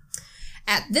damn it.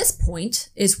 At this point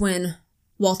is when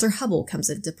Walter Hubble comes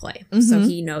into play. So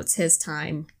he notes his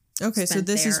time. Okay, so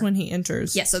this is when he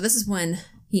enters. Yeah, so this is when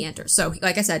he enters. So,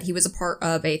 like I said, he was a part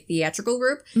of a theatrical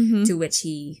group to which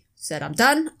he said, I'm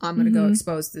done. I'm going to go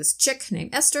expose this chick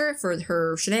named Esther for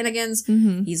her shenanigans.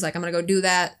 He's like, I'm going to go do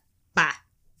that. Bye.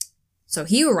 So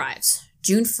he arrives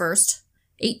June 1st,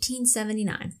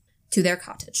 1879, to their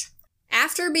cottage.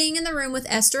 After being in the room with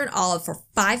Esther and Olive for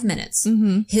 5 minutes,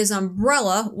 his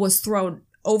umbrella was thrown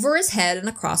over his head and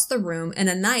across the room, and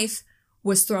a knife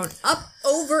was thrown up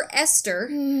over Esther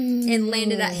and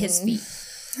landed at his feet.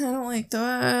 I don't like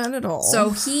that at all. So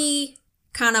he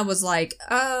kind of was like,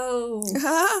 oh.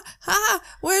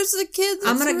 Where's the kid?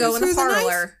 I'm going to go in the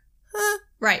parlor.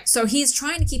 Right. So he's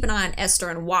trying to keep an eye on Esther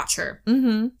and watch her.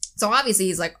 So obviously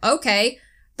he's like, okay,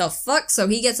 the fuck? So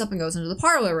he gets up and goes into the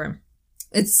parlor room.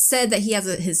 It's said that he has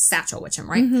his satchel with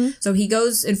him, right? So he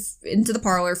goes into the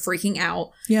parlor freaking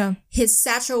out. Yeah. His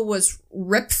satchel was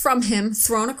ripped from him,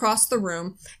 thrown across the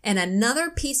room, and another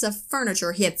piece of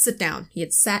furniture, he had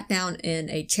sat down in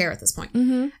a chair at this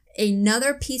point.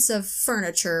 Another piece of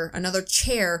furniture, another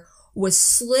chair, was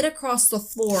slid across the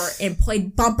floor and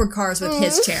played bumper cars with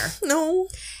his chair. No.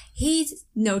 He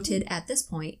noted at this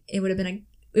point, it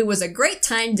was a great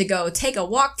time to go take a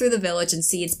walk through the village and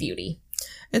see its beauty.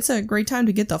 It's a great time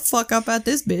to get the fuck up at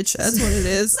this bitch. That's what it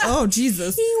is. Oh,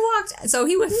 Jesus.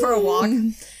 He went for a walk.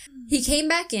 He came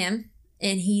back in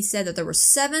and he said that there were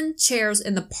 7 chairs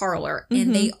in the parlor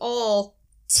and they all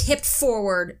tipped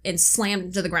forward and slammed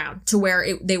into the ground to where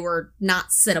they were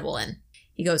not sittable in.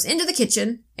 He goes into the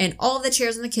kitchen and all of the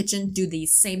chairs in the kitchen do the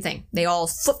same thing. They all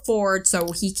flip forward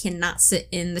so he cannot sit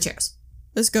in the chairs.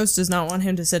 This ghost does not want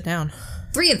him to sit down.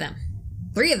 3 of them.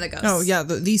 3 of the ghosts. Oh, yeah,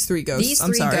 these 3 ghosts. These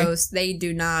 3 ghosts, they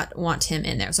do not want him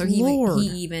in there. So he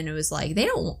even was like, they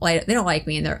don't like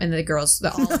me. And the girls,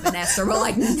 Olive and Esther were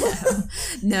like,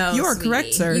 no, you are sweetie,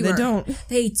 correct, sir.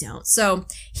 They don't. So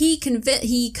he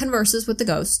converses with the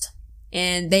ghost,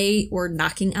 and they were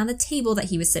knocking on the table that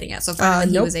he was sitting at. So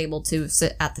finally he was able to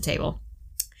sit at the table.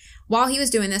 While he was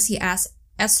doing this, he asked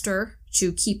Esther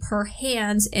to keep her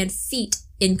hands and feet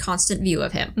in constant view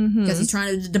of him because he's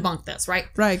trying to debunk this, right?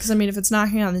 Right, because I mean, if it's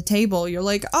knocking on the table, you're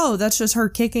like, oh, that's just her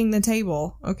kicking the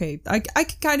table. Okay, I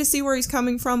can kind of see where he's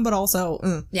coming from, but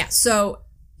also, Yeah, so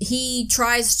he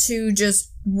tries to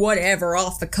just whatever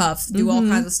off the cuff do all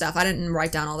kinds of stuff. I didn't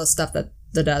write down all the stuff that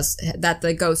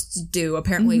the ghosts do.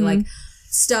 Apparently, like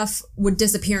stuff would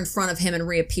disappear in front of him and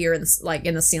reappear in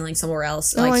the ceiling somewhere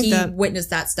else. Like he witnessed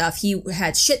that stuff. He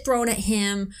had shit thrown at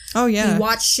him. Oh yeah, he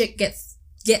watched shit get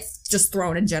just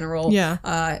thrown in general. Yeah.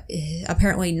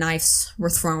 Apparently knives were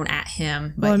thrown at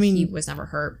him, but he was never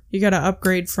hurt. You gotta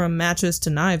upgrade from matches to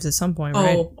knives at some point,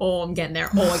 right? Oh, I'm getting there.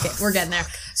 We're getting there.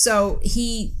 So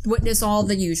he witnessed all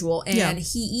the usual, and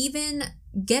he even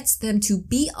gets them to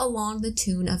beat along the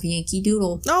tune of Yankee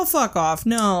Doodle. Oh, fuck off.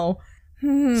 No.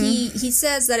 He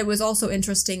says that it was also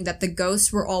interesting that the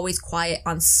ghosts were always quiet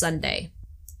on Sunday.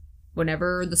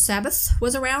 whenever the Sabbath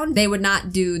was around, they would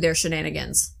not do their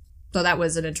shenanigans. So that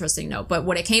was an interesting note. But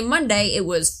when it came Monday, it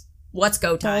was let's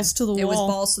go time. Balls to the wall. It was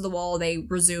balls to the wall. They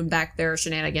resumed back their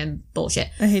shenanigan bullshit.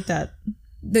 I hate that.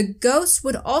 The ghost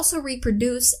would also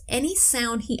reproduce any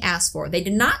sound he asked for. They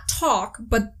did not talk,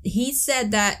 but he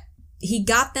said that he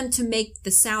got them to make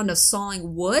the sound of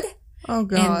sawing wood. Oh,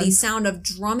 God. And the sound of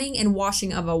drumming and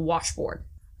washing of a washboard.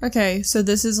 Okay, so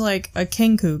this is like a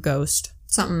Kenku ghost.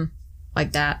 Something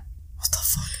like that. What the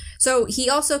fuck? So he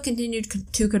also continued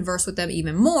to converse with them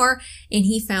even more, and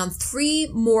he found 3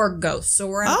 more ghosts. So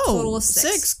we're at a total of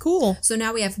 6. 6, cool. So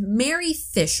now we have Mary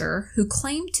Fisher, who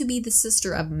claimed to be the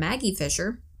sister of Maggie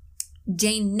Fisher,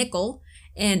 Jane Nickel,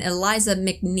 and Eliza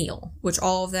McNeil, which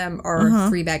all of them are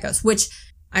 3 bad ghosts. Which,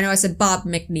 I know I said Bob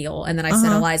McNeil, and then I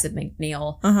said Eliza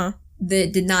McNeil. They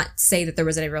did not say that there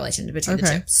was any relation between the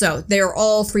two. So they are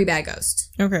all 3 bad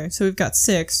ghosts. Okay, so we've got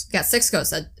 6. Got 6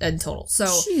 ghosts in total. So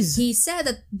he said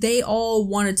that they all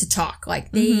wanted to talk.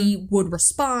 Like, they would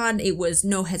respond. It was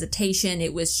no hesitation.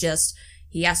 It was just,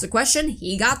 he asked a question,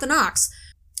 he got the knocks.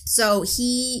 So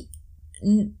he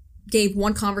gave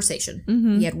one conversation.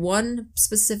 He had one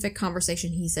specific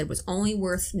conversation he said was only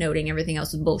worth noting. Everything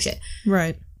else was bullshit.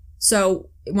 Right. So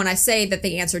when I say that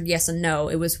they answered yes and no,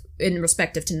 it was in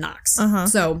respective to knocks.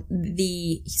 So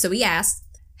he asked,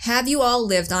 have you all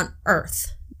lived on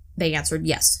Earth? They answered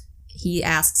yes. He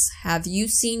asks, have you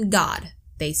seen God?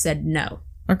 They said no.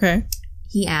 Okay.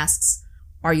 He asks,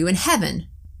 are you in heaven?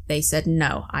 They said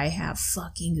no. I have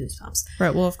fucking goosebumps.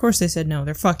 Right, well, of course they said no.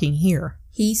 They're fucking here.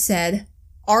 He said,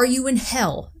 are you in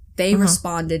hell? They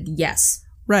responded yes.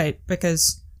 Right,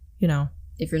 because, you know.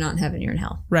 If you're not in heaven, you're in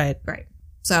hell. Right. Right.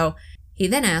 So he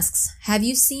then asks, have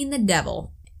you seen the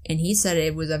devil? And he said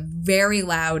it was a very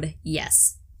loud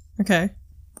yes. Okay.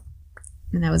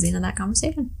 And that was the end of that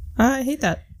conversation. I hate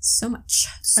that. So much.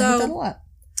 I hate that a lot.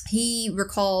 He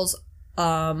recalls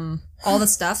all the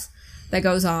stuff that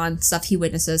goes on, stuff he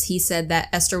witnesses. He said that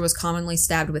Esther was commonly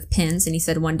stabbed with pins, and he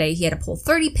said one day he had to pull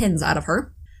 30 pins out of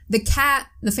her. The cat,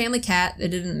 the family cat, it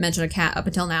didn't mention a cat up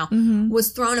until now,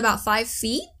 was thrown about 5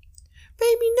 feet.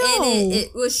 Baby, no. And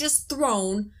it was just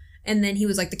thrown. And then he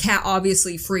was like, the cat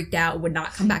obviously freaked out, would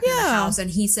not come back in the house. And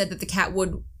he said that the cat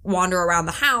would wander around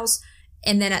the house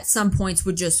and then at some points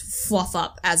would just fluff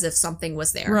up as if something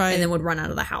was there. Right. And then would run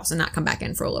out of the house and not come back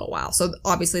in for a little while. So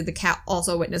obviously the cat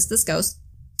also witnessed this ghost.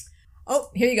 Oh,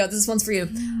 here you go. This one's for you.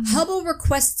 Hubble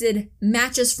requested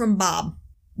matches from Bob.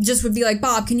 Just would be like,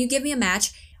 Bob, can you give me a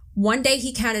match? One day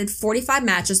he counted 45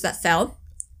 matches that fell.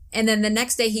 And then the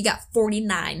next day he got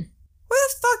 49. Where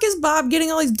the fuck is Bob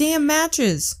getting all these damn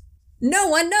matches? No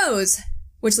one knows.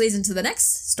 Which leads into the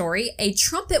next story. A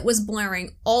trumpet was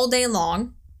blaring all day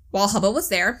long while Hubble was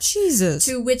there. Jesus.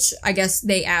 To which I guess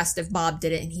they asked if Bob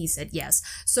did it and he said yes.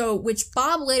 So which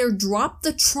Bob later dropped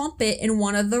the trumpet in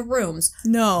one of the rooms.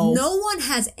 No. No one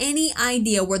has any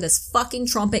idea where this fucking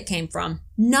trumpet came from.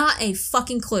 Not a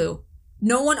fucking clue.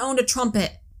 No one owned a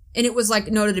trumpet. And it was like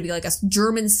noted to be like a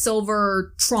German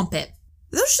silver trumpet.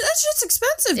 That shit's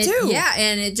expensive, too. Yeah,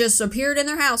 and it just appeared in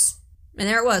their house. And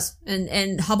there it was.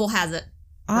 And Hubble has it.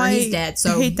 Or he's dead,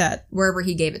 so I hate that. Wherever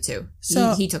he gave it to,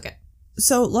 he took it.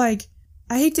 So, like,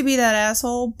 I hate to be that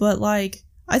asshole, but, like,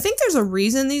 I think there's a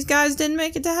reason these guys didn't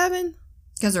make it to heaven.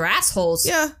 Because they're assholes.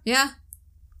 Yeah. Yeah.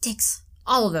 Dicks.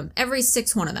 All of them. Every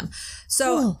 6 one of them.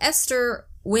 So, Esther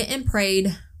went and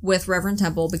prayed with Reverend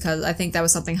Temple because I think that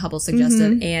was something Hubble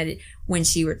suggested. And when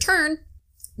she returned,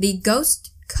 the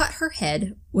ghost cut her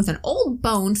head with an old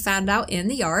bone found out in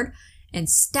the yard and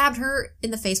stabbed her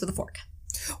in the face with a fork.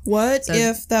 What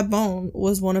if that bone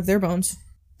was one of their bones?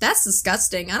 That's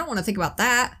disgusting. I don't want to think about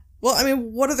that. Well, I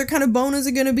mean, what other kind of bone is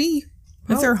it going to be?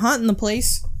 If they're hunting the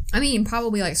place. I mean,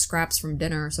 probably like scraps from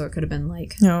dinner, so it could have been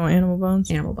like... No, animal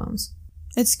bones. Animal bones.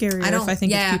 It's scary if I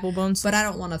think of people bones. But I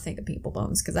don't want to think of people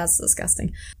bones, because that's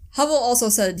disgusting. Hubble also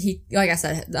said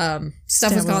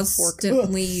stuff was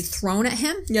constantly thrown at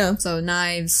him. Yeah. So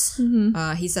knives.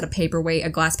 He said a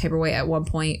glass paperweight at one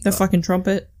point. The fucking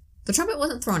trumpet. The trumpet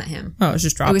wasn't thrown at him. Oh, it was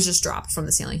just dropped. It was just dropped from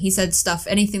the ceiling. He said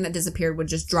anything that disappeared would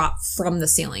just drop from the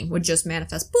ceiling, would just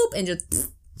manifest, boop, and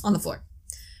just on the floor.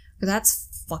 But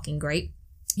that's fucking great.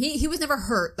 He was never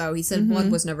hurt, though. He said blood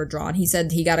was never drawn. He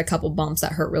said he got a couple bumps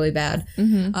that hurt really bad.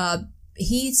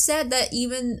 He said that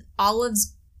even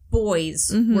Olive's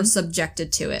boys were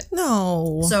subjected to it.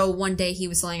 No. So one day he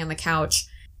was laying on the couch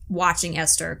watching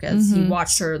Esther, because he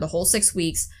watched her the whole 6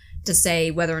 weeks to say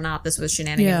whether or not this was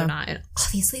shenanigans or not. And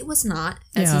obviously it was not,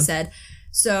 as he said.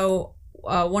 So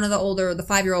one of the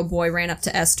 5-year-old boy ran up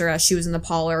to Esther as she was in the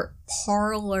parlor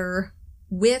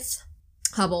with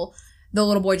Hubble, the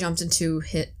little boy jumped into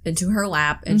her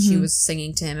lap, and she was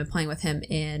singing to him and playing with him,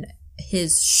 and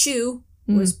his shoe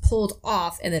was pulled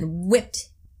off and then whipped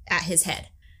at his head.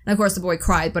 And of course, the boy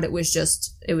cried, but it was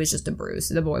just a bruise.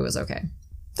 The boy was okay.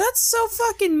 That's so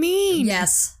fucking mean.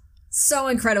 Yes, so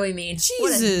incredibly mean. Jesus,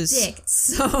 what a dick.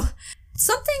 So,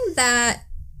 something that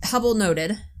Hubble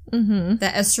noted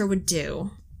that Esther would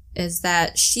do is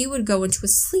that she would go into a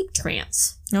sleep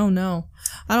trance. Oh no,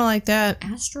 I don't like that.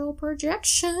 Astral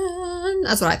projection.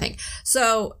 That's what I think.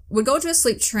 So, would go into a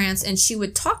sleep trance, and she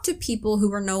would talk to people who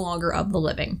were no longer of the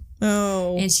living.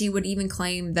 Oh. And she would even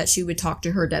claim that she would talk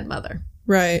to her dead mother.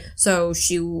 Right. So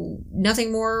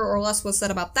nothing more or less was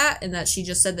said about that, and that she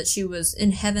just said that she was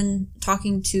in heaven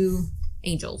talking to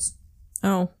angels.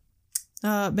 Oh.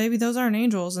 Baby, those aren't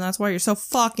angels, and that's why you're so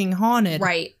fucking haunted.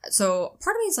 Right. So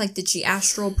part of me is like, did she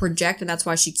astral project, and that's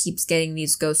why she keeps getting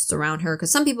these ghosts around her?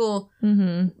 Because some people,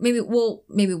 maybe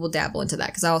we'll dabble into that,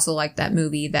 because I also like that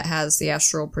movie that has the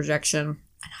astral projection.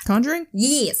 Conjuring?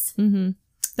 Yes.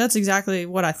 That's exactly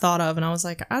what I thought of, and I was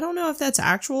like, I don't know if that's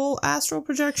actual astral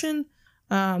projection.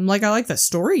 I like the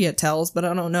story it tells, but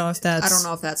I don't know if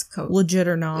that's legit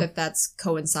or not. If that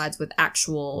coincides with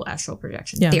actual astral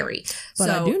projection theory. But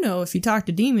I do know if you talk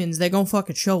to demons, they gonna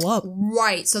fucking show up.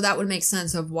 Right. So that would make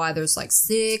sense of why there's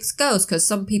 6 ghosts, because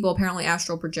some people apparently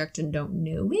astral project and don't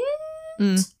know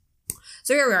it.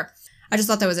 So here we are. I just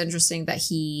thought that was interesting that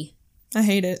I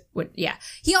hate it.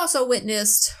 He also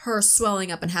witnessed her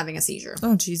swelling up and having a seizure.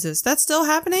 Oh, Jesus. That's still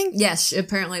happening? Yes,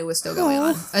 apparently it was still going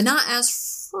on. Not as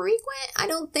frequent, I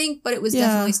don't think, but it was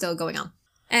definitely still going on.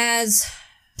 As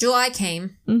July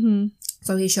came,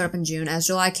 so he showed up in June. As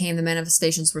July came, the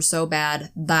manifestations were so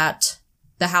bad that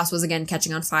the house was again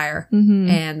catching on fire,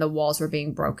 and the walls were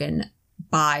being broken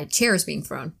by chairs being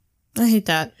thrown. I hate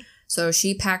that. So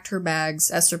she packed her bags.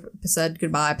 Esther said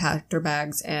goodbye, packed her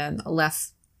bags, and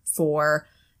left for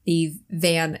the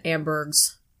Van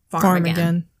Amberg's farm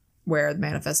again, where the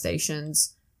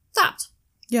manifestations stopped.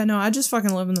 Yeah, no, I just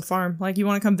fucking live in the farm. You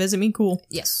want to come visit me? Cool.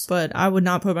 Yes. But I would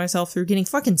not put myself through getting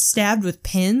fucking stabbed with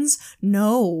pins.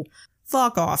 No.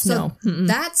 Fuck off. So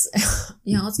that's,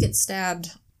 let's get stabbed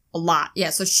a lot.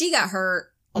 Yeah, so she got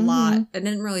hurt a lot. I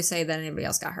didn't really say that anybody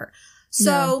else got hurt.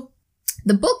 So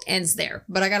the book ends there,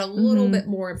 but I got a little bit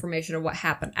more information of what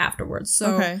happened afterwards.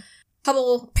 So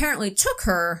Hubble apparently took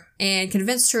her and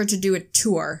convinced her to do a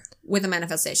tour with a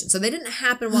manifestation. So they didn't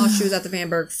happen while she was at the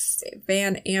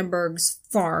Van Amberg's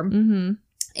farm.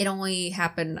 It only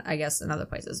happened, I guess, in other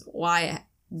places. Why it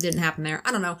didn't happen there,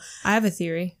 I don't know. I have a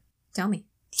theory. Tell me.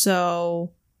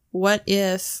 So what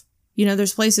if,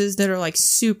 there's places that are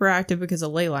super active because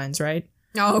of ley lines, right?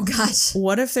 Oh, gosh.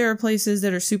 What if there are places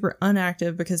that are super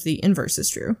unactive because the inverse is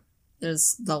true?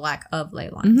 There's the lack of ley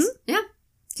lines. Yeah.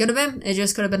 Could have been. It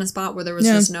just could have been a spot where there was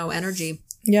just no energy.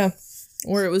 Yeah.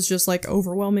 Or it was just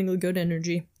overwhelmingly good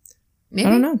energy. Maybe.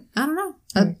 I don't know.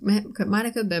 Might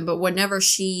have could have been. But whenever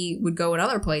she would go in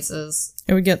other places,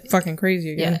 it would get fucking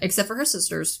crazy again. Yeah, except for her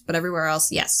sisters. But everywhere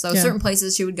else, yes. So certain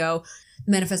places she would go,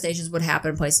 manifestations would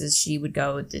happen. Places she would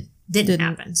go, didn't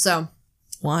happen. So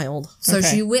wild. So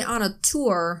she went on a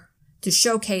tour to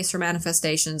showcase her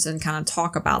manifestations and kind of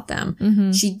talk about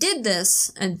them. She did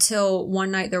this until one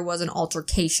night there was an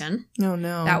altercation. Oh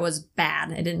no. That was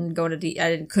bad. I didn't go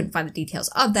into couldn't find the details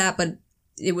of that, but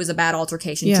it was a bad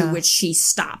altercation to which she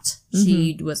stopped.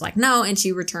 She was like, no, and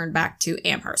she returned back to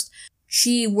Amherst.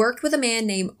 She worked with a man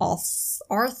named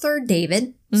Arthur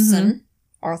Davidson.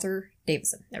 Arthur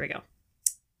Davidson. There we go.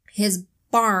 His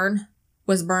barn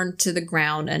was burned to the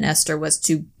ground, and Esther was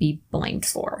to be blamed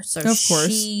for. So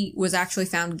she was actually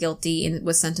found guilty and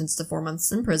was sentenced to 4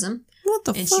 months in prison. What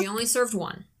the fuck? And she only served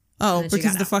 1. Oh,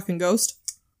 because of the fucking ghost?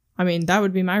 I mean, that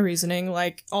would be my reasoning.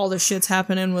 All the shit's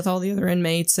happening with all the other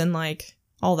inmates and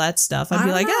all that stuff. I'd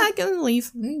be like, I can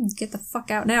leave. Get the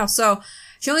fuck out now. So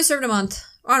she only served a month.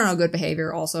 I don't know, good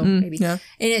behavior also, maybe. Yeah.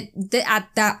 And at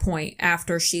that point,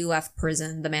 after she left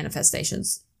prison, the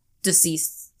manifestations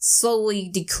slowly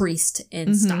decreased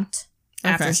and stopped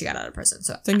after she got out of prison.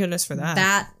 So thank goodness for that.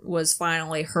 That was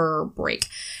finally her break.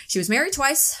 She was married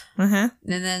twice. And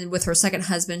then with her second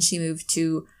husband, she moved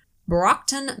to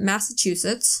Brockton,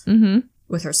 Massachusetts.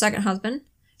 With her second husband.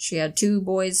 She had 2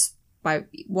 boys,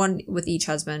 one with each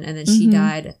husband, and then she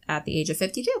died at the age of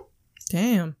 52.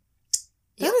 Damn.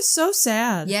 That is so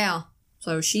sad. Yeah.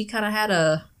 So she kind of had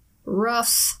a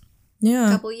rough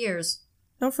couple years.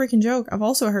 No freaking joke. I've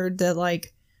also heard that,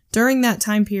 during that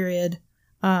time period,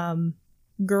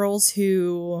 girls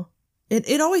who...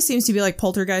 It always seems to be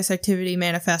poltergeist activity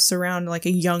manifests around, a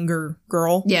younger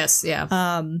girl. Yes, yeah.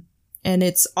 And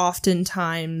it's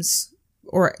oftentimes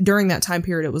or during that time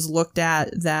period, it was looked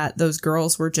at that those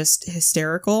girls were just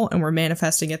hysterical and were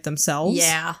manifesting it themselves.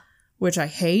 Yeah. Which I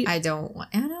hate. I know,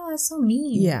 that's so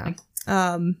mean. Yeah.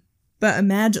 But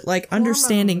imagine, like,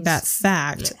 understanding that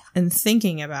fact and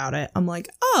thinking about it, I'm like,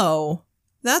 oh,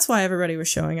 that's why everybody was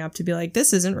showing up to be like,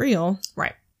 this isn't real.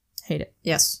 Right. Hate it.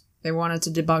 Yes. They wanted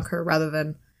to debunk her rather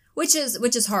than, which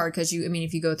is hard because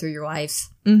if you go through your life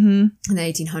in the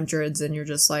 1800s and you're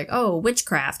just like, oh,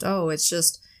 witchcraft. Oh,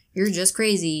 you're just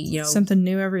crazy, Something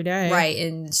new every day. Right.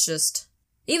 And it's just,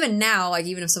 even now, like,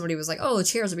 even if somebody was like, oh, the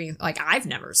chairs are being, like, I've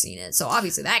never seen it. So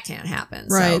obviously that can't happen.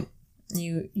 Right. So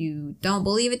you don't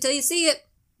believe it till you see it.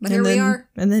 But here we are.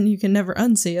 And then you can never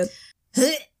unsee it.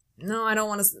 No, I don't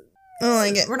want to. I don't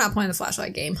like it. We're not playing the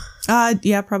flashlight game.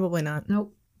 Yeah, probably not.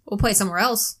 Nope. We'll play somewhere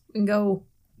else. We can go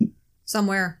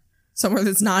somewhere. Somewhere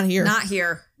that's not here. Not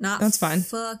here. That's fine.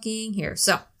 Fucking here.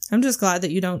 So. I'm just glad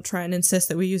that you don't try and insist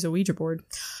that we use a Ouija board.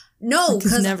 No,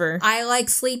 because I like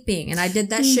sleeping, and I did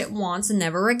that shit once and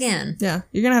never again. Yeah,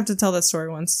 you're gonna have to tell that story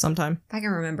once sometime. If I can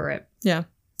remember it. Yeah,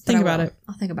 think about it.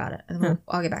 I'll think about it, and then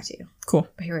I'll get back to you. Cool.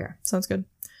 But here we are. Sounds good.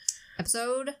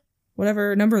 Episode?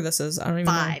 Whatever number this is. I don't even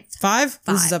know. 5?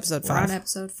 This is episode 5. We're on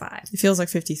episode 5. It feels like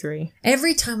 53.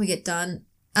 Every time we get done,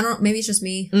 I don't know, maybe it's just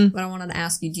me, but I wanted to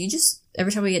ask you, do you just,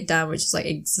 every time we get done, we're just like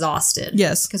exhausted?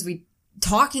 Yes. Because we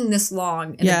talking this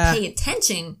long and then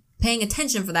paying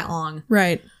attention for that long.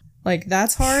 Right. Like,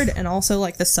 that's hard, and also,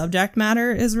 like, the subject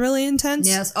matter is really intense.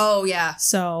 Yes. Oh, yeah.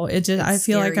 So, I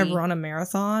feel like I've run a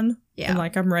marathon. Yeah. And,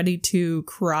 like, I'm ready to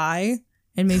cry,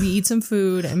 and maybe eat some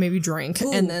food, and maybe drink,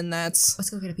 and then that's... Let's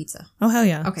go get a pizza. Oh, hell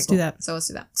yeah. Okay, let's do that. So, let's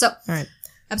do that. So, all right.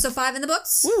 Episode 5 in the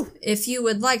books. Woo! If you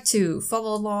would like to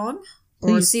follow along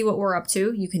or see what we're up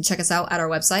to, you can check us out at our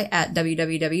website at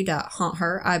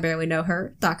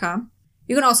www.haunther.IbarelyKnowHer.com.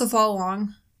 You can also follow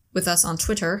along with us on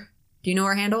Twitter. Do you know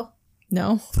our handle?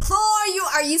 No. Oh,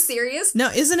 are you serious? No,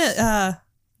 isn't it the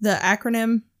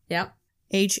acronym? Yep.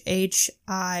 HHIBKH?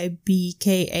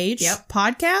 Yep.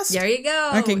 Podcast? There you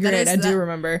go. Okay, great. I do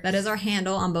remember. That is our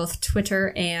handle on both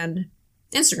Twitter and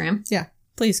Instagram. Yeah.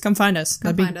 Please come find us.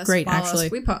 That'd be great, actually.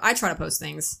 I try to post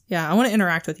things. Yeah, I want to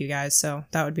interact with you guys, so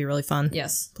that would be really fun.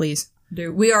 Yes. Please.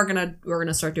 We're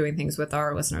gonna start doing things with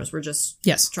our listeners. We're just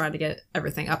trying to get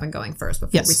everything up and going first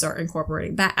before we start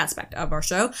incorporating that aspect of our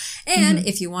show. And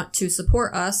if you want to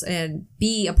support us and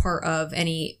be a part of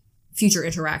any future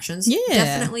interactions,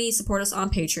 definitely support us on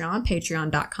Patreon,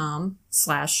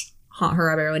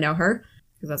 patreon.com/HauntHer I Barely Know Her,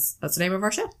 because that's the name of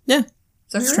our show. Yeah.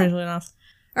 So strangely enough.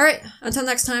 All right. Until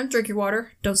next time, drink your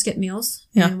water, don't skip meals,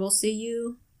 and we'll see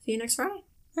you next Friday.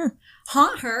 Yeah.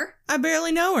 Haunt her. I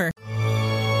barely know her.